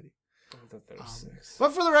EXID.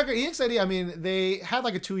 But for the record, EXID, I mean, they had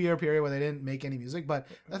like a 2-year period where they didn't make any music, but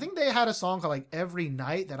I think they had a song called like Every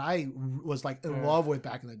Night that I was like in love with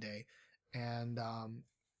back in the day. And I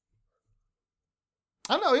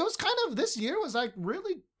don't know, it was kind of, this year was like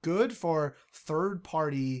really good for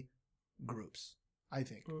third-party groups, I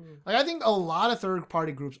think. Like, I think a lot of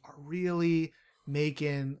third-party groups are really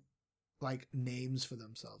making like names for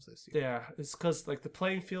themselves this year. Yeah, it's because like the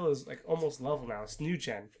playing field is like almost level now. It's new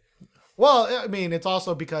gen. Well, I mean, it's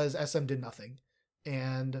also because SM did nothing.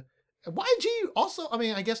 And YG also, I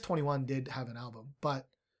mean, I guess 21 did have an album, but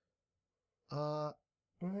why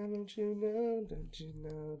don't you know, don't you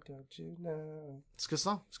know? It's a good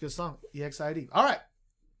song. It's a good song. EXID. All right.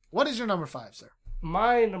 What is your number 5, sir?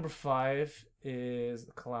 My number 5 is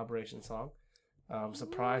a collaboration song. I'm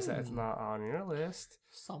surprised that it's not on your list.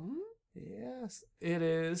 Some? Yes, it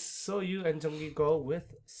is Soyu and Junggi Go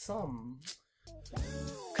with Some.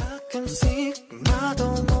 가끔씩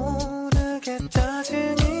나도 모르게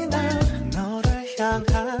짜증이 나 너를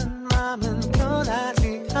향한 마음은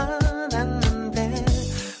변하지 않았는데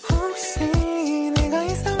혹시 내가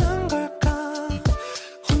이상한 걸까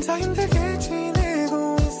혼자 힘들게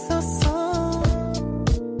지내고 있었어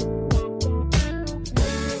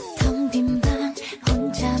텅 빈 방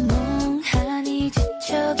혼자 멍하니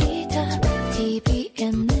지쳐기다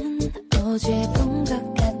TV에는 어제 본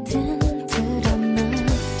것 같은 드라마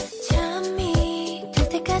잠이 들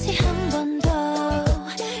때까지 한 번 더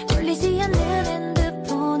울리지 않는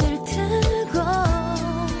핸드폰을 들고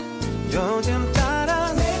요즘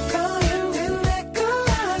따라 내 거인데 내 거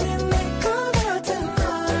아닌 내 거 같은 너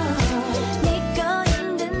네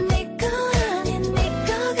거인데 내 거 아닌 내 거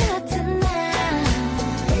같은 나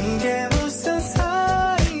이게 무슨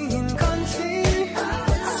사이인 건지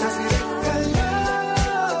사실 헷갈려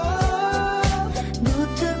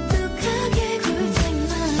무뚝뚝하게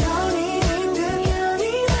굴지만 연인인데 연인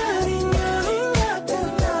아닌 연인 같은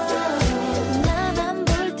너 나만 볼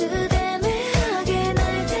듯 애매하게 날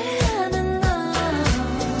대하는 너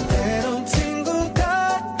때론 친구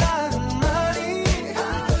같다는 말이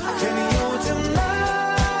괜히 요즘 나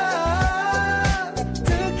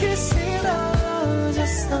듣기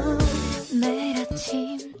싫어졌어 매일 아침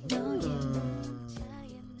너의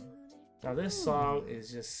Now this song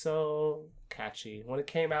is just so catchy. When it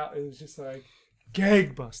came out, it was just like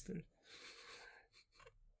gangbuster.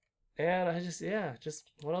 And I just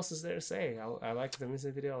what else is there to say? I liked the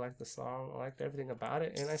music video, I liked the song, I liked everything about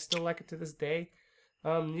it, and I still like it to this day.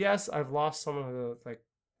 Yes, I've lost some of the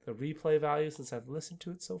replay value since I've listened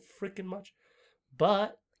to it so freaking much.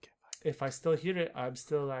 But if I still hear it, I'm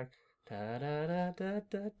still like da da da da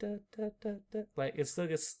da da da da da. Like it still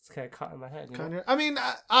gets kind of caught in my head. You know? Kind of. I mean,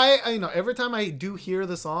 I every time I do hear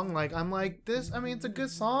the song, like I'm like this. I mean, it's a good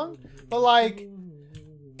song, but like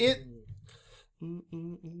it.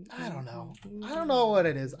 I don't know. I don't know what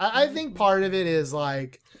it is. I think part of it is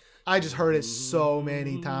like I just heard it so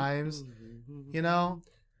many times, you know.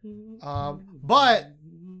 But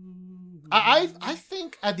I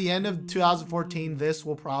think at the end of 2014, this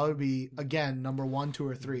will probably be again number 1, 2,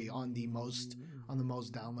 or 3 on the most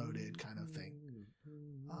downloaded kind of thing.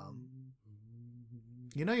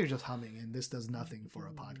 You know, you're just humming, and this does nothing for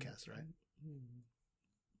a podcast, right?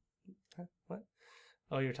 What?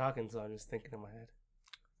 Oh, you're talking, so I'm just thinking in my head.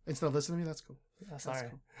 Instead of listening to me, that's cool. That's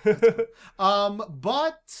sorry. Cool.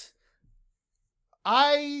 But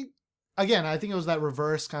I think it was that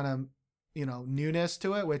reverse kind of, newness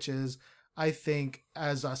to it, which is, I think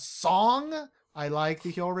as a song, I like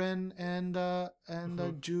the Hyorin and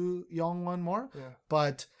Ju Young one more. Yeah.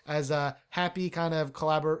 But as a happy kind of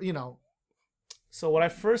So when I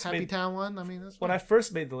first Happy made Town one, I mean, that's when I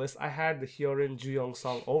first made the list, I had the Hyorin Ju-young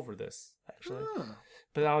song over this actually,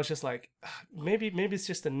 but I was just like, maybe it's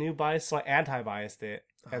just a new bias, so I anti-biased it,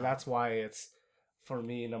 and that's why it's for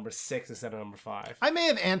me number 6 instead of number 5. I may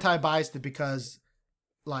have anti-biased it because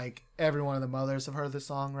like every one of the mothers have heard this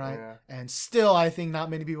song, right? Yeah. And still, I think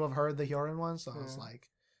not many people have heard the Hyorin one, so I was like,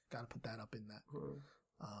 gotta put that up in that.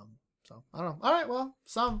 So I don't know. All right, well,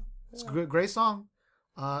 it's a great song.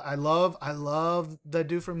 I love the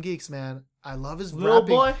dude from Geeks, man. I love his Little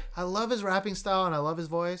rapping. boy. I love his rapping style and I love his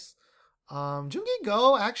voice. Jungi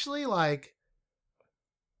Go actually like.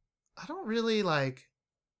 I don't really like.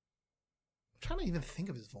 I'm trying to even think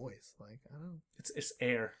of his voice. Like I don't. It's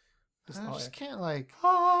air. I all just air. can't like.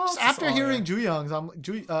 Oh, Just it's after all hearing air. Jooyoung's,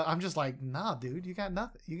 I'm just like, nah, dude, you got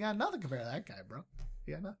nothing. You got nothing compared to that guy, bro.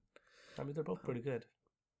 You got nothing. I mean, they're both pretty good.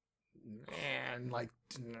 Man, like,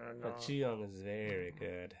 no. But Jiyoung is very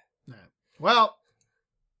good. Nah. Well,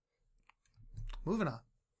 moving on.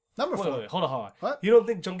 Number Wait, 4. wait, hold on. What? You don't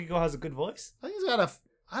think Jungkook has a good voice? I think he's got a.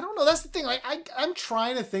 I don't know. That's the thing. Like, I'm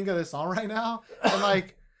trying to think of this song right now, and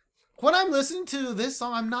like, when I'm listening to this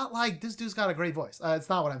song, I'm not like this dude's got a great voice. It's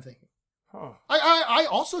not what I'm thinking. Huh. I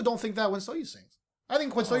also don't think that when Soyuz sings. I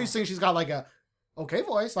think when Soyuz sings, she's got like a okay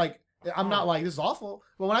voice. Like, I'm not like this is awful,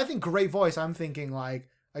 but when I think great voice, I'm thinking like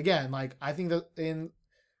again, like I think that in,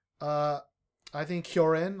 I think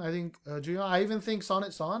Hyorin, I think Jooyoung, I even think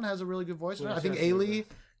Sonnet Son has a really good voice. Yeah, I think she has really Ailey,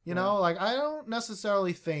 good. you know, like I don't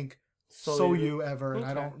necessarily think Soyu ever, and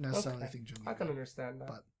I Okay, don't necessarily okay. think Jungkook. I can understand that.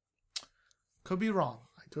 But could be wrong.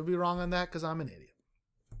 I could be wrong on that because I'm an idiot.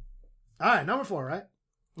 All right, number 4, right?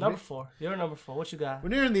 Number 4. You're number 4. What you got? We're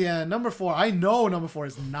nearing the end. Number 4. I know number 4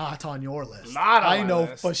 is not on your list. Not on I my know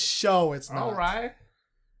list. for sure it's not. All right.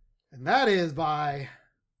 And that is by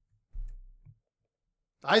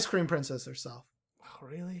the Ice Cream Princess herself. Oh,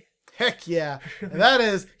 really? Heck yeah. And that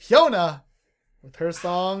is Hyuna with her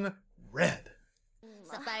song Red.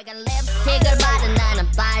 빨간 립스틱을 바른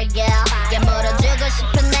나는 빨개 깨물어주고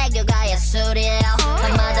싶은 내 교가의 술이에요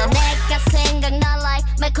밤마다 내가 생각나 like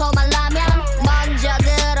매콤한 라면 먼저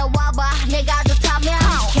들어와봐 네가 좋다면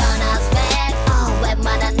현아's back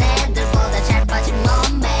웬만한 애들보다 잘 빠진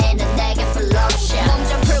몸매는 내게 full option 몸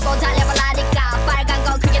좀 풀고 달려보라니까 빨간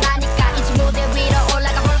건 그게 나니까 이제 무대 위로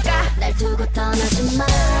올라가 볼까 날 두고 떠나지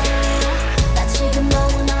마나 지금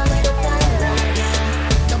너무나 외롭다는 말이야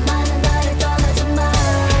너만은 나를 떠나지 마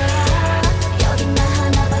여긴 나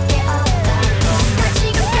하나밖에 없다고 나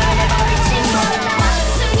지금 변해버릴지 몰라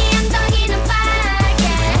원숭이 엉덩이는 빨개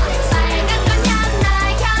빨간 건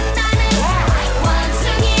현나는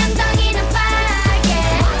원숭이 엉덩이는 빨개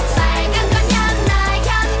빨간 건 현나는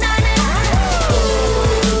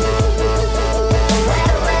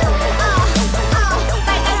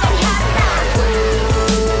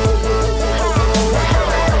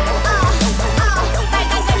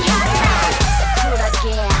쿨하게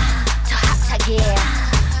더 핫하게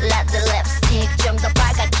Let the lipstick 좀 더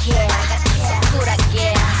빨갛게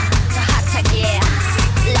쿨하게 더 핫하게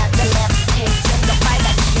Let the lipstick 좀 더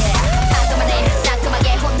빨갛게 따끔하네 따끔하게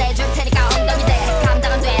혼내줄 테니까 엉덩이 대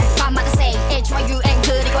감당 안 돼 밤마다 say H-Y-U-N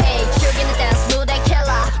그리고 H 즐기는 댄스 무대 킬러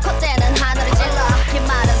콧대는 하늘을 찔러 긴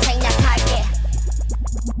말은 생략할게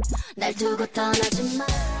날 두고 떠나지 마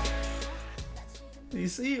You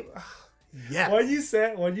see, Yeah. when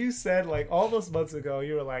you said like all those months ago,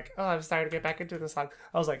 you were like, "Oh, I'm starting to get back into the song."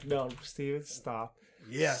 I was like, "No, Steven, stop.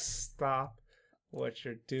 Yes. Stop what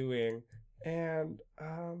you're doing." And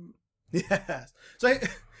Yes. So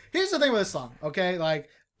here's the thing with this song, okay? Like,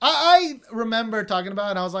 I remember talking about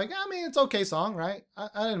it, and I was like, I mean, it's okay song, right?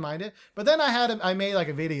 I didn't mind it. But then I made like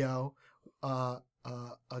a video, a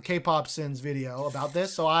K-pop sins video about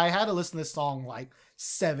this, so I had to listen to this song like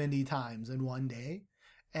 70 times in one day.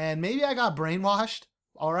 And maybe I got brainwashed,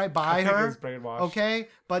 all right, by I think her. it's brainwashed. Okay?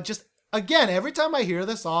 But just again, every time I hear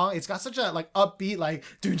this song, it's got such a like upbeat, like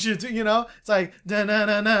you know, it's like da na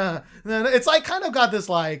na na. It's like kind of got this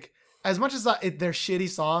like, as much as they're shitty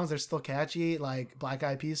songs, they're still catchy. Like Black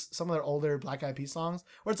Eyed Peas, some of their older Black Eyed Peas songs,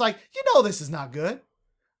 where it's like, you know, this is not good,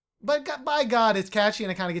 but by God, it's catchy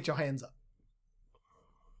and it kind of gets your hands up.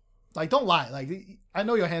 Like, don't lie. Like, I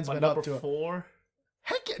know your hands my been up number to it. 4.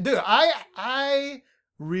 Heck, yeah, dude, I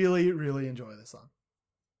really, really enjoy this song.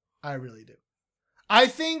 I really do. I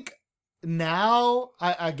think now,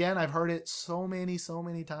 I've heard it so many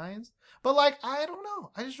times, but like, I don't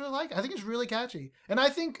know. I just really like it. I think it's really catchy. And I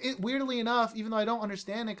think it, weirdly enough, even though I don't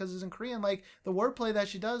understand it because it's in Korean, like the wordplay that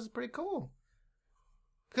she does is pretty cool.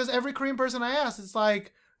 Because every Korean person I ask, it's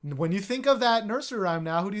like, when you think of that nursery rhyme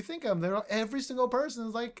now, who do you think of? Every single person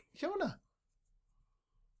is like Hyuna.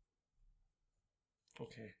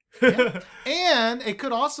 Okay. Yeah. And it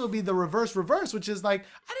could also be the reverse, which is like,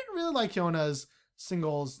 I didn't really like Hyona's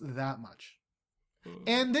singles that much.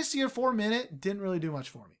 And this year, 4 Minute didn't really do much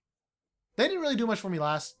for me. They didn't really do much for me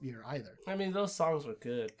last year either. I mean, those songs were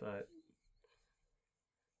good, but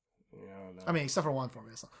I don't know. I mean, except for one 4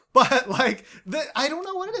 Minute song. But like, I don't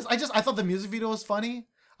know what it is. I thought the music video was funny.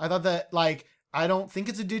 I thought that like, I don't think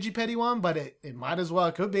it's a Digipedi one, but it might as well.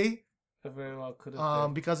 It could be. It very well could have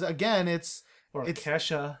been. Because again, it's Or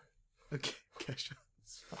Kesha. okay. Kesha.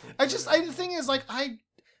 The thing is like,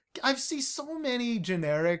 I've seen so many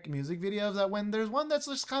generic music videos that when there's one that's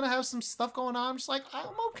just kind of has some stuff going on, I'm just like, I'm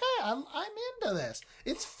okay. I'm into this.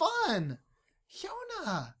 It's fun.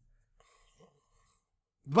 Hyuna.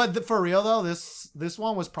 But for real though, this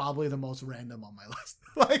one was probably the most random on my list.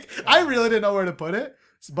 Like, I really didn't know where to put it,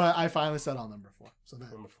 but I finally set on number 4. So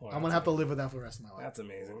Number 4. I'm gonna have to live with that for the rest of my life. That's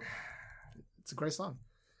amazing. It's a great song.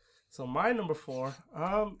 So my number 4,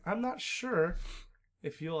 I'm not sure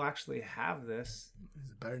if you'll actually have this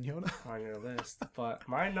Is it better than Hyuna? on your list, but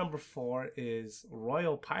my number 4 is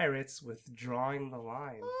Royal Pirates with Drawing the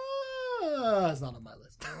Line. It's not on my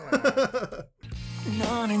list.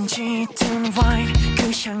 너는 짙은 와인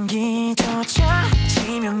그 향기조차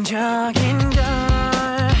치명적인 걸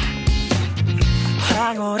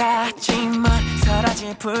황홀하지만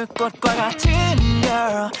사라질 불꽃과 같은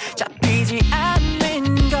girl 잡히지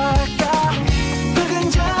않는 걸까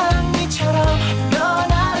붉은 장미처럼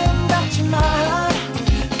넌 아름답지만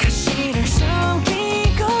가시를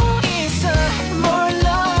숨기고 있어 More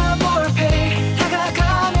love or pain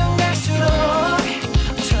다가가면 갈수록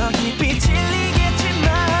더 깊이 찔리겠지만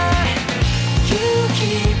You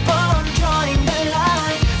keep on drawing the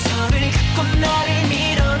line 선을 긋고 나를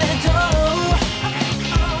밀어내도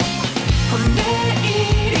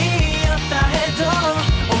내일이었다 해도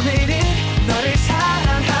오늘은 너를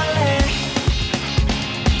사랑할래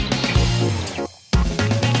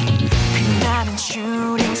빛나는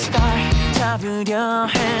슈팅 스타 잡으려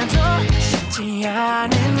해도 쉽지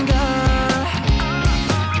않은 걸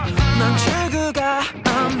넌 출구가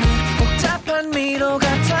없는 복잡한 미로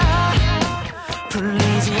같아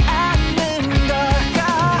풀리지 않는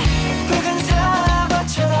걸까 붉은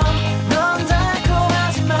사과처럼 넌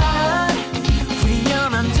달콤하지만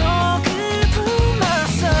위험한 독을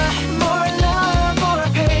품었어 More love or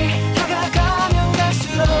pain 다가가면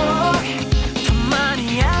갈수록 더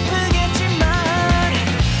많이 아프겠지만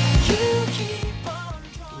You keep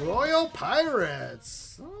on Royal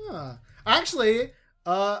Pirates. Actually,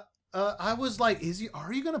 I was like,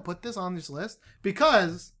 are you gonna put this on this list?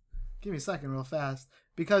 Because, give me a second real fast.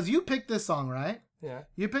 Because you picked this song, right? Yeah.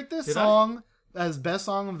 You picked this Did song as best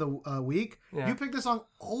song of the week. Yeah. You picked this song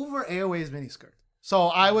over AOA's miniskirt. So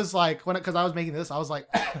I was like, because I was making this, I was like,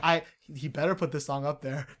 he better put this song up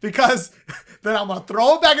there because then I'm gonna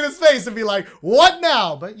throw it back in his face and be like, what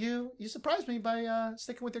now? But you surprised me by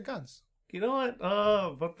sticking with your guns. You know what?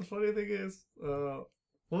 But the funny thing is,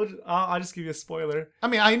 I'll just give you a spoiler. I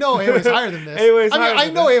mean, I know AOA's higher than this. I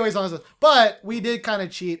know AOA's on this, but we did kind of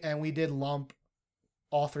cheat and we did lump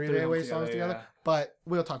all three of AOA's songs together. yeah. But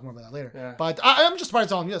we'll talk more about that later. Yeah. But I'm just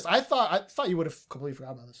surprised on this. I thought you would have completely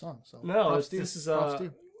forgot about this song. So No, props to you. this is Props to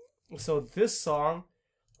you. so this song,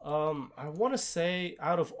 I want to say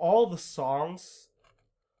out of all the songs,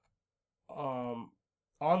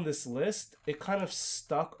 on this list, it kind of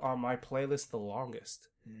stuck on my playlist the longest.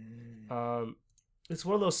 It's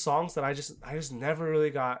one of those songs that I just never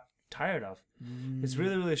really got tired of. It's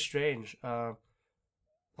really, really strange.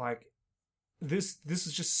 Like this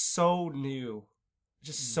is just so new,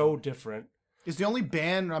 just so different. It's the only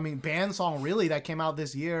band song really that came out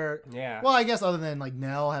this year. Yeah. Well, I guess other than like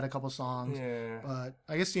Nell had a couple songs. Yeah. But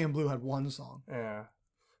I guess CM Blue had one song. Yeah.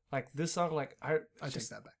 Like this song, like I take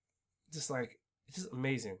that back. Just like it's just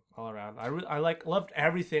amazing all around. I loved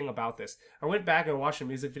everything about this. I went back and watched the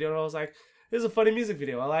music video and I was like, this is a funny music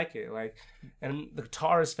video. I like it. Like, and the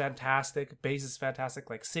guitar is fantastic, bass is fantastic,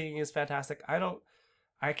 like singing is fantastic.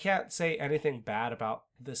 I can't say anything bad about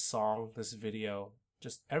this song, this video,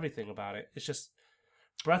 just everything about it. It's just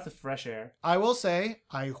breath of fresh air. I will say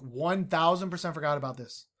I 1000% forgot about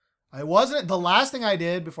this. The last thing I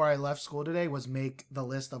did before I left school today was make the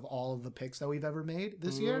list of all of the picks that we've ever made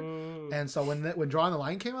this year. And so when Drawing the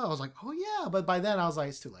Line came out, I was like, oh yeah. But by then I was like,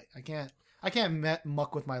 it's too late. I can't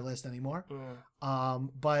muck with my list anymore.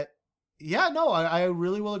 But yeah, no, I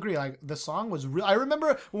really will agree. Like the song was real. I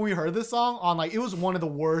remember when we heard this song on like, it was one of the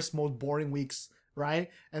worst, most boring weeks, right?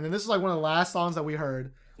 And then this is like one of the last songs that we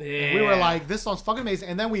heard. Yeah. And we were like, this song's fucking amazing.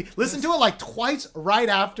 And then we listened to it like twice right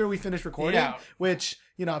after we finished recording, which,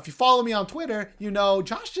 you know, if you follow me on Twitter, you know,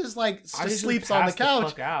 Josh just like sleeps on the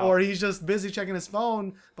couch or he's just busy checking his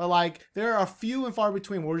phone. But like, there are a few and far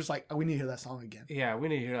between where we're just like, oh, we need to hear that song again. Yeah, we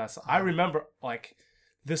need to hear that song. I remember like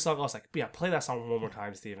this song. I was like, yeah, play that song one more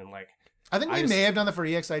time, Steven. Like, I think we may have done that for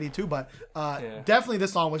EXID too, but definitely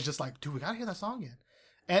this song was just like, dude, we gotta hear that song again.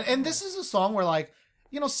 And this is a song where like,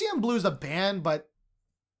 you know, CM Blue's a band, but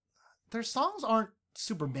their songs aren't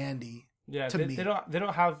super bandy. Yeah, to me. They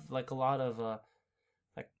don't have like a lot of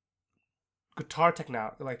like guitar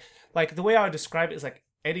technology. Like the way I would describe it is like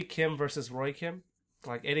Eddie Kim versus Roy Kim.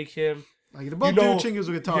 Like Eddie Kim Like they both do chingus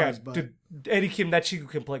with guitars, but Eddie Kim, that Chingu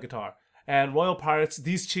can play guitar, and Royal Pirates,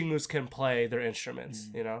 these Chingus can play their instruments.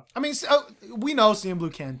 You know, I mean, we know CN Blue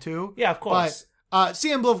can too. Yeah, of course. But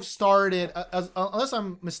CN Blue started, unless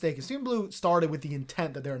I'm mistaken, CN Blue started with the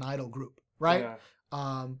intent that they're an idol group, right?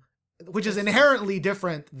 Yeah. Which is inherently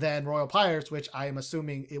different than Royal Pirates, which I am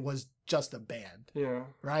assuming it was just a band. Yeah.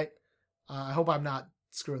 Right? I hope I'm not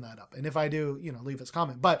screwing that up. And if I do, leave us a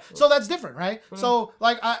comment. But so that's different, right? So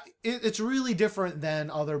like it's really different than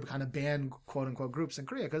other kind of band quote unquote groups in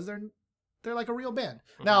Korea because they're like a real band.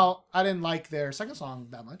 Now, I didn't like their second song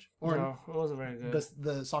that much. Or no, it wasn't very good.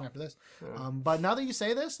 The song after this. Yeah. But now that you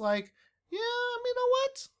say this, like, yeah, I mean, you know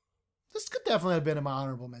what? This could definitely have been in my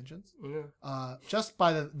honorable mentions. Yeah. Just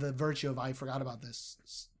by the virtue of I forgot about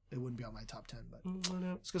this, it wouldn't be on my top 10. But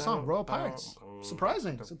it's a good song. Royal Pirates.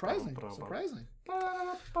 Surprising.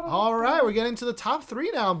 All right, we're getting to the top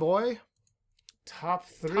 3 now, boy. Top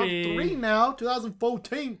 3. Top 3 now,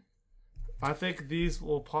 2014. I think these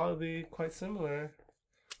will probably be quite similar.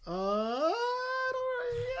 I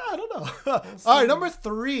don't know. All right, number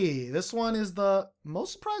 3. This one is the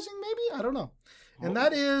most surprising, maybe? I don't know. And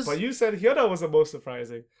that is... But you said Hyuna was the most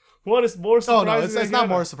surprising. What is more surprising? Oh, no, it's not Hyuna?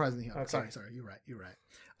 more surprising than Hyuna. Okay. Sorry. You're right.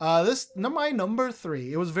 My number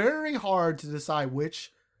 3. It was very hard to decide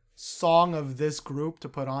which song of this group to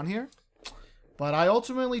put on here. But I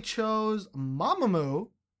ultimately chose Mamamoo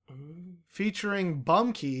featuring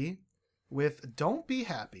Bumkey with Don't Be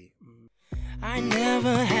Happy. I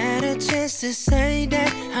never had a chance to say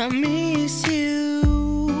that I miss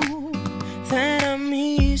you, that I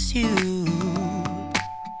miss you.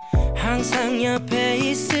 항상 옆에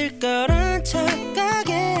있을 거란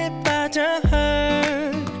착각에 빠져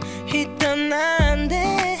있던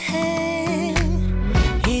난데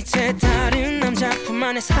이제 다른 남자 품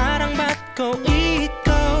안에 사랑받고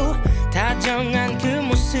있고 다정한 그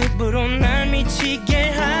모습으로 날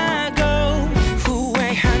미치게 하고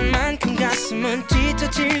후회한 만큼 가슴은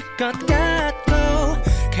찢어질 것 같고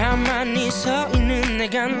가만히 서 있는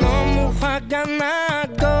내가 너무 화가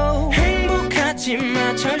나고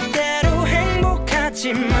행복하지마 절대로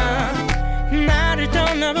행복하지마 나를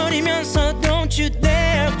떠나버리면서 Don't you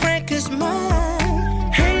dare break his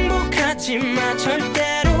mind 행복하지마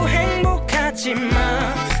절대로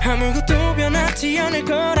행복하지마 아무것도 변하지 않을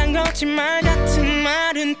거란 거짓말 같은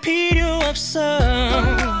말은 필요 없어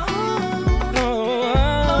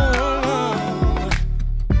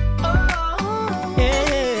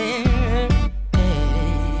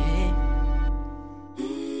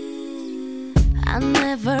I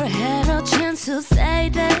never had a chance to say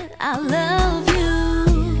that I love you,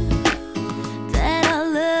 that I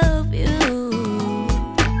love you.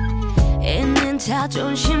 있는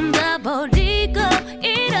자존심 다 버리고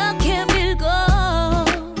이렇게 빌고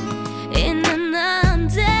있는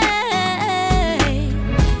난데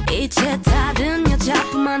이제 다른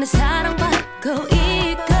여자뿐만의 사랑받고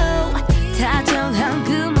있고 다정한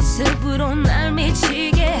그 모습으로 날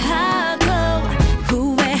미치게 하고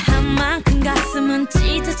후회한 만큼 가슴은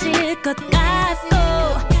찢어질 것 같고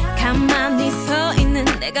가만히 서 있는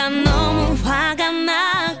내가 너무 화가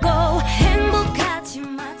나고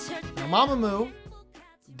행복하지만 절대 Mamamoo,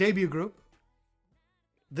 debut group.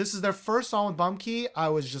 This is their first song with Bumkey. I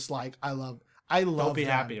was just like, I love Don't Be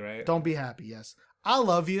them. Happy, right? Don't Be Happy, yes. I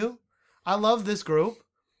love you. I love this group.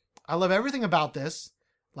 I love everything about this.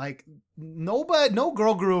 Like, no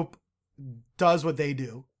girl group does what they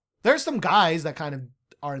do. There's some guys that kind of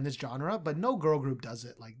are in this genre, but no girl group does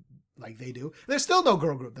it like they do. There's still no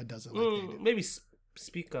girl group that does it like they do. Maybe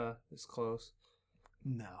Spica is close.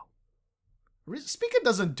 No. Spica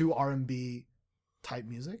doesn't do R&B type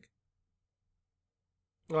music.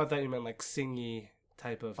 Oh, I thought you meant like singy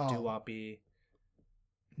type of doo-wop-y.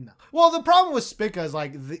 No. Well, the problem with Spica is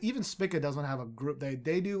like even Spica doesn't have a group.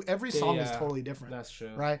 They do every song is totally different. That's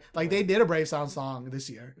true. Right? Like they did a Brave Sound song this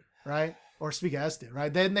year, right? Or Spica S did,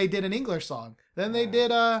 right? Then they did an English song. Then they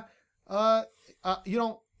did You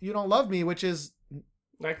Don't Love Me, which is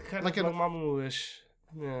like kind like of like Mamamoo-ish.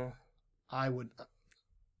 Yeah. I would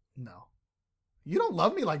no. You Don't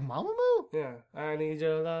Love Me like Mamamoo? Yeah. I need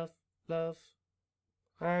your love.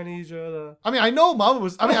 I need your love. I mean, I know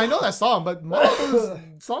Mamamoo's. I mean, I know that song, but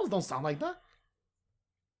Mamamoo's songs don't sound like that.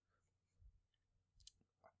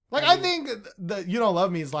 Like, I think the You Don't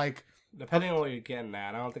Love Me is like... Depending on what you're getting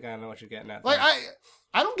at. I don't think I know what you're getting at. Like,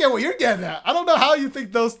 I don't get what you're getting at. I don't know how you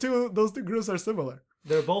think those two groups are similar.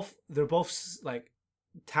 They're both like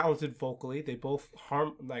talented vocally. They both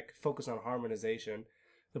focus on harmonization.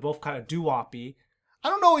 They're both kind of doo-wop-y. I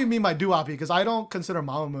don't know what you mean by doo-wop-y because I don't consider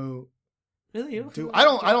Mamamoo. Really? I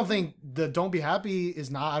don't think the Don't Be Happy is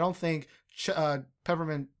not. I don't think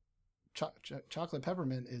Peppermint Chocolate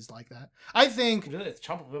Peppermint is like that. I think. Really,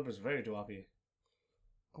 Chocolate Pepper is very doo-wop-y.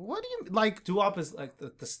 What do you like? Doo-wop is like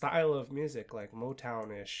the style of music, like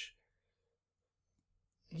Motown-ish.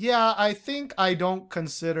 Yeah, I think I don't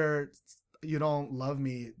consider You Don't Love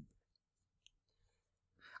Me.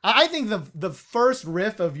 I think the first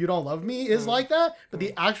riff of You Don't Love Me is like that, but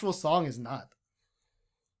the actual song is not.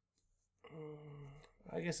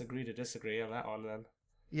 I guess agree to disagree on that one then.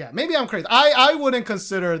 Yeah, maybe I'm crazy. I wouldn't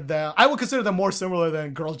consider them. I would consider them more similar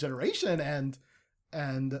than Girls' Generation and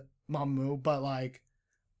Mamamoo, but like,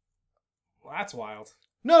 Well, that's wild.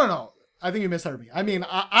 no. I think you misheard me. I mean,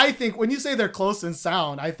 I think when you say they're close in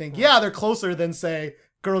sound, I think they're closer than say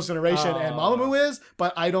Girls' Generation and Mamamoo is.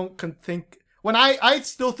 But I don't think when I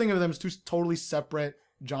still think of them as two totally separate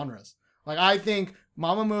genres. Like I think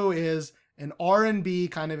Mamamoo is an R&B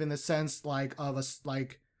kind of in the sense like of a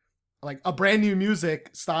like a brand new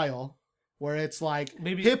music style where it's like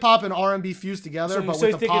Maybe hip hop and R&B fused together, but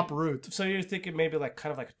with a pop root. So you're thinking maybe like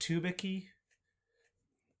kind of like a tubic-y?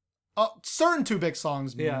 Certain Two Big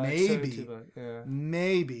songs, Yeah, like maybe, certain tuba, yeah.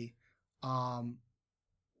 maybe, but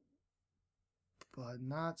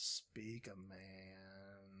not Speaker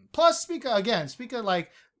Man. Plus Speaker like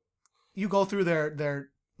you go through their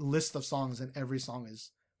list of songs and every song is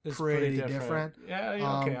It's pretty different. Yeah,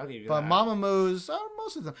 okay, I'll give you but that. Mamamoo's,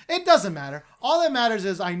 most of them. It doesn't matter. All that matters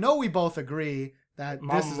is I know we both agree that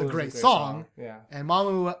this is a great song. Yeah. And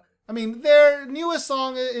Mamamoo, I mean, their newest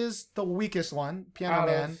song is the weakest one, Piano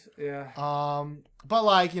Man. Yeah. But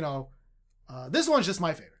like, this one's just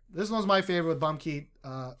my favorite. This one's my favorite with Bumkeet,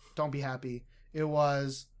 Don't Be Happy. It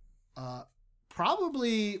was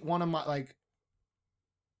probably one of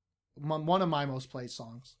my most played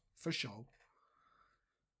songs for sure.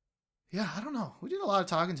 Yeah, I don't know. We did a lot of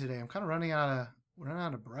talking today. I'm kind of running out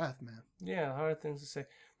of breath, man. Yeah, hard things to say.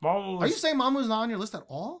 Mamamoo Are you saying Mamamoo's not on your list at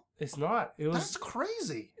all? It's not. That's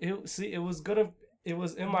crazy. It was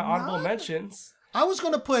in my honorable mentions. I was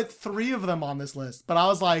gonna put 3 of them on this list, but I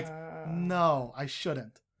was like, no, I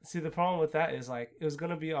shouldn't. See, the problem with that is like it was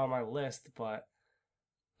gonna be on my list, but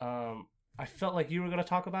I felt like you were gonna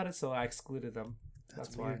talk about it, so I excluded them.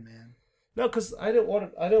 That's weird, why. man. No, because I didn't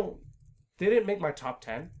want to. They didn't make my top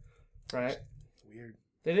 10, right? It's weird.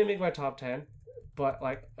 They didn't make my top 10, but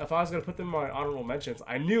like if I was gonna put them in my honorable mentions,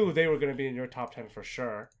 I knew they were gonna be in your top 10 for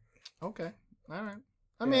sure. Okay, all right.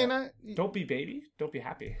 I mean, Don't Be Baby, Don't Be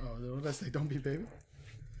Happy. Oh, what did I say? Don't Be Baby.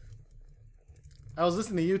 I was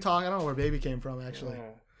listening to you talk. I don't know where Baby came from actually.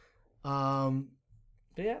 Yeah.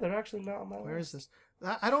 But yeah, they're actually not on my list. Where is this?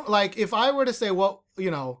 I don't like. If I were to say what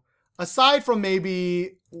aside from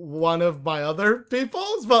maybe one of my other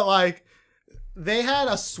people's, but like they had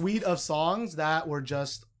a suite of songs that were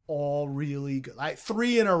just all really good. Like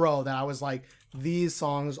 3 in a row that I was like, these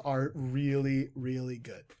songs are really, really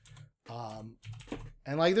good.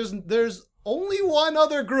 And like there's only one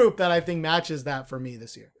other group that I think matches that for me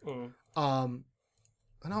this year.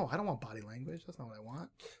 No, I don't want Body Language. That's not what I want.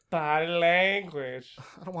 Body Language.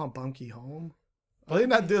 I don't want Bunky Home. Are they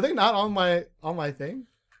not on my thing?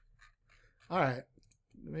 All right.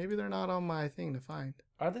 Maybe they're not on my thing to find.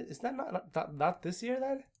 Are they? Is that not this year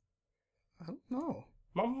then? I don't know.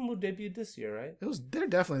 Mamamoo debuted this year, right? They're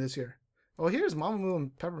definitely this year. Well, here's Mamamoo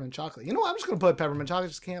and Peppermint Chocolate. You know what? I'm just gonna put Peppermint Chocolate.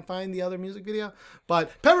 Just can't find the other music video.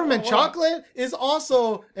 But Peppermint Chocolate is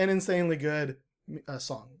also an insanely good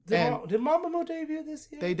song. Did Mamamoo debut this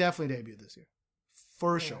year? They definitely debuted this year,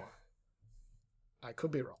 for sure. I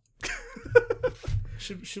could be wrong.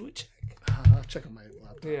 Should we check? I'll check on my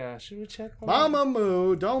laptop. Yeah, should we check?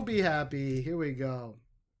 Mamamoo, Don't Be Happy. Here we go.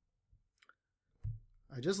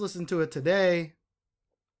 I just listened to it today.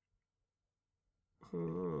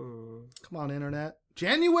 Come on, internet.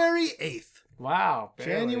 January 8th. Wow.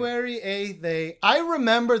 Barely. January 8th. I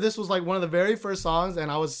remember this was like one of the very first songs, and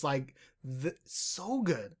I was like, so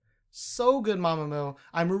good. So good, Mamamoo.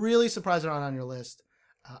 I'm really surprised they're not on your list.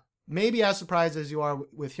 Maybe as surprised as you are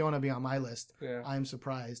with Hyuna being on my list. Yeah. I'm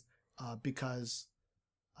surprised because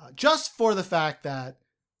just for the fact that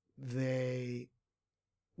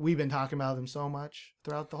we've been talking about them so much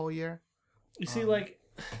throughout the whole year. You see, like,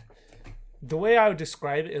 the way I would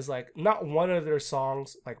describe it is like not one of their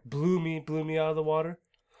songs like blew me out of the water,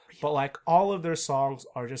 but like all of their songs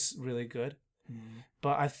are just really good.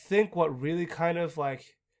 But I think what really kind of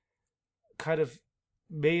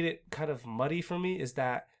made it kind of muddy for me is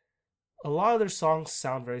that a lot of their songs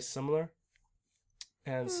sound very similar.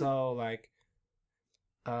 And so like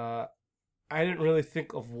I didn't really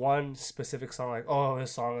think of one specific song like, oh,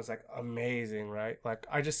 this song is like amazing, right? Like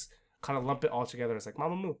I just kind of lump it all together as like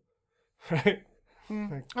Mamamoo. Right?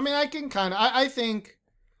 I mean, I can kind of I think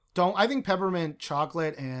Peppermint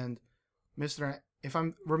Chocolate and Mr. If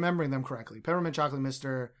I'm remembering them correctly, Peppermint Chocolate,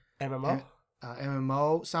 Mr. MMO.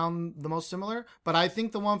 MMO sound the most similar, but I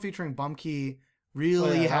think the one featuring Bumkey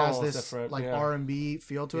really has one's this different, like yeah. R&B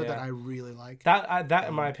feel to it that Yeah. I really like. That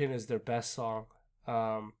in my opinion is their best song.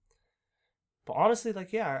 But honestly,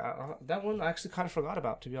 like that one I actually kind of forgot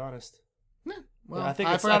about, to be honest. Yeah, well, Yeah,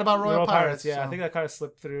 I it's forgot like about Royal Pirates. Yeah, I so. think that kind of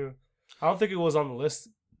slipped through. I don't think it was on the list,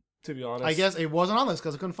 to be honest. I guess it wasn't on this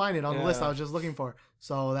because I couldn't find it on the list Yeah. I was just looking for.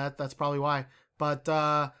 So that's probably why. But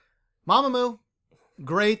Mamamoo,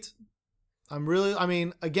 great.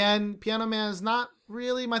 Again, Piano Man is not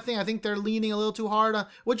really my thing. I think they're leaning a little too hard on,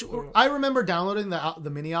 which I remember downloading the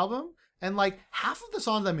mini album, and like half of the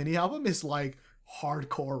songs on that mini album is like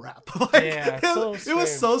hardcore rap. Like, Yeah, it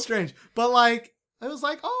was so strange. But like it was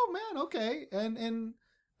like, oh man, okay.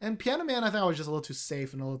 And Piano Man, I think I was just a little too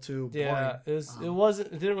safe and a little too boring. Yeah, it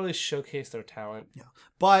didn't really showcase their talent. Yeah.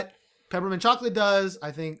 But Peppermint Chocolate does.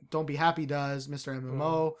 I think Don't Be Happy does. Mr.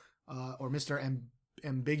 MMO or Mr.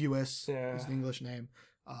 Ambiguous is the English name.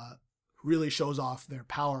 Really shows off their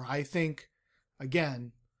power. I think,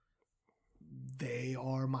 again, they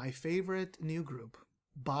are my favorite new group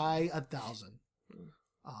by 1,000.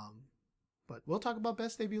 But we'll talk about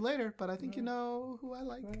best debut later. But I think you know who I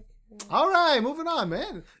like. All right, moving on,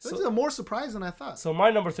 man. This is a more surprise than I thought. So my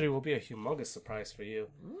number 3 will be a humongous surprise for you.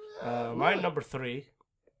 My number 3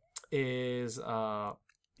 is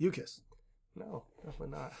U-Kiss. No,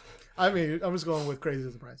 definitely not. I mean, I'm just going with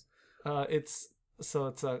crazy surprise. It's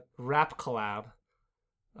a rap collab,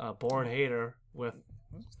 Born Hater with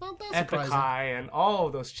It's not that Epic surprising. High and all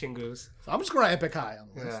of those chingus. So I'm just going to Epic High on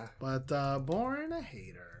the list. Yeah. But Born a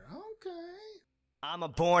Hater. Okay. I'm a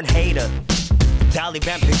born hater. Dolly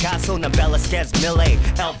Van Picasso, 난 Velasquez, Millet,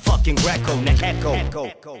 El fucking Greco, 내 Echo.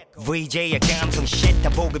 VJ의 감성 shit, 다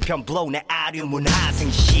보급형 blow, 내 아류 문화생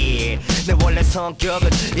shit. 내 원래 성격은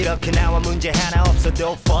이렇게 나와 문제 하나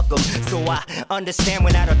없어도 fuck 'em. So I understand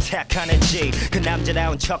when I attack하는지. 그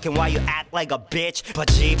남자다운 척해 why you act like a bitch.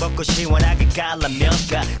 바지 벗고 시원하게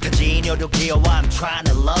갈라면가. 타지녀도 귀여워 I'm trying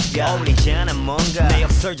to love ya. 어울리잖아 뭔가 내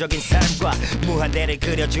역설적인 삶과 무한대를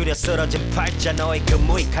그려주려 쓰러진 팔자 너의 그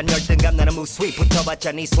무익한 열등감 나는 무수히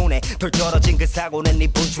붙어봤자 네 손에 돌 떨어진 그 사고는 네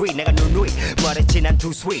본주의 내가 누누이 말했지 난 too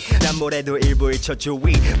sweet 난 뭐래도 일부일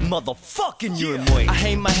저주위 motherfucking you and me I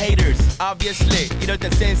hate my haters obviously 이럴 땐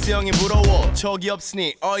센스 형이 부러워 척이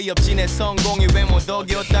없으니 어이없지 내 성공이 왜 못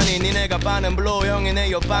덕이었다니 니네가 반은 블로우 형이 내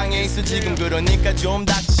옆방에 있어 지금 그러니까 좀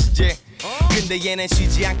닥치지 근데 얘는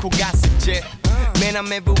쉬지 않고 갔었지 Man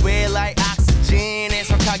I'm everywhere like oxygen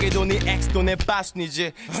해석하게도 네 X도 내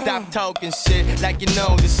빠순이지 Stop talking shit like you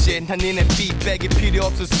know this shit 난 니네 feedback이 필요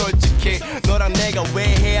없어 솔직히 너랑 내가 왜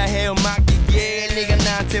해야 해요 맡기게 네가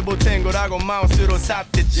나한테 보탠 거라고 마우스로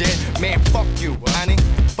삽대지 Man fuck you 아니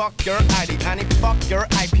fuck your ID 아니 fuck your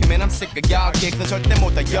IP Man I'm sick of y'all gigs 넌 절대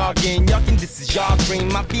못다 여긴 this is your dream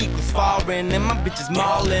My beat was foreign and my bitch is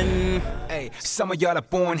maulin' Hey, some of y'all are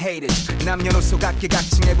born haters 남녀노소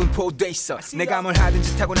각계각층에 분포돼 있어 내가 뭘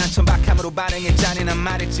하든지 타고난 천박함으로 반응해 잔인한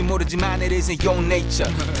말일지 모르지만 it isn't your nature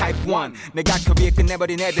Type 1 내가 커비에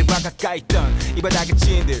끝내버린 애들과 가까이 있던 이 바닥의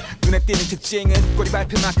지인들 눈에 띄는 특징은 꼬리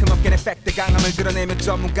밟힐 만큼 어깨내 팩트 강함을 드러내며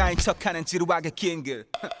전문가인 척하는 지루하게 긴 글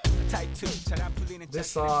Type 2 잘 안 풀리는 This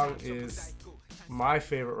song is my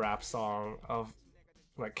favorite rap song of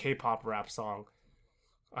like K-pop rap song.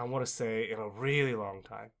 I want to say in a really long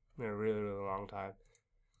time. In a really, really long time.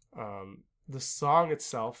 The song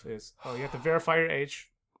itself is you have to verify your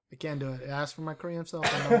age. I can't do it. Ask for my Korean cell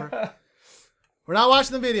phone number. We're not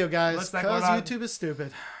watching the video, guys, Looks like because we're not. YouTube is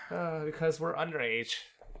stupid. Because we're underage.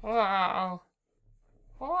 Wow.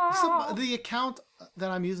 So the account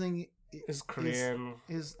that I'm using Is Korean.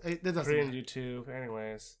 It doesn't Korean matter. YouTube.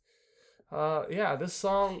 Anyways. Yeah, this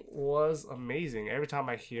song was amazing. Every time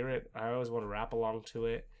I hear it, I always want to rap along to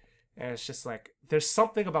it. And it's just like, there's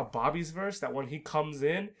something about Bobby's verse that when he comes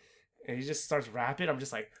in and he just starts rapping, I'm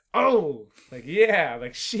just like, oh, like, yeah,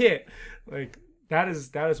 like, shit. Like, that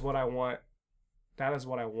is what I want. That is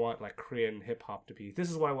what I want, like, Korean hip-hop to be. This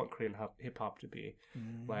is what I want Korean hip-hop to be.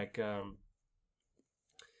 Like,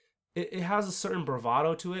 it has a certain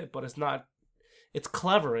bravado to it, but it's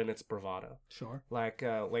clever in its bravado. Sure. Like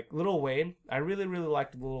Lil Wayne. I really, really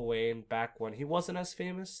liked Lil Wayne back when he wasn't as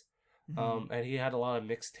famous. And he had a lot of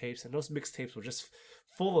mixtapes, and those mixtapes were just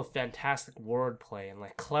full of fantastic wordplay and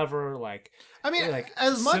like clever, like I mean, like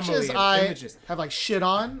as much simile as and I images. have like shit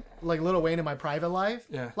on like Lil Wayne in my private life,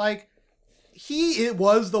 Yeah. like it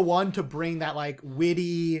was the one to bring that like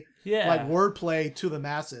witty, like wordplay to the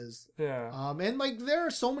masses. Yeah. And like there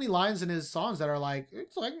are so many lines in his songs that are like,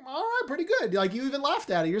 it's like, all right, pretty good. Like you even laughed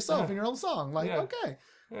at it yourself in your own song. Like, okay.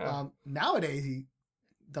 Yeah. Nowadays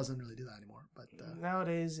doesn't really do that anymore. But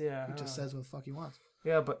nowadays, yeah, he just says what the fuck he wants.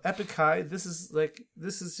 Yeah, but Epic High, this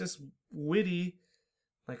is just witty,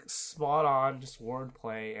 like spot on, just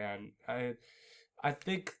wordplay, and I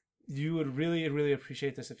think you would really, really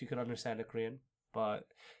appreciate this if you could understand the Korean, but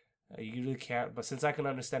you really can't. But since I can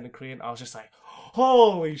understand the Korean, I was just like,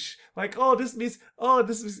 holy like, this means, and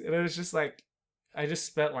it was just like, I just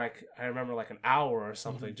spent like, I remember like an hour or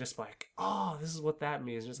something, just like, this is what that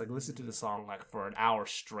means. Just like listen to the song like for an hour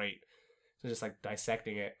straight, so just like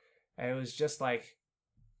dissecting it, and it was just like,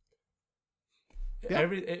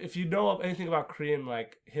 if you know anything about Korean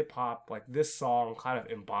like hip hop, like this song kind of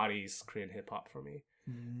embodies Korean hip hop for me.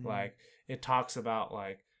 Like it talks about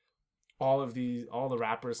like all the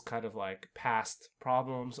rappers kind of like past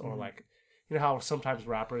problems, or like, you know how sometimes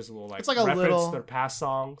rappers will like, it's like a reference their past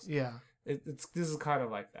songs. Yeah. This is kind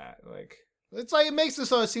of like that. Like it's like, it makes it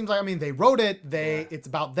so it seems like, I mean, they wrote it, it's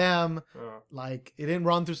about them. Like it didn't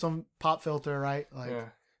run through some pop filter, right? Like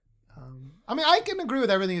I mean, I can agree with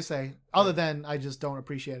everything you say, other than I just don't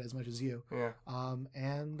appreciate it as much as you. Yeah.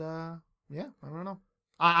 Yeah, I don't know.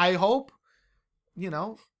 I hope, you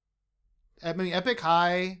know, I mean, Epic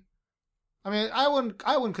High, I mean, I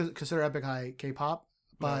wouldn't consider Epic High K-pop,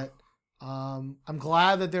 but I'm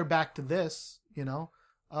glad that they're back to this, you know.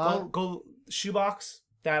 Go Shoebox,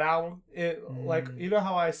 that album. Like, you know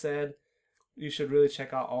how I said you should really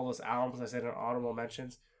check out all those albums I said in honorable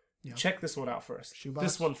mentions? Yeah. Check this one out first. Shoebox?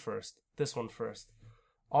 This one first.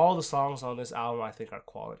 All the songs on this album I think are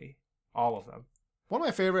quality. All of them. One of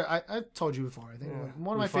my favorite, I told you before, I think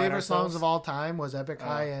one of my favorite songs of all time was Epic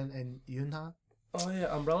High and Yunha. Oh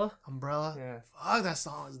yeah, Umbrella. Yeah. Fuck, that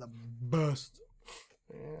song is the best.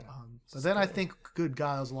 Yeah. But then I think, good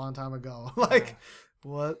God, it was a long time ago. Like,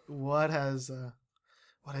 what has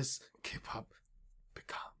K-pop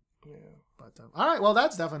become? Yeah. But all right, well,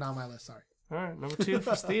 that's definitely not on my list. Sorry. All right, number 2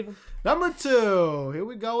 for Steven. Number 2. Here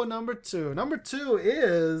we go with number 2. Number 2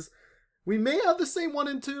 is, we may have the same 1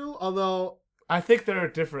 and 2, although I think they're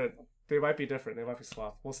different. They might be different. They might be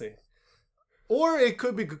swapped. We'll see. Or it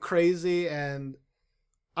could be crazy and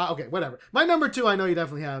okay, whatever. My number 2, I know you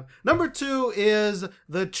definitely have. Number 2 is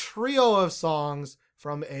the trio of songs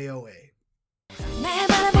from AOA. 날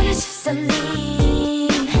바라보는 시선이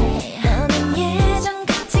너는 예전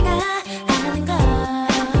같지가 않은 걸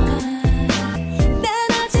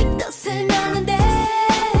난 아직도 설명한데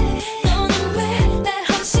너는 왜 날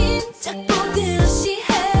헌신짝 보듯이 해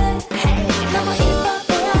너무 이뻐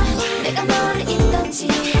보여 내가 뭐를 입던지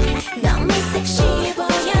너무 섹시해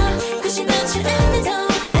보여 굳이 눈치 안 해도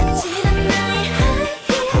아찔한 나의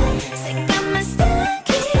하이힐 새까만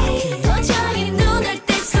스타킹 도저히 눈을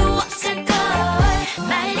뗄 수 없을걸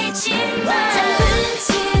말리지 마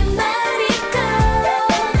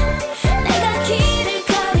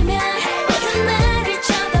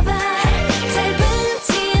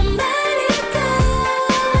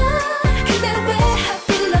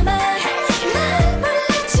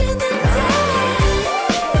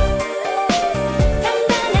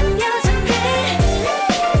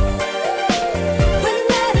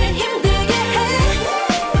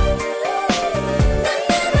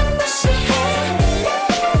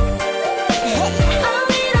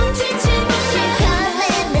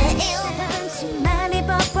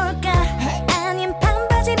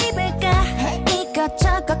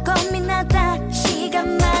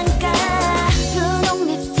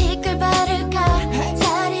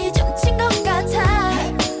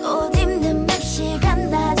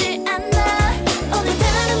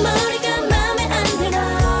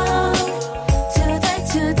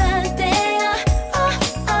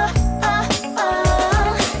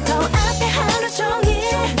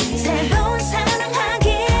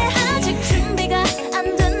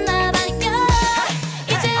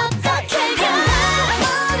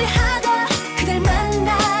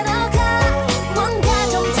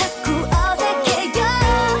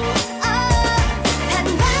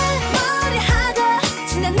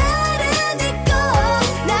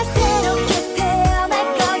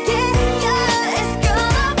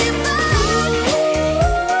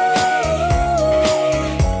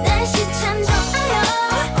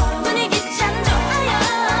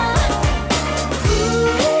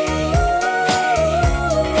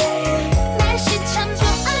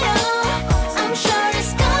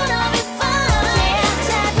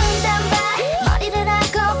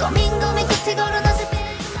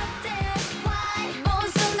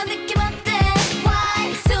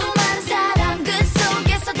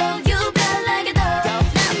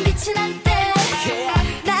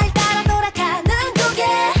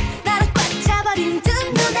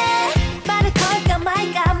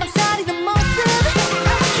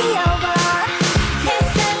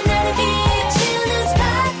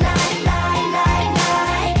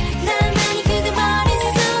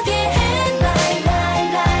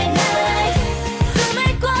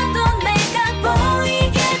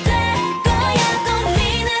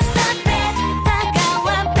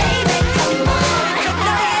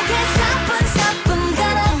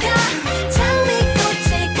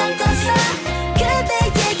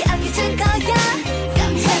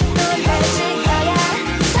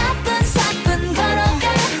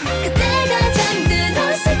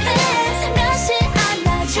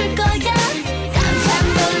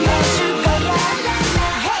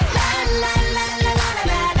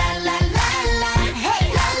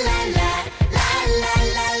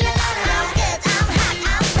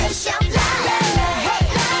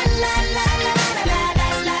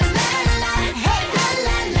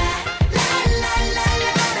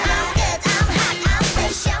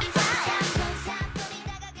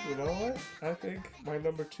think my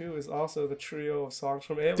number 2 is also the trio of songs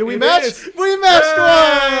from AOA. Did we match? We matched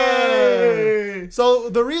one! So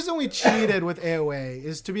the reason we cheated with AOA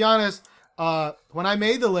is, to be honest, when I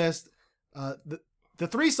made the list, the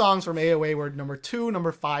 3 songs from AOA were number 2,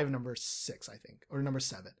 number 5, number 6, I think. Or number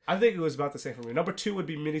 7. I think it was about the same for me. Number 2 would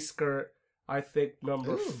be Miniskirt. I think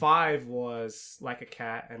number 5 was Like a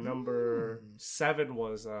Cat, and number 7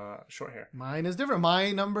 was Short Hair. Mine is different.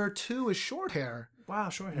 My number 2 is Short Hair. Wow,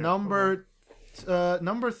 Short Hair. Number 5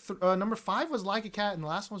 was Like a Cat, and the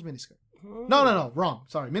last one was Miniskirt. No, wrong.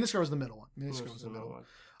 Sorry, Miniskirt was the middle one. Miniskirt was the middle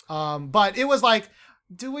one. But it was like,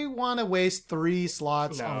 do we want to waste 3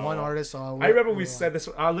 slots on one artist? So I remember we said this.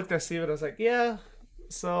 I looked at Steven. I was like, yeah.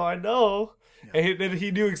 So I know. Yeah. And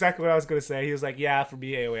he knew exactly what I was going to say. He was like, yeah, for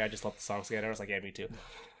me, AOA, I just love the songs together. I was like, yeah, me too.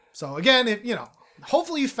 So again, if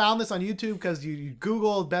hopefully you found this on YouTube because you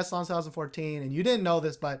Googled Best Songs 2014 and you didn't know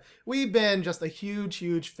this, but we've been just a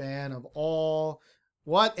huge fan of all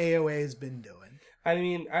what AOA has been doing. I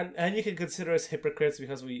mean, and you can consider us hypocrites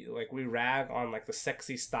because we rag on like the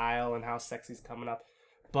sexy style and how sexy's coming up.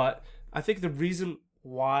 But I think the reason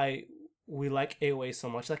why we like AOA so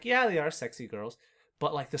much, like, yeah, they are sexy girls,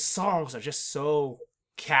 but like the songs are just so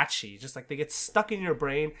catchy. Just like they get stuck in your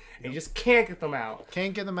brain and you just can't get them out.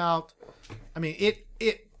 Can't get them out. I mean,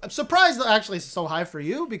 I'm surprised that actually it's so high for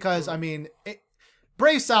you because, I mean,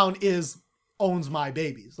 Brave Sound owns my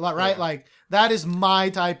babies, right? Yeah. Like, that is my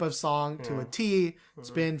type of song to a T.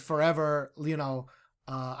 It's been forever,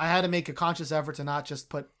 I had to make a conscious effort to not just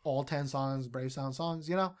put all 10 songs, Brave Sound songs,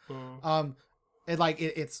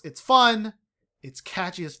 It's fun. It's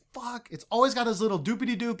catchy as fuck. It's always got this little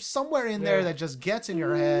doopity doop somewhere in there that just gets in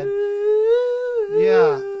your head.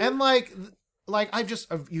 Yeah. And like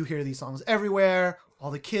you hear these songs everywhere. All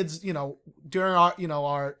the kids, during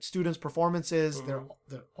our students' performances, they're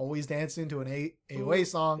always dancing to an AOA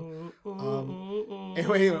song.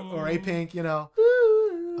 AOA or A-Pink,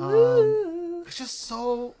 it's just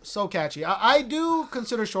so catchy. I do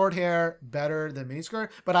consider Short Hair better than Miniskirt,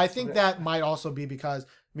 but I think that might also be because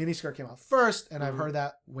Miniskirt came out first, and I've heard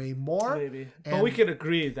that way more. Maybe, but we could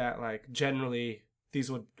agree that like generally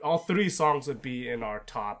all 3 songs would be in our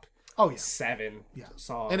top 7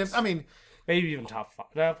 songs. And maybe even top 5.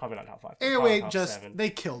 No, probably not top 5. Anyway, they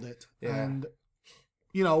killed it. Yeah. And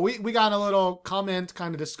we got in a little comment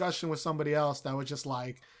kind of discussion with somebody else that was just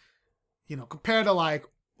like, compared to like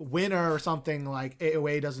Winner or something, like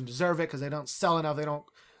AOA doesn't deserve it because they don't sell enough. They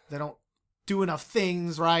don't do enough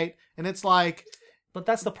things, right? And it's like, but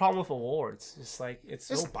that's the problem with awards. It's like it's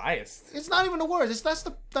so biased. It's not even awards. That's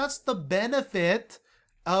the benefit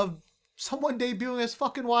of someone debuting as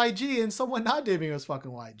fucking YG and someone not debuting as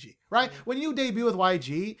fucking YG, right? Mm-hmm. When you debut with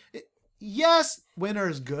YG, yes, Winner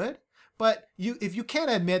is good, but if you can't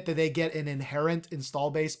admit that they get an inherent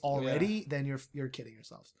install base already, then you're kidding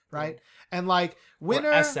yourselves, right? Mm-hmm. And like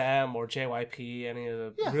Winner, or SM or JYP, any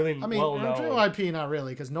of the really well-known. JYP not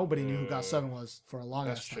really because nobody knew who GOT7 was for a long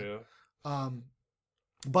time. That's true.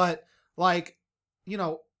 But like,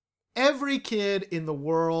 every kid in the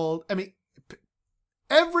world,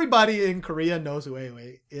 everybody in Korea knows who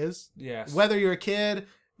AOA is. Yes. Whether you're a kid,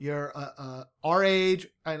 you're our age,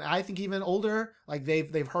 and I think even older, like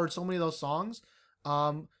they've heard so many of those songs.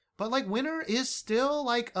 But like Winner is still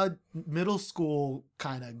like a middle school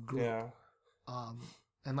kind of group. Yeah.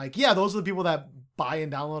 And like, yeah, those are the people that buy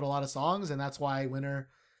and download a lot of songs, and that's why Winner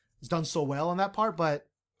has done so well on that part. But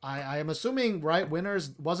I am assuming, right,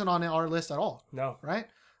 Winners wasn't on our list at all. No. Right?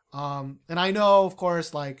 And I know, of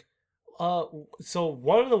course, like... so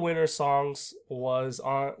one of the Winner songs was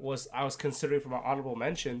I was considering for my honorable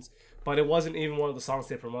mentions, but it wasn't even one of the songs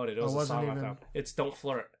they promoted. It was a song I found. It's Don't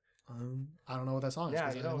Flirt. I don't know what that song is.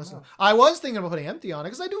 Yeah, you don't know. I was thinking about putting Empty on it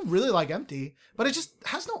because I do really like Empty, but it just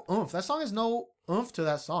has no oomph. That song has no oomph to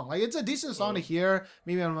that song. Like, it's a decent song to hear.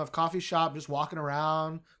 Maybe I'm at a coffee shop just walking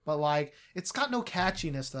around, but like, it's got no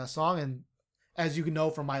catchiness to that song. And as you can know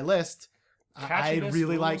from my list, I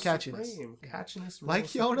really like catchiness. Catchiness,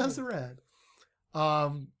 like Yona's Red.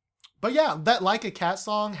 But yeah, that Like a Cat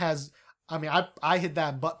song has. I hit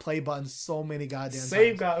that play button so many goddamn times.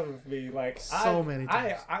 Same got with me, like so many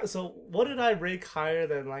times. So what did I rank higher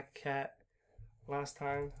than Like a Cat last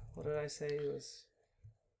time? What did I say it was?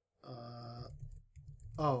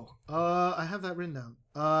 I have that written down.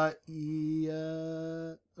 Oh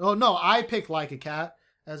no, I picked Like a Cat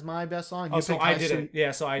as my best song. You picked I didn't.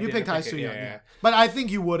 Yeah, so you picked High Suyoung. Yeah. But I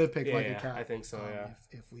think you would have picked Like a Cat. I think so.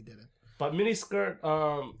 If we didn't. But Miniskirt.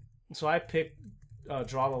 So I picked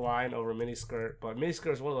Draw the Line over Miniskirt, but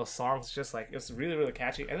Miniskirt is one of those songs just like it's really really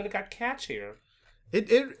catchy, and then it got catchier.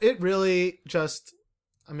 It really just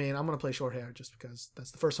I mean, I'm gonna play Short Hair just because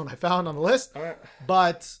that's the first one I found on the list. All right.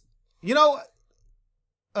 But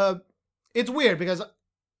it's weird because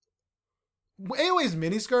AOA's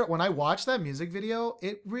miniskirt, when I watched that music video,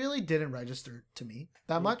 it really didn't register to me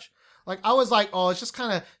that much. Like, I was like, oh, it's just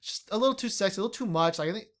kind of just a little too sexy, a little too much. Like,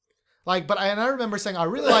 I think, like, but I remember saying I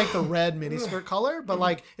really like the red miniskirt color, but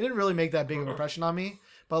like, it didn't really make that big of an impression on me.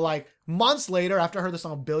 But like months later, after I heard the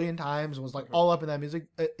song a billion times and was like all up in that music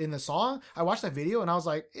in the song, I watched that video and I was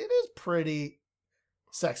like, it is pretty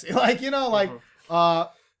sexy. Like, I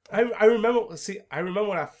remember. See, I remember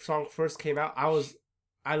when that song first came out.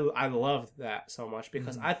 I loved that so much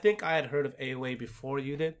because I think I had heard of AOA before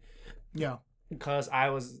you did. Yeah. Because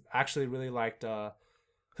I was actually really liked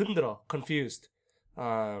흔들어, Confused.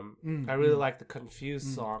 I really liked the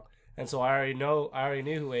Confused song. And so I already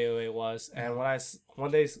knew who AOA was. And when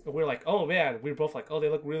one day we were like, oh man, we were both like, oh, they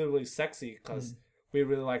look really, really sexy because we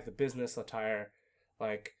really like the business attire,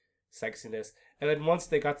 like sexiness. And then once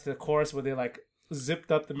they got to the chorus where they like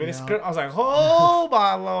zipped up the miniskirt, I was like, oh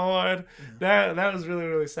my lord, that was really,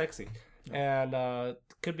 really sexy. And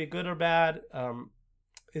could be good or bad.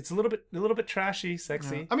 It's a little bit trashy,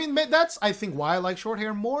 sexy. Yeah. I mean, that's I think why I like Short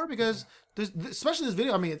Hair more because especially this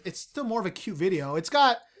video. I mean, it's still more of a cute video. It's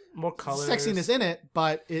got more colors, sexiness in it,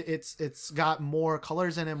 but it's got more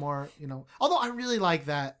colors in it. More, Although I really like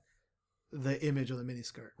the image of the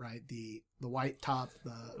miniskirt, right? The white top,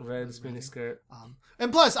 the red miniskirt.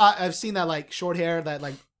 And plus, I've seen that like Short Hair that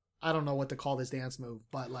like I don't know what to call this dance move,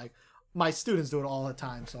 but like my students do it all the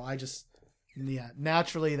time. So I just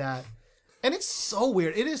naturally that. And it's so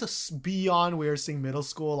weird. It is beyond weird seeing middle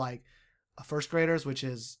school, like first graders, which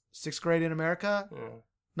is 6th grade in America. Yeah.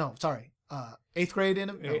 No, sorry. 8th grade in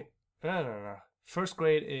America. No. First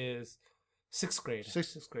grade is 6th grade.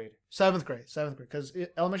 6th grade. 7th grade. Because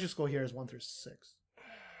elementary school here is 1 through 6.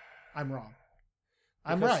 I'm wrong.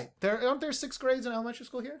 I'm right. Aren't there 6 grades in elementary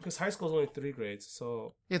school here? Because high school is only 3 grades.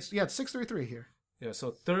 So it's 6 through 3 here. Yeah, so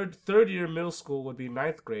third year middle school would be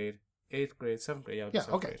 9th grade. 8th grade, 7th grade. Yeah,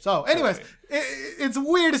 okay. Grade. So, anyways, it's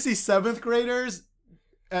weird to see 7th graders,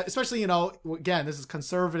 especially, again, this is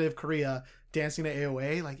conservative Korea, dancing to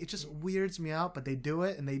AOA. Like, it just weirds me out, but they do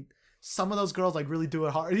it, and some of those girls, like, really do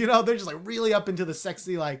it hard. They're just, like, really up into the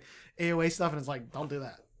sexy, like, AOA stuff, and it's like, don't do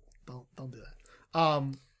that. Don't do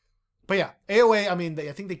that. But, yeah, AOA, I mean,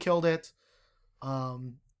 I think they killed it. I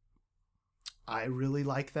really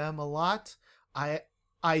like them a lot.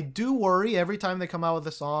 I do worry every time they come out with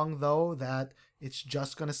a song, though, that it's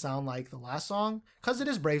just going to sound like the last song. Because it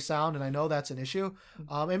is Brave Sound, and I know that's an issue.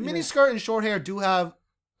 And Miniskirt and Short Hair do have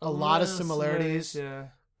a lot of similarities. Yeah.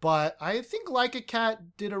 But I think Like a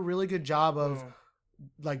Cat did a really good job of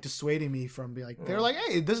like dissuading me from being like, they're like,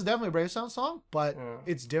 hey, this is definitely a Brave Sound song, but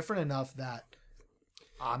it's different enough that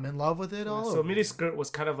I'm in love with it all. So Miniskirt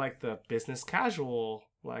was kind of like the business casual,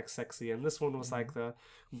 like sexy. And this one was like the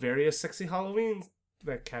various sexy Halloween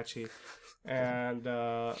that catchy, and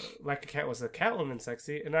Like a Cat was a Catwoman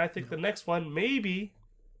sexy, and I think the next one maybe,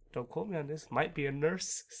 don't quote me on this, might be a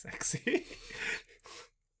nurse sexy.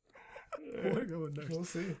 We'll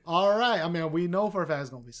see. All right, I mean, we know for a fact it's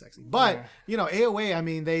gonna be sexy, but AOA. I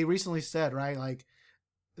mean, they recently said right, like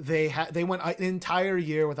they went an entire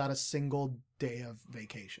year without a single day of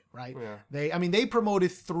vacation, right? Yeah. They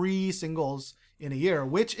promoted 3 singles in a year,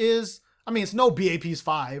 which is, I mean, it's no BAP's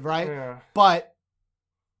 5, right? Yeah. But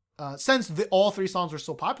since all 3 songs were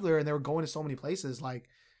so popular and they were going to so many places, like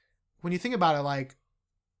when you think about it, like,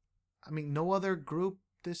 I mean, no other group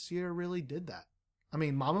this year really did that. I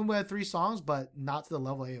mean, Mamamoo had 3 songs, but not to the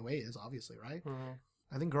level AOA is, obviously, right? Mm-hmm.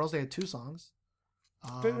 I think Girls, they had 2 songs.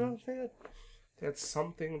 They had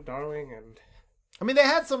Something, Darling, and I mean, they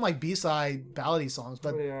had some like B-side ballady songs,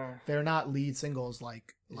 but yeah. they're not lead singles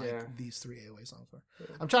like these 3 AOA songs were.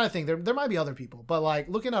 Yeah. I'm trying to think. There might be other people, but like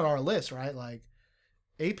looking at our list, right? Like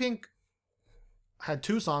A-Pink had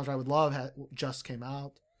 2 songs, right? With Love just came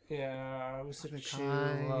out. Yeah, Mr.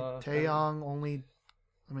 Taeyong only.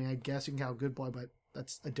 I mean, I guess you can count Good Boy, but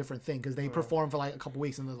that's a different thing because they performed for like a couple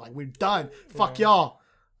weeks and they're like, we're done. Fuck y'all.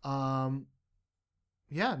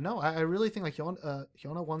 Yeah, no, I really think like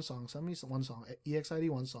Hyuna 1 song, Semi 1 song, EXID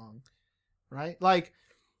 1 song, right? Like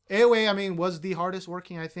AOA, I mean, was the hardest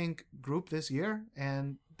working, I think, group this year,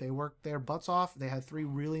 and they worked their butts off. They had 3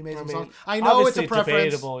 really amazing songs. I know it's a preference.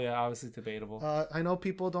 Debatable, yeah, obviously debatable. I know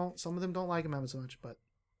people some of them don't like him so much, but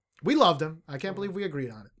we loved him. I can't believe we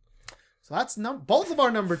agreed on it. So that's both of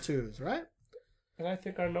our number 2s, right? And I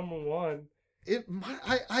think our number 1.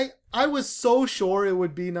 I was so sure it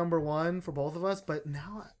would be number 1 for both of us, but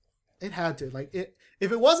now it had to. Like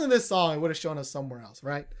if it wasn't this song, it would have shown us somewhere else,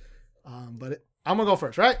 right? I'm gonna go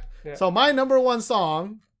first, right? Yeah. So my number one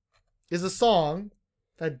song is a song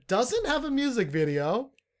that doesn't have a music video.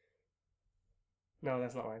 No,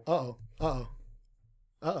 that's not mine. Uh-oh.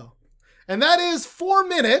 And that is 4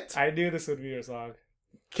 Minute. I knew this would be your song.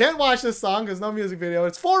 Can't watch this song because no music video.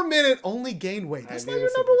 It's 4 Minute, Only Gain Weight. That's not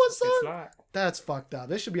your number one song? It's not. That's fucked up.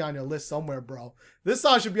 This should be on your list somewhere, bro. This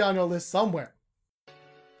song should be on your list somewhere.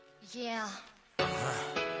 Yeah.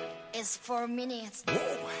 It's 4 minutes.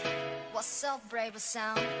 What's up, Brave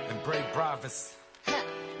Sound? And Brave Brothers.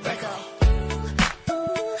 Let go.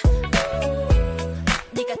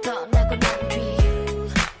 네가 떠나고 난 뒤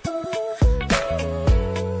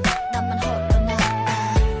나만 홀로 남아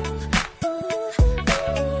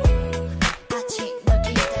아직 널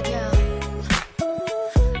기다려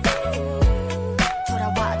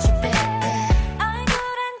돌아와줘 baby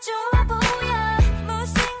얼굴은 좋아 보여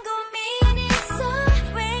무슨 고민 있어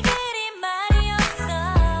왜 그리 말이 없어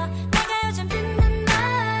내가 요즘 듣는 말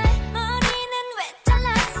머리는 왜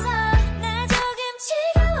잘랐어 나 조금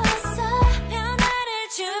지겨웠어 변화를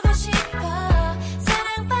주고 싶어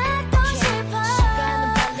사랑받고 싶어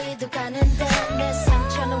시간은 빨리도 가는데 내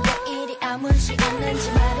상처는 왜 이리 아물지 않는지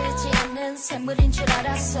마르지 않는 샘물인 줄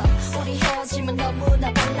알았어 우리 헤어짐은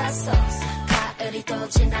너무나 빨랐어 가을이 또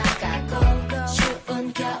지나가고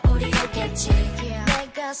추운 겨울이 오겠지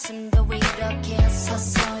내 가슴도 이렇게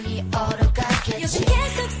서서히 얼어가겠지 요즘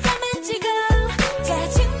계속 싸만지고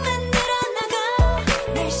짜증만 늘어나고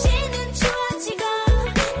날씨는 추워지고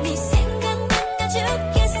네 생각만 나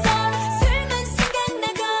죽겠어 술만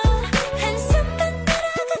생각나고 한숨만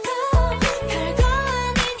날아가고 별거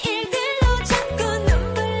아닌 일들로 자꾸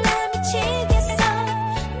눈물 나 미치겠어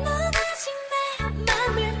넌 아직 내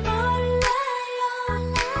맘을 몰라요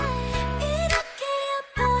이렇게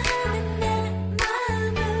아파하는 내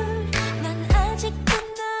맘을 난 아직도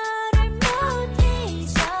너를 못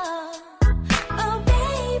잊어 Oh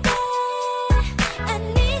baby I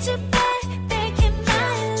need you back in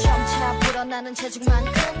my 점차 불어나는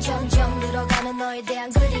체중만큼 점점 늘어가는 너에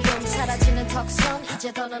대한 그리움 사라지는 턱선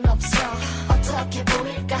이제 더는 없어 어떻게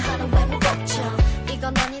보일까 하는 외모 걱정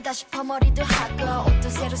이건 아니다 싶어 머리도 하고 옷도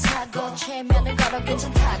새로 사고 최면을 걸어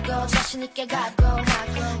괜찮다고 자신 있게 가고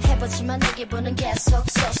해보지만 내 기분은 계속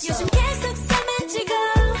솟어 요즘 계속 싸만지고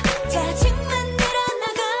짜증만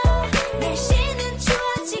늘어나고 날씨는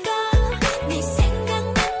추워지고 네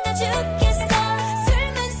생각만 나 죽겠어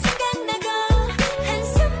술만 생각나고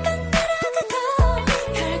한숨만 날아가고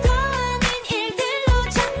별거 아닌 일들로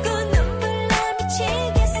자꾸 눈물 나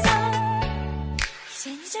미치겠어 이젠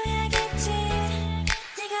잊어야겠지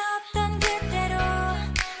네가 없던 그때로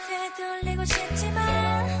되돌리고 싶지만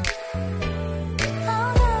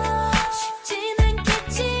Oh no 쉽진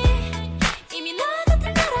않겠지 이미 너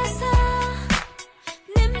같은 나라서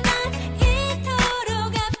내 맘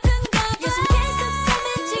이토록 아픈가 봐 요즘 계속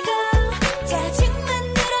싸만지고 짜증만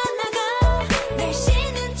늘어나고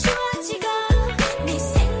날씨는 추워지고 네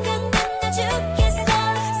생각만 나 죽겠어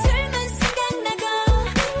술만 생각나고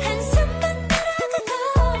한숨만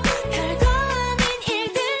날아가고 별거 아닌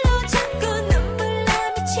일들로 자꾸 눈물 나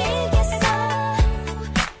미치겠어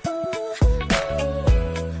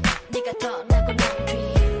네가 떠나고 난 뒤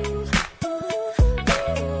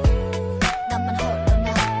나만 홀로 남아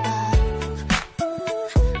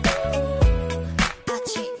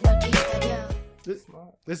아직 널 기다려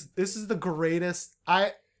This is the greatest.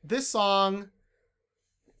 This song.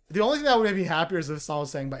 The only thing that would make me happier is if this song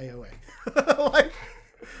was sang by AOA.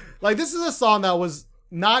 like this is a song that was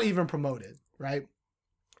not even promoted, right?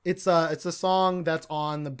 It's a song that's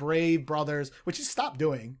on the Brave Brothers, which he stopped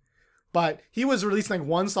doing, but he was releasing like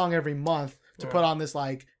one song every month to put on this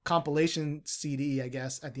like compilation CD, I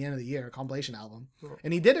guess, at the end of the year, compilation album.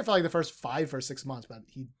 And he did it for like the first 5 or 6 months, but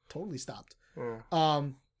he totally stopped.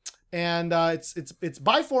 And it's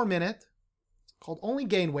by 4 Minute, called Only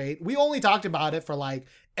Gain Weight. We only talked about it for like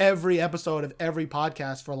every episode of every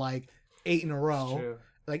podcast for like 8 in a row. True.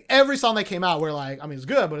 Like every song that came out, we're like, I mean, it's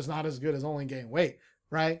good, but it's not as good as Only Gain Weight,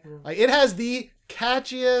 right? Like it has the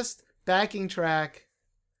catchiest backing track,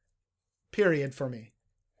 period, for me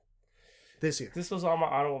this year. This was on my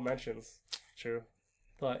honorable mentions. True.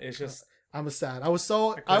 But it's just I'm sad. I was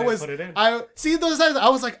so I I couldn't was put it in. I see those times I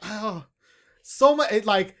was like, oh, so much. It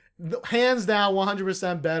like hands down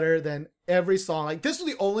 100% better than every song. Like this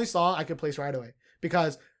was the only song I could place right away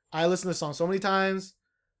because I listened to this song so many times.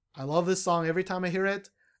 I love this song every time I hear it.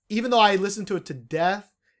 Even though I listen to it to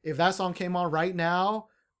death, if that song came on right now,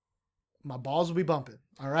 my balls would be bumping.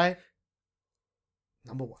 All right.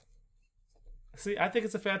 Number 1. See, I think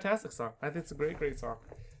it's a fantastic song. I think it's a great, great song.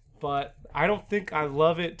 But I don't think I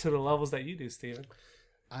love it to the levels that you do, Steven.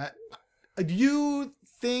 Do you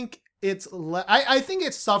think I think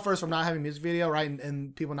it suffers from not having a music video, right,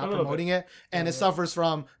 and people not promoting it, and it suffers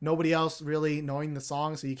from nobody else really knowing the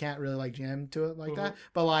song, so you can't really like jam to it like that.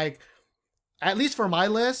 But like, at least for my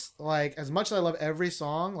list, like as much as I love every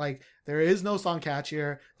song, like there is no song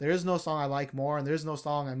catchier, there is no song I like more, and there's no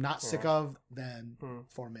song I'm not sick of than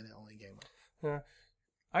 4 Minute Only Game Mode. Yeah,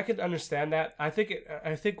 I could understand that. I think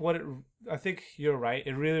you're right.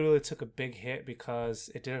 It really took a big hit because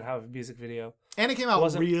it didn't have a music video. And it came out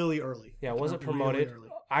really early. Yeah, it wasn't promoted. Really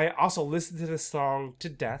I also listened to this song to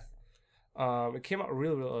death. It came out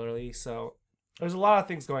really early, so there's a lot of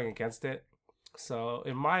things going against it. So,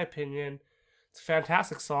 in my opinion, it's a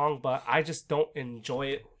fantastic song, but I just don't enjoy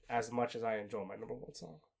it as much as I enjoy my number one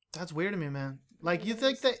song. That's weird to me, man. Like, you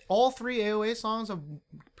think that all 3 AOA songs are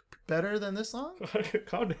better than this song?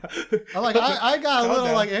 Calm down. I got a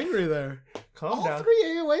little like angry there. Calm down. All 3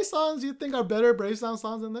 AOA songs you think are better Brave Sound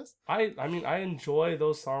songs than this? I mean I enjoy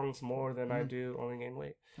those songs more than I do Only Game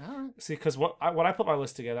Late. All right. See, because when I put my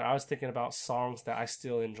list together, I was thinking about songs that I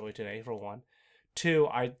still enjoy today. For one, 2,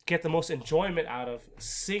 I get the most enjoyment out of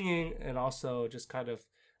singing and also just kind of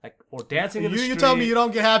like or dancing in the street. You tell me you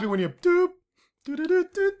don't get happy when you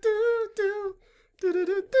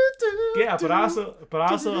Yeah, but also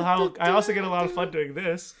I also get a lot of fun doing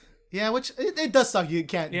this. Yeah, which it does suck. You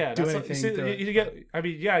can't do anything. You get. I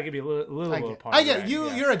mean, yeah, give me a little bit of part. I get it.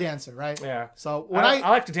 You're a dancer, right? Yeah. So when I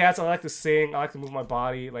like to dance, I like to sing, I like to move my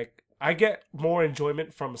body. Like I get more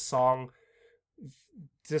enjoyment from a song,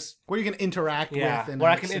 just where you can interact with, and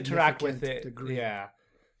where I can interact with it. Degree. Yeah.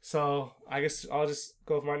 So I guess I'll just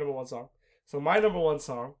go with my number one song. So my number one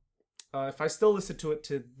song, if I still listen to it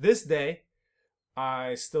to this day,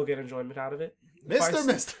 I still get enjoyment out of it. Mister.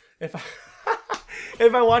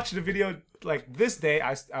 If I watch the video like this day,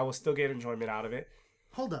 I will still get enjoyment out of it.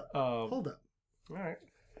 Hold up. All right.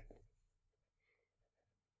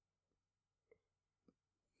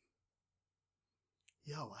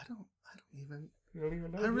 Yo, I don't even. You don't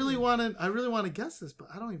even know. I really want to guess this, but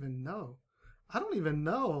I don't even know. Give me 1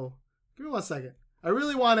 second. I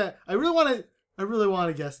really want to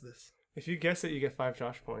guess this. If you guess it, you get 5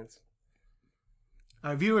 Josh points.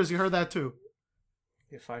 All right, viewers, you heard that too.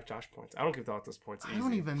 You get 5 Josh points. I don't give out those points easy. I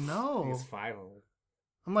don't even know. It's 5 of them.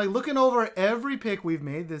 I'm like looking over every pick we've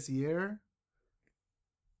made this year.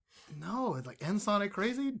 No, it's like N-Sonic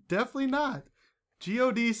Crazy? Definitely not.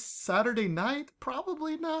 G.O.D. Saturday Night?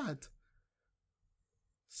 Probably not.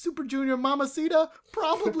 Super Junior Mamacita?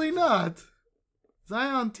 Probably not.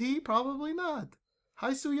 Zion T? Probably not.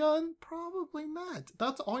 Hai Soo-yeon? Probably not.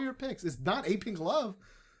 That's all your picks. It's not A Pink Love.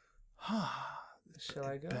 Shall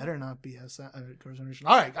I go? Better not be Girls' Generation.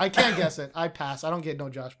 All right, I can't guess it. I pass. I don't get no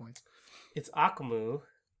Josh points. It's Akamu.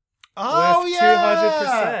 Oh, with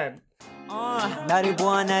yeah! 200%. 나를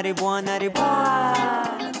보아 나를 보아 나를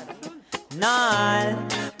보아 날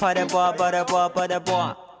바라봐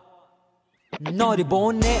너를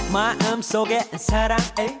본 내 마음속에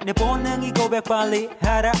사랑해 내 본능이 고백 빨리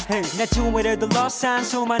하라 내 주위를 둘러싼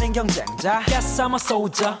수많은 경쟁자 Yes I'm a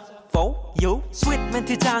soldier for you Sweet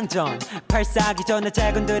멘트 장전 발사기 전에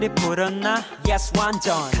작은들이 불었나 Yes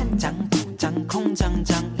완전 간장 분장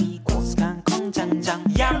콩장장 이곳 간 콩장장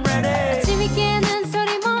Yeah I'm ready 아침이 깨는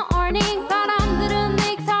소리 morning 바람들은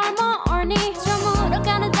make our morning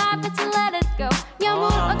저물어가는 달빛을 let it go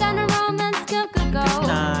여물어가는 romance 꿈꾸고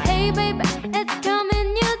Hey baby it's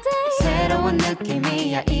coming new day 새로운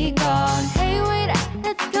느낌이야 이건 Hey wait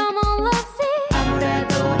let's come on love see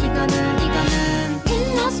아무래도 이거는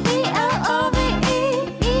It must be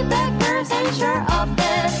L-O-V-E 이 bad girls ain't sure of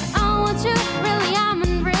this I want you really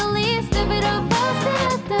I'm really stupid about it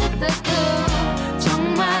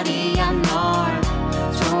정말이야 널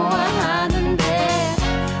좋아하는데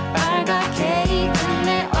빨갛게 익은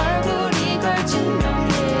내 얼굴이 걸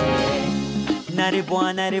증명해 나를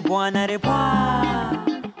보아 나를 보아 나를 봐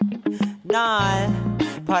날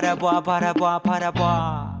바라봐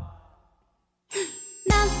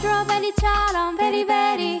난 스트로베리처럼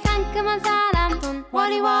베리베리 상큼한 사람 돈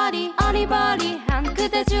워리워리 어리버리한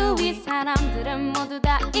그대 주위 사람들은 모두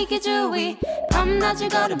다 이기주의 밤낮을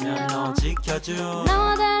걸으며 너 지켜줘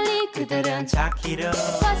나와 달리 그들은 자기를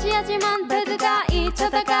과시하지만 배드가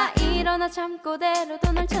잊혀다가 일어나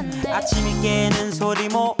잠꼬대로도 널 찾네 아침이 깨는 소리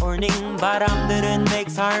morning 바람들은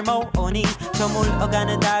make harmony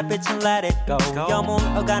저물어가는 달빛은 let it go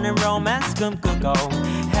여물어가는 romance 꿈꾸고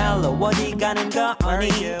Hello 어디 가는 거니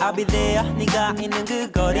I'll be there 네가 있는 그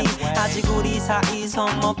거리 아직 우리 사이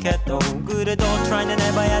서먹해도 그래도 try는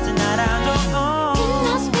해봐야지 나라도 It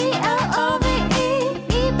must be L-O-V-E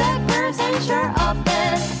이 bad girls ain't sure of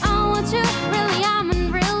this I want you really I'm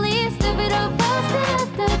really stupid about it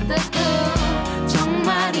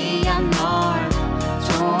정말이야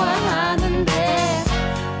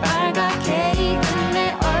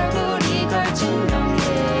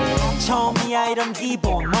이런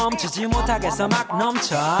기분 멈추지 못하겠어 막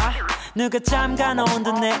넘쳐 누가 잠가놓은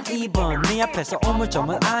듯 내 입은 네 앞에서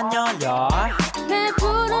우물쭈물 안 열려 내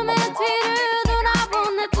구름의 뒤를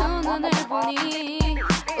돌아본 내 두 눈을 보니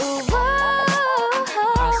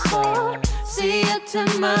See you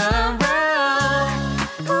tomorrow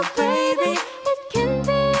Oh baby it can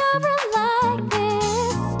be over like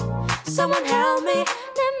this Someone help me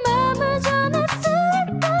내 맘을 전할 수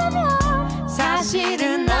있다면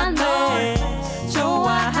사실은 난 널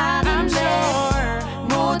좋아하는데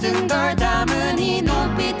모든 걸 담은 이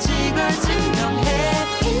눈빛이 걸 증명해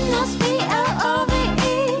It must be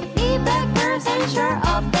L-O-V-E be 100% sure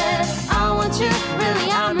of that I want you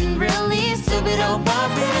really I'm really stupid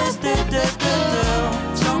about this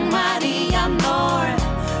정말이야 널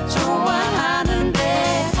좋아하는데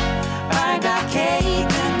빨갛게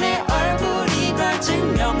익은 내 얼굴이 걸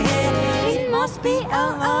증명해 It must be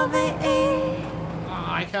L-O-V-E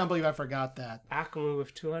I can't believe I forgot that. Akmu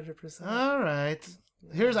with 200%. All right.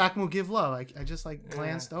 Here's Akmu Give Love. I just like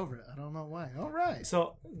glanced over it. I don't know why. All right.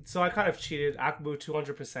 So I kind of cheated. Akmu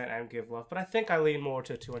 200% and Give Love, but I think I lean more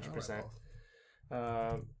to 200%.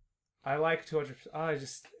 I like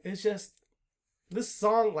 200%. It's just this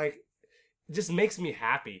song like just makes me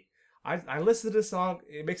happy. I listen to the song,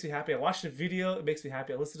 it makes me happy. I watch the video, it makes me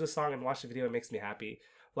happy. I listen to the song and watch the video, it makes me happy.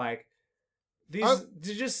 Like they're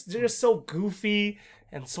just so goofy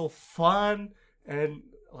and so fun and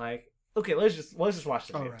like okay, let's just watch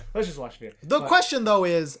the video. Right. Let's just watch the video. The question though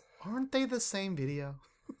is, aren't they the same video?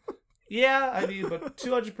 Yeah, I mean, but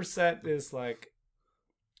 200% is like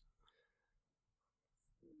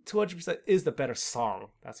 200% is the better song.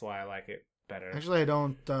 That's why I like it better. Actually, I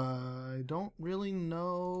don't really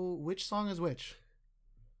know which song is which.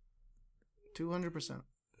 200%.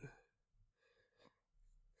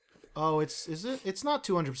 Oh, it's not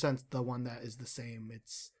 200% the one that is the same.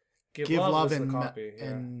 It's Give Love and the copy, yeah.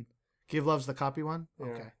 and Give Love's the copy one. Yeah.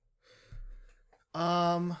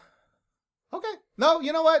 Okay. Okay. No,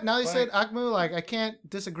 you know what? Now you said Akmu, like I can't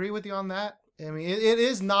disagree with you on that. I mean, it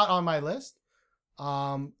is not on my list.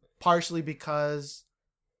 Partially because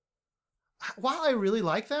while I really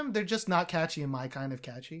like them, they're just not catchy in my kind of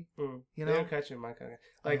catchy. You know, they're catchy in my kind of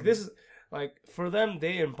like this is like for them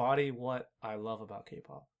they embody what I love about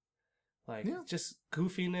K-pop. Like just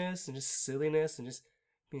goofiness and just silliness and just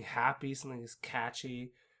being happy, something that's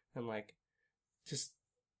catchy and like just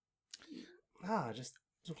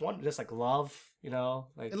like love, you know,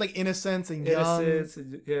 like innocence and innocence,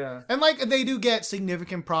 young. yeah. And like they do get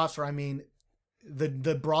significant props for. I mean,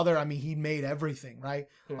 the brother. I mean, he made everything right.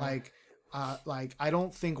 Yeah. Like I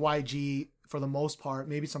don't think YG for the most part,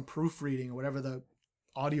 maybe some proofreading or whatever the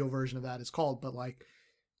audio version of that is called, but like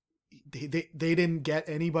they didn't get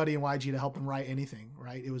anybody in YG to help him write anything,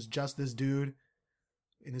 right? It was just this dude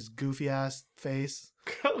in his goofy ass face.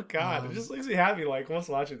 Oh God, it just makes me happy. Like once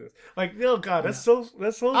watching this, like oh God, that's so.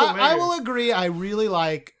 I will agree. I really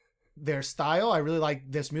like their style. I really like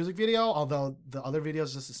this music video, although the other video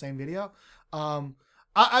is just the same video.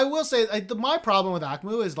 I will say my problem with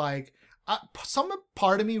Akmu is like some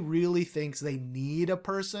part of me really thinks they need a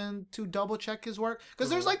person to double check his work because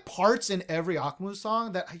there's like parts in every Akmu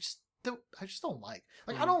song that I just don't like.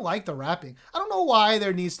 Like I don't like the rapping. I don't know why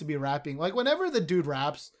there needs to be rapping. Like whenever the dude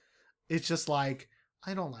raps, it's just like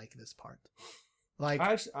I don't like this part. Like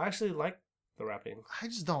I actually like the rapping. I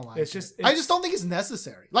just don't like it. I just don't think it's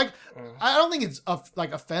necessary. Like I don't think it's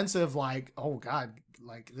like offensive. Like oh God,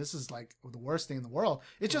 like this is like the worst thing in the world.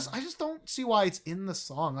 It's just I just don't see why it's in the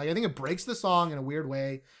song. Like I think it breaks the song in a weird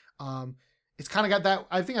way. It's kind of got that.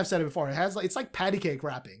 I think I've said it before. It has like it's like patty cake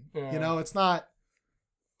rapping. You know, it's not.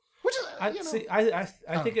 Which is I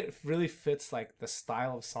think it really fits like the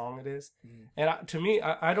style of song it is, and to me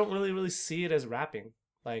I don't really see it as rapping.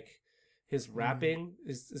 Like his rapping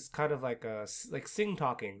is kind of like sing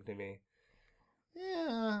talking to me.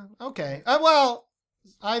 Yeah. Okay. Well,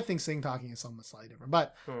 I think sing talking is something slightly different,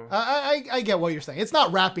 but I get what you're saying. It's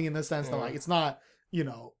not rapping in the sense that like it's not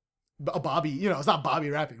a Bobby. It's not Bobby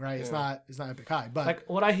rapping, right? It's not Epic High. But like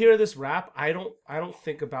when I hear this rap, I don't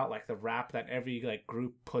think about like the rap that every like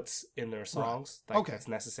group puts in their songs. Right. Like that's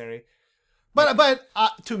necessary. But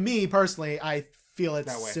to me personally, I feel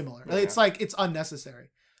it's similar. Yeah. It's like it's unnecessary.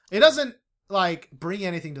 It doesn't like bring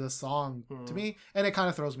anything to the song to me, and it kind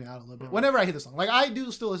of throws me out a little bit whenever I hear the song. Like I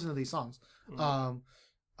do still listen to these songs, but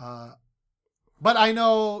I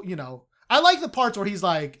know I like the parts where he's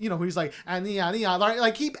like where he's like ania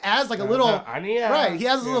like he adds like a little right. He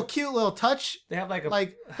has a little cute little touch. They have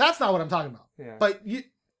like that's not what I'm talking about. Yeah. But you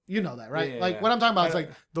know that right? What I'm talking about is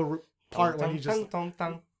like the part when he just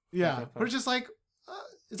where it's just like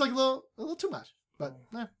it's like a little too much. But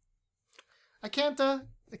I can't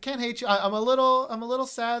hate you. I'm a little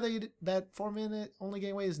sad that that 4 Minute Only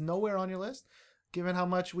Gateway is nowhere on your list, given how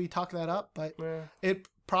much we talk that up. But it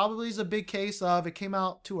probably is a big case of it came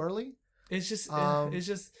out too early. It's just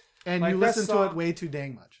and like you listen to it way too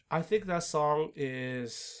dang much. I think that song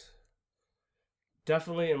is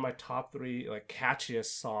definitely in my top 3 like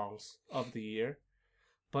catchiest songs of the year,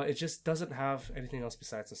 but it just doesn't have anything else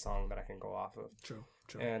besides the song that I can go off of. True.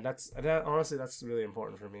 And that's honestly that's really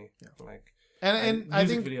important for me. Yeah. Like and I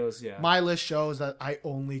think videos, my list shows that I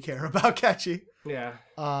only care about catchy. Yeah.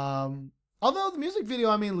 Although the music video,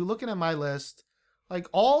 I mean, looking at my list, like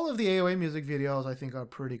all of the AOA music videos, I think are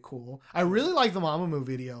pretty cool. I really like the Mamamoo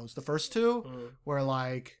videos. The first 2 were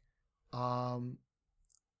like, they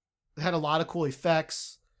had a lot of cool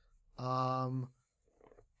effects. Trying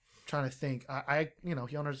to think, I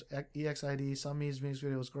Hyoner's EXID, Sunmi's music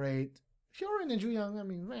video was great. Hyorin and Jooyoung, I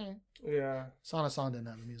mean, man. Yeah. Sana-san didn't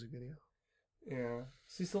have a music video. Yeah.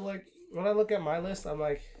 See, so like when I look at my list, I'm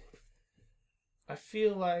like, I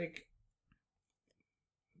feel like,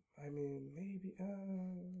 I mean, maybe.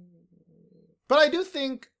 But I do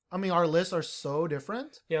think, I mean, our lists are so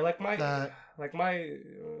different. Yeah, like my,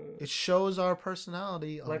 it shows our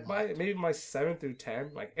personality. A like lot. maybe my 7 through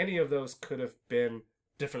 10, like any of those could have been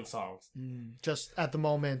different songs. Just at the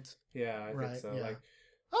moment. Yeah, I think so. Yeah. Like,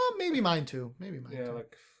 maybe mine too. Yeah,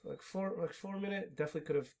 like 4 Minute definitely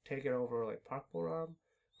could have taken over like Park Boram,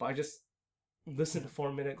 but I just listened to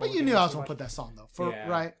 4 Minute. But you knew I was gonna put that song though,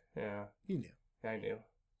 right? Yeah, you knew. Yeah, I knew.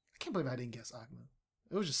 I can't believe I didn't guess Agumon.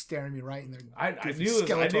 It was just staring me right in there. I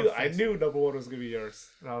knew number 1 was gonna be yours,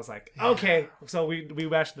 and I was like, okay. So we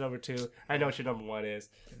matched number 2. I know what your number 1 is.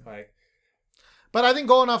 Like, but I think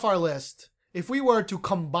going off our list, if we were to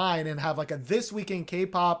combine and have like a This Week in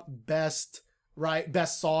K-pop best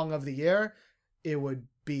song of the year, it would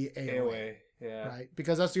be AOA. Yeah. Right?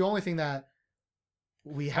 Because that's the only thing that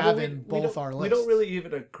we have in both our lists. We don't really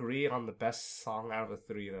even agree on the best song out of the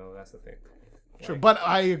 3 though. That's the thing. Sure, but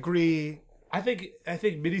I agree. I think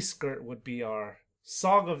Miniskirt would be our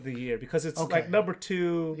song of the year because it's like number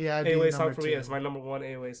 2 AOA song for me. It's my number 1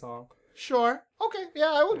 AOA song. Sure. Okay.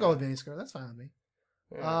 Yeah, I would go with Miniskirt. That's fine with me.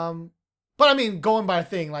 Yeah. But I mean, going by a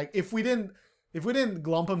thing, like if we didn't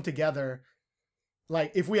lump them together,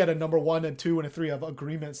 like if we had a number 1 and 2 and a 3 of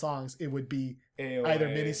agreement songs, it would be AOA. Either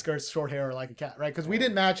Miniskirts, Short Hair, or Like a Cat, right? Because we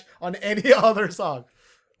didn't match on any other song.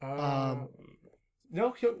 No,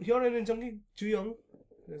 Hyorin and Jooyoung,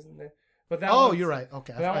 isn't there? But that you're right.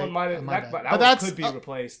 Okay, that one might. That one could be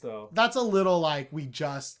replaced though. That's a little like we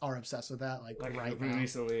just are obsessed with that, like right now.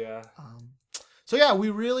 Recently, yeah. So yeah, we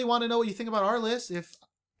really want to know what you think about our list. If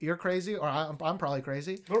you're crazy, or I'm probably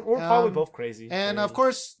crazy. We're probably both crazy. And of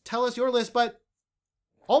course, tell us your list. But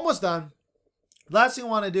almost done. Last thing I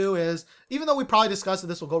want to do is, even though we probably discussed it,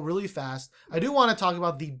 this will go really fast. I do want to talk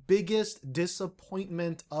about the biggest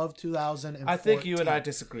disappointment of 2014. I think you and I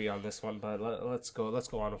disagree on this one, but let's go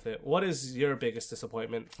on with it. What is your biggest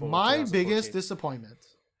disappointment for my biggest disappointment?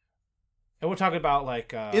 And we're talking about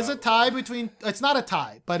like is a tie between. It's not a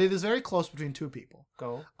tie, but it is very close between 2 people.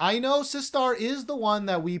 Go. I know Sistar is the one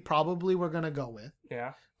that we probably were gonna go with.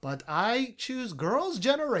 Yeah. But I choose Girls'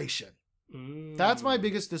 Generation. That's my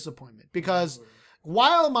biggest disappointment because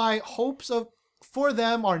while my hopes for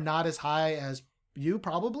them are not as high as you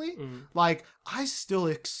probably, like I still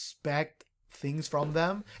expect things from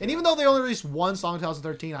them. And even though they only released 1 song in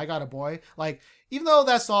 2013, I Got a Boy, like even though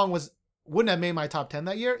that song wouldn't have made my top 10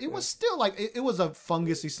 that year, it was still like it was a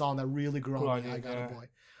fungusy song that really grew on me. I Got a Boy.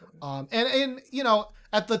 And you know,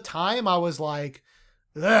 at the time I was like,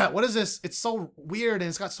 what is this? It's so weird and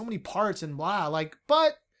it's got so many parts and blah. Like,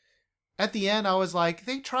 but at the end I was like,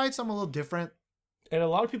 they tried something a little different. And a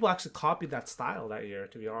lot of people actually copied that style that year,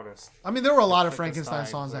 to be honest. I mean, there were a lot of Frankenstein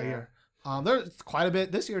songs that year. There's quite a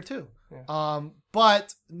bit this year too. Yeah.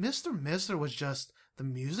 But Mr. was just, the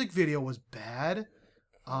music video was bad.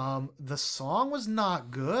 The song was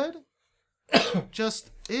not good.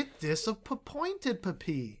 Just, it disappointed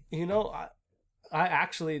Papi. You know, I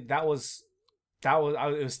actually, it was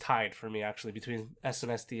tied for me actually between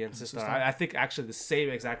SNSD and Sistar. I think actually the same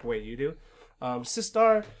exact way you do.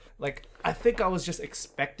 Sistar, like, I think I was just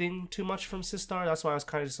expecting too much from Sistar. That's why I was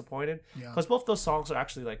kind of disappointed. Because both those songs are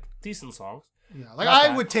actually, like, decent songs. Yeah, like,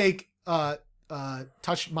 I would take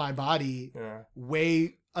Touch My Body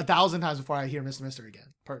way 1,000 times before I hear Mr.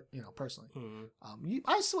 again, personally.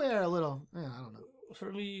 I swear a little, I don't know.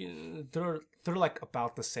 For me, they're like,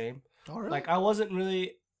 about the same. Oh, really? Like, I wasn't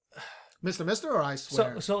really... Mr. or I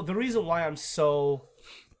swear? So the reason why I'm so...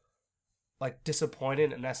 like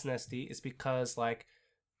disappointed in SNSD is because like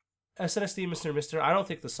SNSD Mr. I don't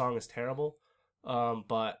think the song is terrible,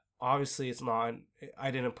 but obviously it's not.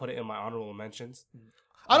 I didn't put it in my honorable mentions.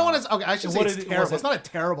 I don't want to. Okay, I should say what it's it- terrible. was it- It's not a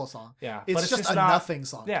terrible song. Yeah, It's but just a not- nothing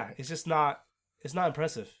song. Yeah, it's just not. It's not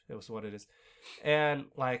impressive. It was what it is, and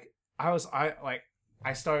like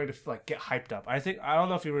I started to like get hyped up. I don't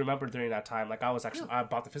know if you remember during that time. Like I was actually I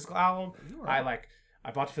bought the physical album. I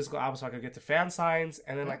bought the physical album so I could get the fan signs,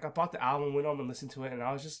 and then like I bought the album, went on and listened to it, and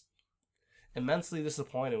I was just immensely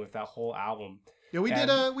disappointed with that whole album. Yeah, we did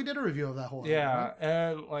a review of that whole album. Yeah, Right?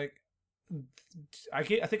 and like I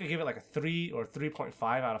think I gave it like a 3 or 3.5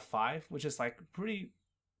 out of 5, which is like pretty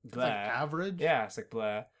blah. Like average. Yeah, it's like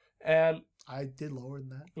blah. And I did lower than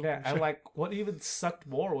that. yeah, and like what even sucked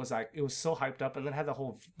more was like it was so hyped up, and then had the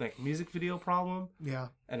whole like music video problem. Yeah,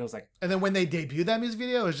 and it was like, and then when they debuted that music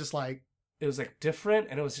video, it was just like different,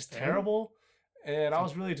 and it was just terrible, and I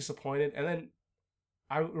was really disappointed. And then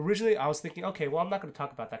I was thinking, okay, well I'm not going to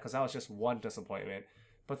talk about that because that was just one disappointment.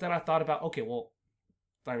 But then I thought about, okay, well,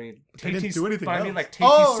 I mean, They didn't do anything else. like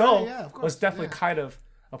Oh, Tay-T right, yeah, of course, was definitely yeah. kind of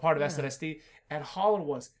a part of SNSD, and Holler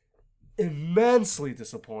was immensely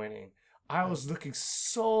disappointing. I was looking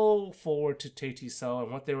so forward to Tay-T So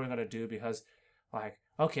and what they were gonna do because, like,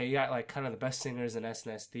 okay, you got like kind of the best singers in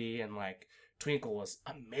SNSD, and like Twinkle was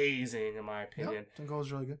amazing in my opinion. Yep, Twinkle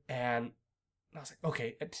was really good. And I was like,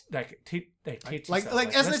 okay, Tay-T like So,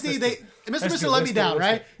 SNSD, let's Mr. do Let it, Me Down, let's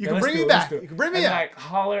right? do it. You Yeah, can let's bring do me it, let's back. do it. You can bring me and up. like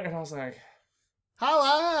Holler, and I was like,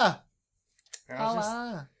 Holla. and I was just,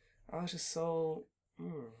 Holla. I was just so.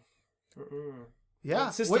 Yeah,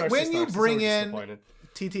 But Sister when you Sister bring was in disappointed.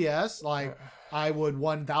 TTS, like I would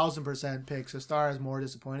 1000% pick Sistar as more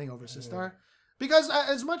disappointing over Sistar, because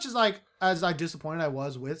as much as I disappointed I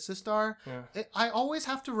was with Sistar, I always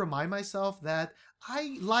have to remind myself that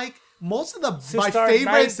I like most of my Sistar favorite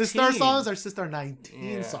 19. Sistar songs are Sistar 19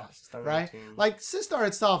 Yeah, songs, Sistar right? 19. Like Sistar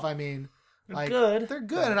itself, I mean, They're good. they're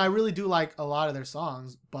good, and I really do like a lot of their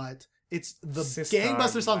songs, but it's the Sistar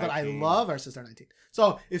gangbuster songs that I 19. love are Sistar 19.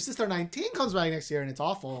 So if Sistar 19 comes back next year and it's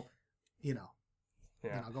awful, then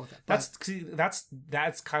I'll go with that.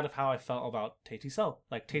 That's kind of how I felt about Tay-T So.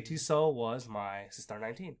 Like Tay-T So was my Sistar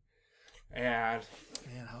 19, and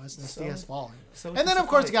man, how SNSD has fallen. So And then of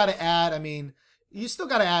course you got to add. I mean, you still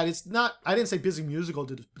got to add. It's not. I didn't say busy musical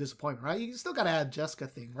disappointment, right? You still got to add Jessica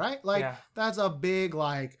thing, right? Like that's a big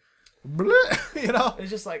like, bleh, you know. It's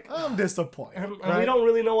just like I'm disappointed, and right? we don't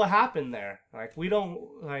really know what happened there. Like we don't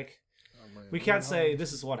like. We can't say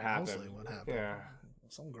this is what happened. Mostly what happened. Yeah.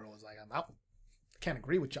 Some girl was like, I'm out. Can't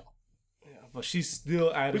agree with y'all. Yeah, but she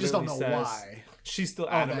still adamantly We just don't know says, why. She still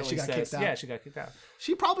that adamantly she got says, kicked out. yeah, she got kicked out.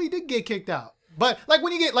 She probably did get kicked out. But like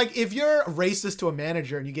when you get like if you're racist to a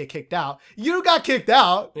manager and you get kicked out, you got kicked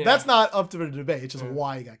out. Yeah. That's not up to the debate. It's just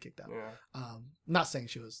why you got kicked out. Yeah. Not saying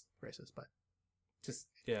she was racist, but Just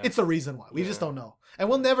yeah. it's the reason why. We just don't know, and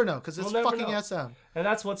we'll never know because it's We'll never fucking know. SM. And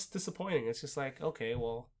that's what's disappointing. It's just like, okay,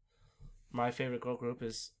 well, my favorite girl group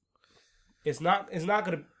is not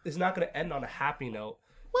gonna end on a happy note.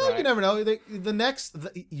 Well, right? you never know.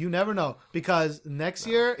 You never know because next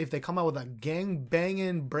year if they come out with a gang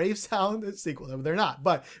banging Brave Sound sequel, they're not.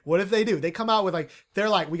 But what if they do? They come out with they're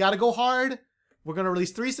like, we got to go hard. We're gonna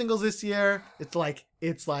release 3 singles this year. It's like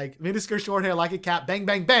miniskirt, short hair, like a cat, bang,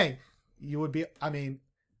 bang, bang. You would be. I mean,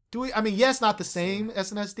 yes, not the same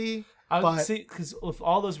SNSD. I would but see because with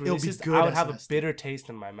all those it'll be releases, good I would have a SNSD. bitter taste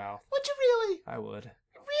in my mouth. Would you really? I would.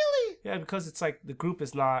 Really? Yeah, because it's like the group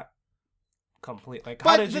is not complete. Like,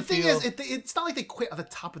 how But did the you thing feel? is, it's not like they quit at the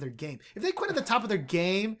top of their game. If they quit at the top of their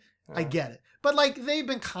game, I get it. But like they've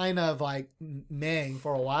been kind of like mehing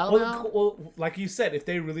for a while now. Well, like you said, if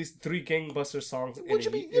they released 3 gangbuster songs in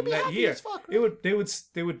You'd be that happy year, as fuck,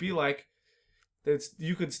 they would be like,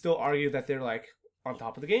 you could still argue that they're like on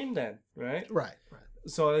top of the game then, right? Right.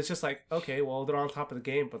 So it's just like, okay, well, they're on top of the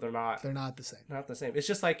game, but they're not. They're not the same. Not the same. It's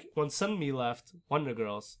just like when Sunmi left Wonder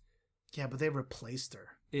Girls. Yeah, but they replaced her.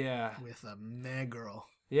 Yeah. With a meh girl.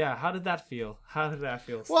 Yeah, how did that feel?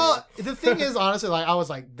 Well, the thing is, honestly, like I was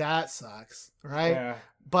like, that sucks, right? Yeah.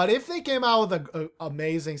 But if they came out with a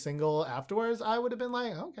amazing single afterwards, I would have been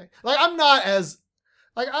like, okay. Like I'm not as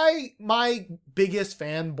like my biggest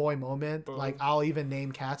fanboy moment. Like I'll even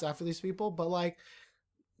name cats after these people, but like,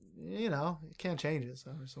 you know, you can't change it,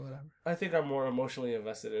 so whatever. I think I'm more emotionally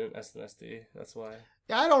invested in SNSD. That's why.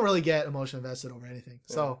 Yeah, I don't really get emotion invested over anything.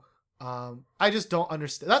 Yeah. So I just don't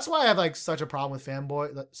understand. That's why I have like such a problem with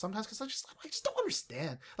fanboy sometimes, because I just don't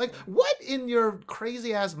understand. Like, what in your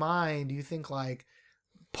crazy ass mind do you think like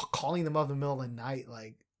calling them up in the middle of the night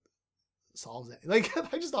like solves it? Like,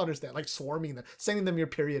 I just don't understand. Like swarming them, sending them your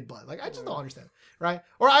period blood. Like, I just don't understand, right?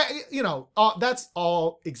 Or that's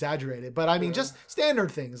all exaggerated. But I mean, just standard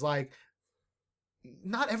things like,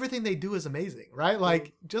 not everything they do is amazing, right?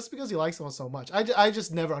 Like, just because you like someone so much. I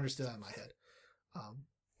just never understood that in my head.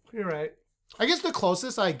 You're right. I guess the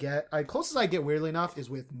closest I get weirdly enough is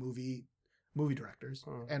with movie directors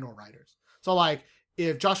and or writers. So like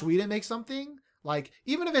if Josh Whedon makes something, like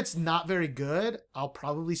even if it's not very good, I'll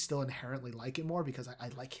probably still inherently like it more because I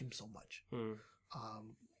like him so much.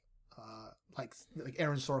 Like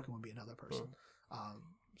Aaron Sorkin would be another person.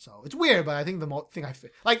 So it's weird, but I think the thing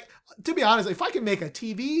like, to be honest, if I could make a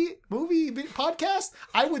TV movie podcast,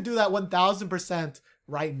 I would do that 1000%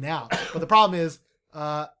 right now. But the problem is,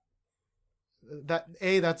 that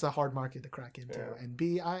that's a hard market to crack into, and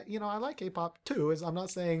B, I like K-pop too. I'm not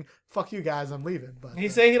saying fuck you guys, I'm leaving. But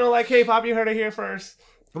he's saying he don't like K-pop. You heard it here first.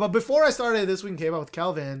 But before I started This Week in K-pop with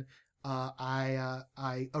Kelvin, I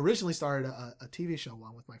originally started a TV show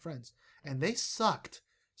one with my friends, and they sucked.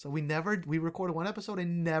 So we recorded one episode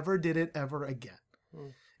and never did it ever again.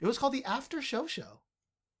 It was called the After Show Show,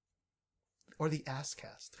 or the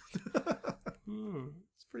Asscast.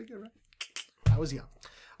 It's pretty good, right? I was young.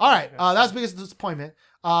 All right, that's biggest disappointment.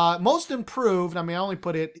 Most improved. I mean, I only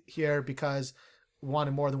put it here because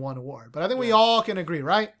wanted more than one award, but I think we all can agree,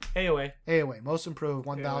 right? AOA, most improved,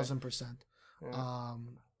 1000%.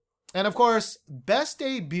 And of course, best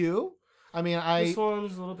debut. I mean, this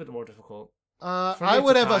one's a little bit more difficult. I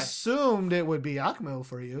would have assumed it would be Akmu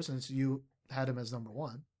for you since you had him as number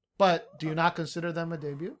one. But do you not consider them a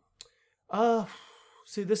debut?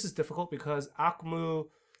 See, this is difficult because Akmu,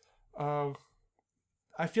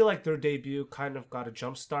 I feel like their debut kind of got a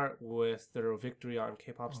jump start with their victory on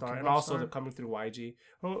K-Pop Star, and also they're coming through YG.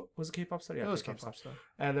 Oh, was it K-Pop Star? Yeah, it was K-Pop Star.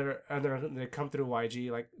 And they come through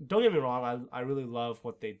YG. Like, don't get me wrong, I really love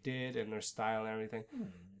what they did and their style and everything,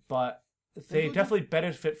 but they definitely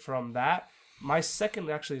benefit from that. My second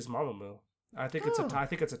actually is Mamamoo. I think it's a tie. I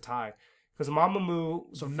think it's a tie because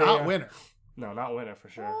Mamamoo. So not winner. No, not winner for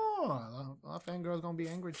sure. Oh, a fangirl's gonna be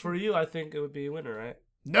angry. For you, I think it would be a winner, right?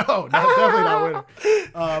 No, definitely not winner.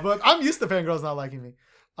 But I'm used to fangirls not liking me.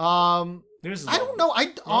 I don't know.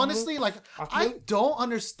 I honestly I don't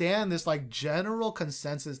understand this like general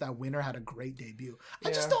consensus that Winner had a great debut.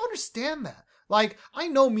 I just don't understand that. Like, I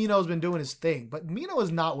know Mino's been doing his thing, but Mino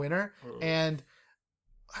is not Winner, and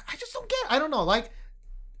I just don't get it. I don't know. Like,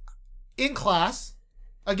 in class,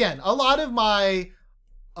 again, a lot of my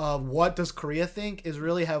what does Korea think is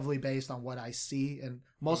really heavily based on what I see, and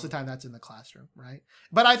most of the time that's in the classroom, right?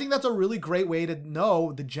 But I think that's a really great way to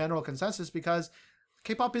know the general consensus because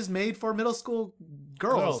K-pop is made for middle school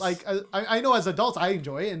girls. Like, I know as adults I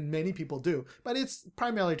enjoy it, and many people do, but it's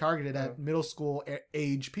primarily targeted at middle school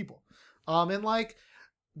age people. And like,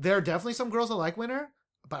 there are definitely some girls that like Winner,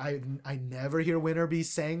 but I never hear Winner be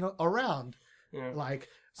sang around. Like,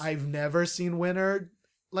 I've never seen Winner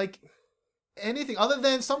like anything other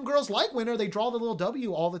than some girls like Winner. They draw the little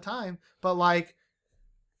W all the time, but like,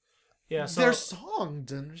 their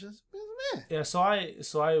songs and just meh. Yeah, so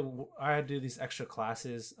I do these extra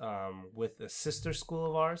classes with a sister school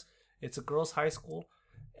of ours. It's a girls' high school,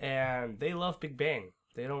 and they love Big Bang.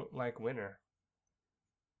 They don't like Winner.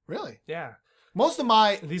 Really? Yeah.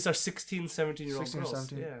 These are 16, 17-year-old girls.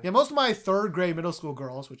 17. Yeah, most of my third grade middle school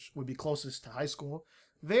girls, which would be closest to high school,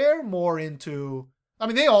 they're more into. I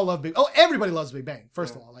mean, they all love everybody loves Big Bang.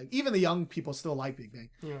 First of all, like even the young people still like Big Bang.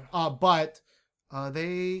 Yeah. But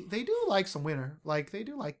they do like some Winner. Like they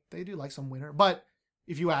do like some Winner. But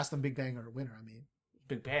if you ask them Big Bang or Winner, I mean,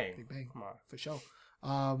 Big Bang. Come on, for sure.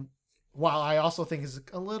 While I also think is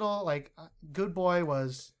a little like Good Boy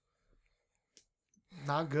was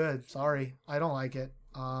not good. Sorry, I don't like it.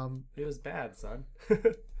 It was bad, son.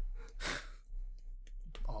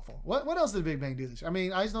 Awful. What else did Big Bang do this year? I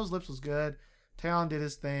mean, Ice Nose Lips was good. Taeyeon did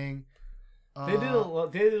his thing. They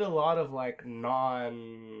did a lot of like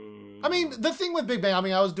non. I mean, the thing with Big Bang. I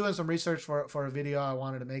mean, I was doing some research for a video I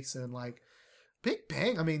wanted to make soon. Like, Big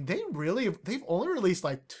Bang. I mean, they've only released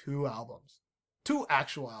like 2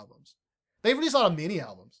 actual albums. They've released a lot of mini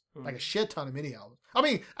albums, like a shit ton of mini albums. I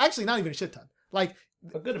mean, actually, not even a shit ton. Like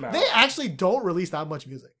a good amount. They actually don't release that much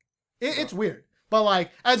music. It's weird, but like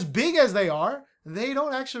as big as they are, they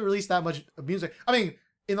don't actually release that much music. I mean.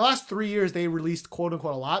 In the last 3 years, they released quote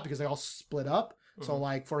unquote a lot because they all split up. So,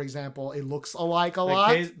 like, for example, it looks alike a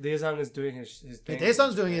lot. Daesung is doing his thing.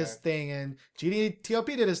 Daesung's doing his thing, and GD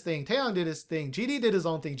T.O.P. did his thing. Taeyeon did his thing. GD did his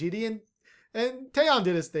own thing. GD and Taeyeon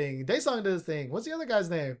did his thing. Daesung did his thing. What's the other guy's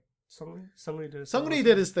name? Sungri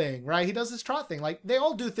did his thing, right? He does his trot thing. Like, they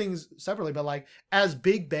all do things separately, but like as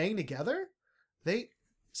Big Bang together,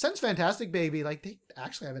 since Fantastic Baby, like they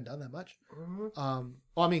actually haven't done that much.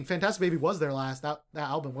 Well, I mean, Fantastic Baby was their last. That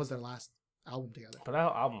album was their last album together. But that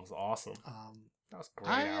album was awesome. That was a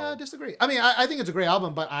great I album. disagree. I mean, I think it's a great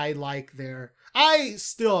album, but I like I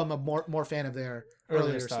still am a more fan of their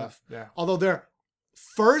earlier stuff. Yeah. Although their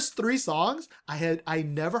first 3 songs I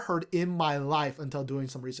never heard in my life until doing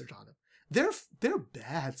some research on them. They're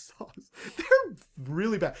bad songs. They're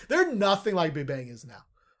really bad. They're nothing like Big Bang is now.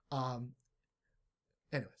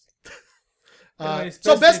 Anyways.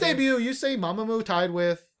 So best debut, you say Mamamoo tied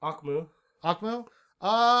with Akmu.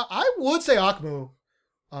 I would say Akmu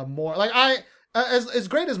more. Like as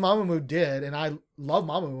great as Mamamoo did, and I love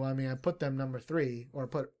Mamamoo. I mean, I put them number 3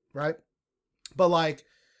 right, but like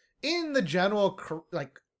in the general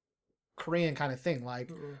Korean kind of thing, like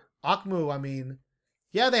Akmu. I mean,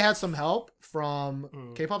 yeah, they had some help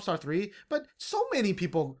from K-Pop Star 3, but so many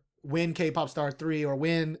people win K-Pop Star 3 or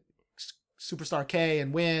win Superstar K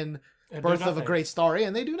and win Birth of a Great Star,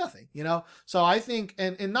 and they do nothing, you know? So I think,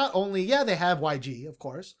 and not only, they have YG, of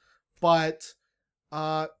course, but,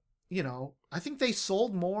 you know, I think they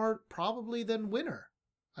sold more probably than Winner.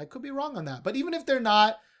 I could be wrong on that. But even if they're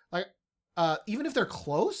not, like, even if they're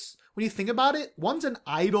close, when you think about it, one's an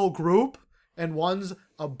idol group and one's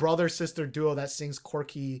a brother-sister duo that sings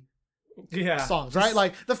quirky songs, right?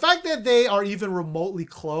 Like, the fact that they are even remotely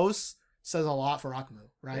close says a lot for Akmu,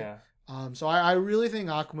 right? Yeah. So I really think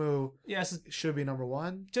Akmu should be number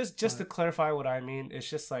 1. Just to clarify what I mean, it's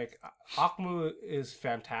just like Akmu is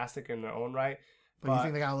fantastic in their own right. But you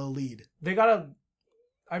think they got a little lead? They got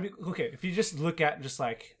I mean, okay, if you just look at just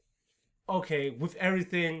like, okay, with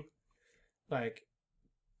everything, like,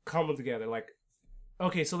 coming together, like,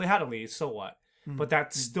 okay, so they had a lead, so what? But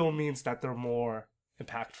that still means that they're more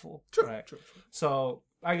impactful, right? True. So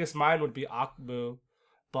I guess mine would be Akmu,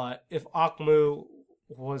 but if Akmu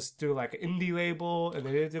was through like an indie label and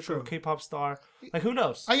they did it for a K-pop star, like, who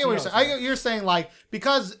knows? I get what you're saying. You're saying like,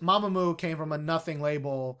 because Mamamoo came from a nothing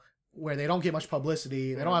label where they don't get much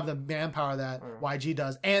publicity, they don't have the manpower that YG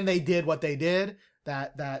does, and they did what they did,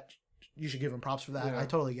 that you should give them props for that. I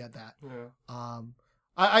totally get that.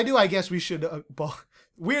 I do. I guess we should both.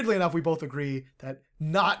 Weirdly enough, we both agree that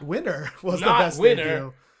Not Winner was the best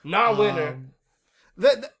debut. Not Winner.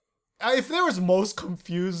 If there was most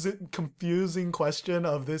confusing question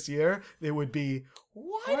of this year, it would be,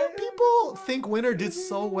 why do people think Winner did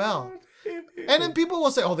so well? And then people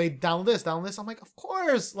will say, oh, they down this. I'm like, of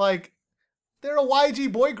course. Like, they're a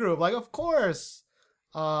YG boy group. Like, of course.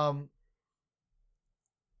 But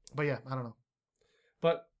yeah, I don't know.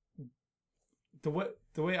 But the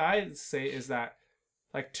way I say is that,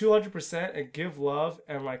 like, 200% and Give Love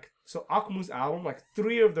and, like, so Akumu's album, like,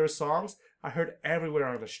 3 of their songs I heard everywhere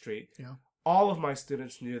on the street. Yeah. All of my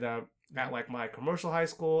students knew them at, like, my commercial high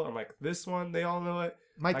school. And, like, this one, they all know it.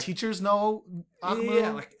 My like, teachers know Akumu.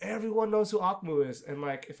 Yeah, like, everyone knows who Akumu is. And,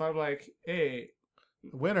 like, if I'm like, hey,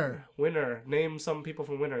 Winner, name some people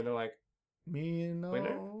from Winner. And they're like, me, no.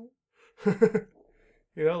 Winner?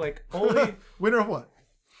 You know, like, only... Winner of what?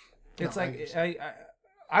 It's no, like,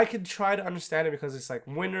 I can try to understand it because it's like,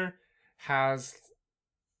 Winner has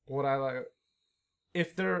what I like...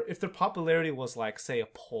 If their popularity was like, say, a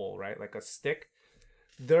pole, right? Like a stick,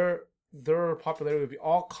 their popularity would be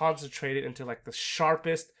all concentrated into like the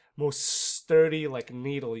sharpest, most sturdy like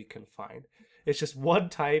needle you can find. It's just one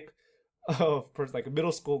type of person, like a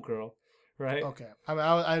middle school girl, right? Okay. I mean,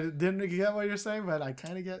 I didn't get what you're saying, but I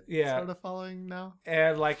kind of get sort of following now.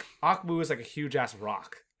 And like Akmu is like a huge ass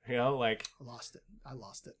rock, you know, like I lost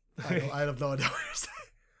it. I have no idea what you're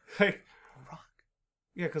saying. Like rock.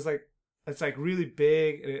 Yeah, because like. It's like really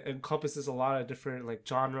big. It encompasses a lot of different like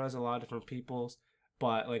genres, a lot of different peoples.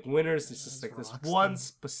 But like Winners is just like this one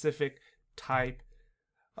specific type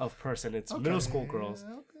of person. It's middle school girls.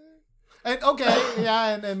 And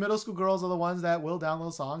middle school girls are the ones that will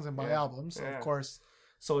download songs and buy albums, of course.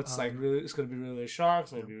 So it's like really, it's gonna be really, really strong.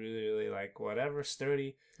 It's gonna be really, really like whatever,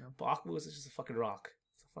 sturdy. Yeah. But Akmu is just a fucking rock.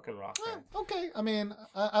 It's a fucking rock. Okay, I mean,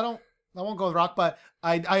 I won't go with rock, but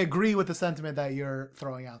I agree with the sentiment that you're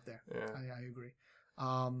throwing out there. Yeah. I agree.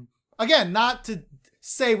 Again, not to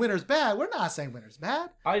say Winner's bad. We're not saying Winner's bad.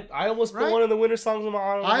 I almost put one of the Winner songs in my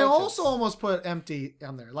honorable I also almost put Empty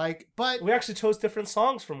on there. Like, but we actually chose different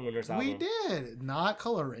songs from Winner's album. We did. Not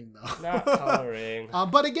Coloring, though. Not Coloring.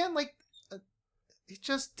 But again, like, it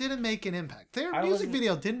just didn't make an impact. Their music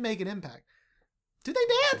video didn't make an impact. Did they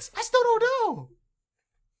dance? I still don't know.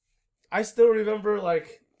 I still remember,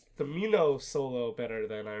 like, the Mino solo better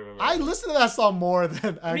than I remember. I listened to that song more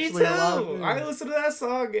than actually Me too. I listened to that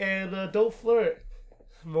song and Don't Flirt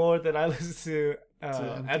more than I listened to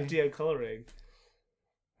Empty and Coloring.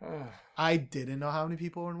 I didn't know how many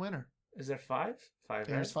people were in Winner. Is there 5? 5.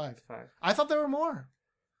 There's right? 5. I thought there were more.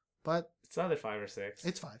 but It's either 5 or 6.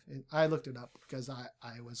 it's 5. I looked it up because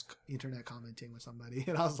I was internet commenting with somebody,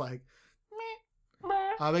 and I was like,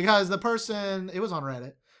 meh. Because the person, it was on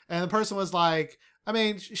Reddit, and the person was like, I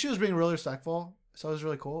mean, she was being really respectful, so it was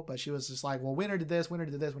really cool, but she was just like, well, winner did this, winner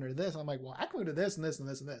did this, winner did this, and I'm like, well, Akmu did this, and this, and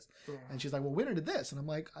this, and this, and she's like, well, winner did this, and I'm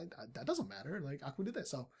like, that doesn't matter, like, Akmu did this,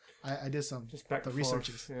 so I did some the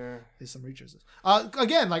researches, did some researches.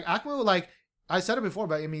 Again, like, Akmu, like, I said it before,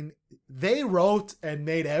 but I mean, they wrote and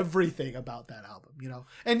made everything about that album, you know?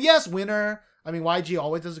 And yes, Winner, I mean, YG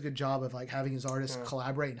always does a good job of like having his artists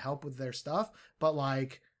collaborate and help with their stuff, but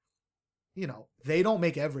like, you know, they don't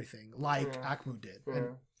make everything like Akmu did.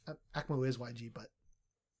 And Akmu is YG, but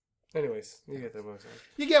anyways, you get the most.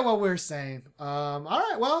 You get what we're saying. All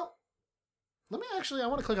right, well, I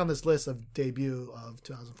want to click on this list of debut of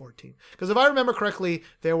 2014. Because if I remember correctly,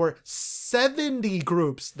 there were 70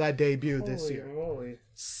 groups that debuted this year. Holy.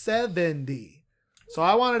 70. So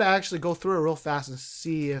I wanted to actually go through it real fast and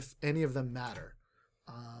see if any of them matter.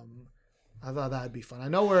 I thought that'd be fun. I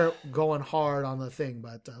know we're going hard on the thing,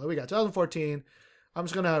 but we got 2014. I'm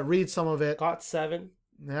just going to read some of it. GOT7.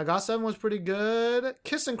 Yeah, GOT7 was pretty good.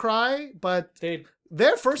 Kiss and Cry, but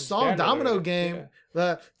their first song, Domino Game,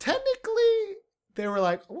 technically they were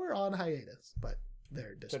like, we're on hiatus, but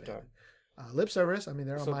they're disbanded. Lip Service, I mean,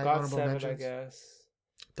 they're on my honorable mentions. I guess.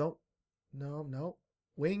 No.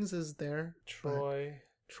 Wings is there. Troy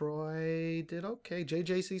did okay.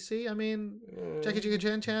 JJCC, I mean, Jackie Jigga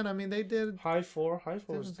Chan Chan, I mean, they did. High 4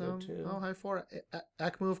 was good too. Oh, High 4.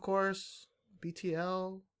 Akmu, of course.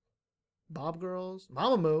 BTL. Bob Girls.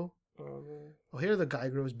 Mamamoo. Oh, here are the guy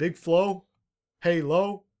groups. Big Flow.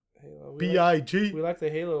 Halo. B.I.G. We like the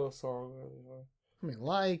Halo song. I mean,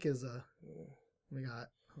 is a... We got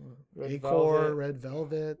Acor, Red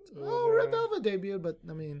Velvet. Oh, Red Velvet debuted, but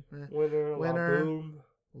I mean... Winner.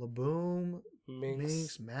 Laboom.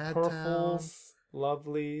 Minx. Madtown. Purples.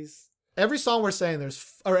 Lovelies. Every song we're saying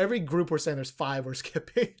every group we're saying there's 5 we're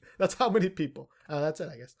skipping. That's how many people. That's it,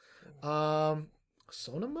 I guess.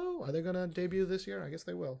 Sonamu? Are they going to debut this year? I guess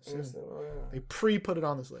they will. Soon. They put it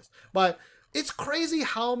on this list. But it's crazy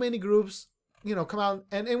how many groups, you know, come out.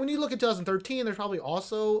 And when you look at 2013, there's probably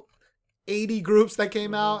also 80 groups that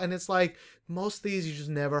came out. And it's like, most of these you just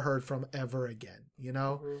never heard from ever again. You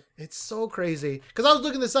know? It's so crazy. Because I was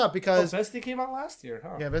looking this up because... Bestie came out last year,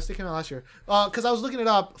 huh? Yeah, Bestie came out last year. Because I was looking it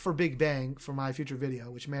up for Big Bang for my future video,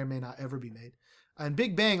 which may or may not ever be made. And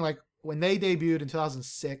Big Bang, like, when they debuted in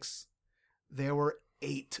 2006... there were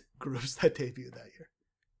 8 groups that debuted that year.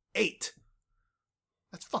 8.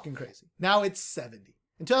 That's fucking crazy. Now it's 70.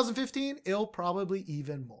 In 2015, it'll probably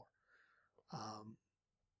even more.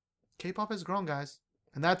 K-pop has grown, guys.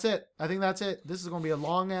 And that's it. I think that's it. This is going to be a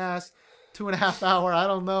long-ass 2.5 hour, I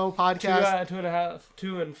don't know, podcast.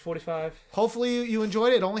 2 and 45. Hopefully you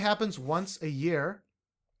enjoyed it. It only happens once a year.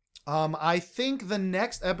 I think the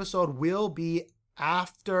next episode will be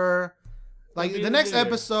after... Like, the next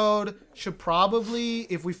episode should probably,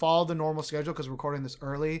 if we follow the normal schedule, because we're recording this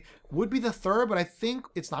early, would be the 3rd, but I think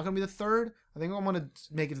it's not going to be the 3rd. I think I'm going to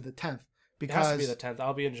make it to the 10th. Because it has to be the 10th.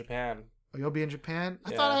 I'll be in Japan. Oh, you'll be in Japan?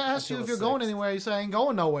 I thought I asked you if you're going anywhere. You said I ain't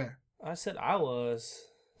going nowhere. I said I was.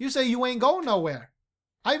 You say you ain't going nowhere.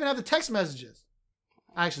 I even have the text messages.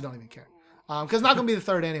 I actually don't even care. Because it's not going to be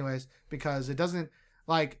the 3rd anyways, because it doesn't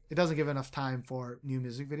give enough time for new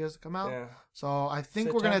music videos to come out. Yeah. So I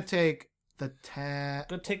think we're going to take... the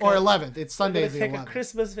 10th or 11th. It's Sunday. The 11th. Take a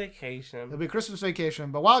Christmas vacation. It'll be a Christmas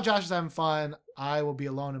vacation. But while Josh is having fun, I will be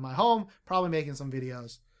alone in my home, probably making some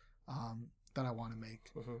videos that I want to make.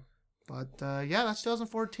 But yeah, that's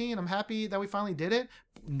 2014. I'm happy that we finally did it.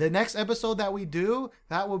 The next episode that we do,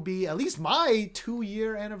 that will be at least my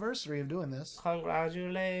 2-year anniversary of doing this.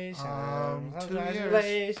 Congratulations. 2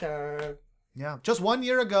 years. Yeah, just 1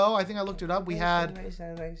 year ago, I think I looked it up, we had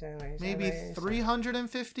maybe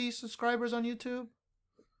 350 subscribers on YouTube.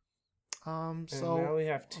 So now we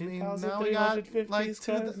have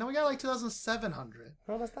 2,350. Now we got like 2,700.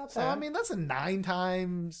 Oh, that's not bad. So I mean, that's 9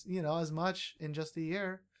 times, as much in just a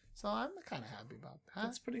year. So I'm kind of happy about that.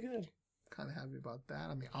 That's pretty good. Kind of happy about that.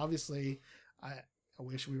 I mean, obviously, I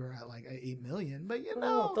wish we were at like 8 million, but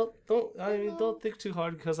don't think too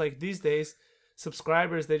hard, because like these days,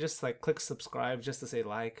 subscribers, they just like click subscribe just to say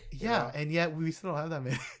like. Yeah, and yet we still don't have that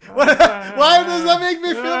many. Why does that make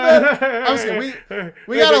me feel better? I'm just kidding.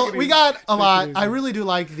 We got a lot. I really do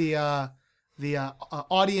like the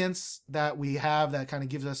audience that we have that kind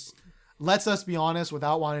of lets us be honest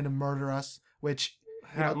without wanting to murder us, which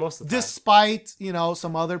most of the time. Despite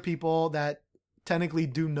some other people that technically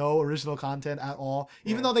do no original content at all.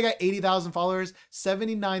 Even though they got 80,000 followers,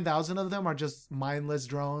 79,000 of them are just mindless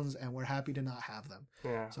drones, and we're happy to not have them.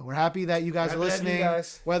 Yeah. So we're happy that you guys are listening.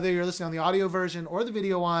 Whether you're listening on the audio version or the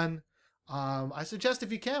video one, I suggest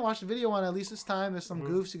if you can, watch the video one at least this time. There's some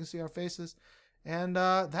goofs. You can see our faces. And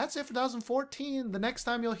that's it for 2014. The next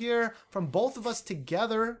time you'll hear from both of us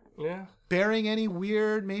together. Yeah. Bearing any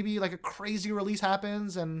weird, maybe like a crazy release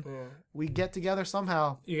happens and we get together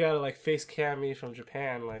somehow. You gotta like face cam me from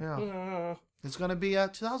Japan. Like, It's going to be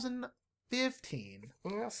 2015.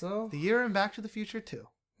 Yeah, so. The year in Back to the Future 2.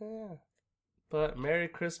 Yeah. But Merry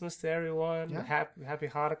Christmas to everyone. Yeah. Happy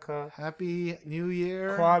Hanukkah. Happy New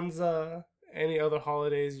Year. Kwanzaa. Any other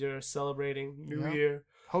holidays you're celebrating. New Year.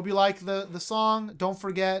 Hope you like the song. Don't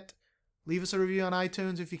forget, leave us a review on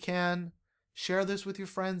iTunes if you can. Share this with your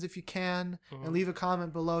friends if you can. And leave a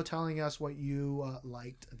comment below telling us what you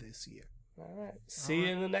liked this year. All right. See you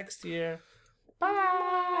in the next year.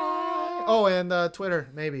 Bye. Oh, and Twitter,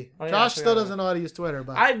 maybe. Josh still doesn't know how to use Twitter,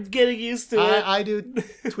 but I'm getting used to it. I do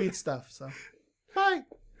tweet stuff, so. Bye.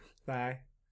 Bye.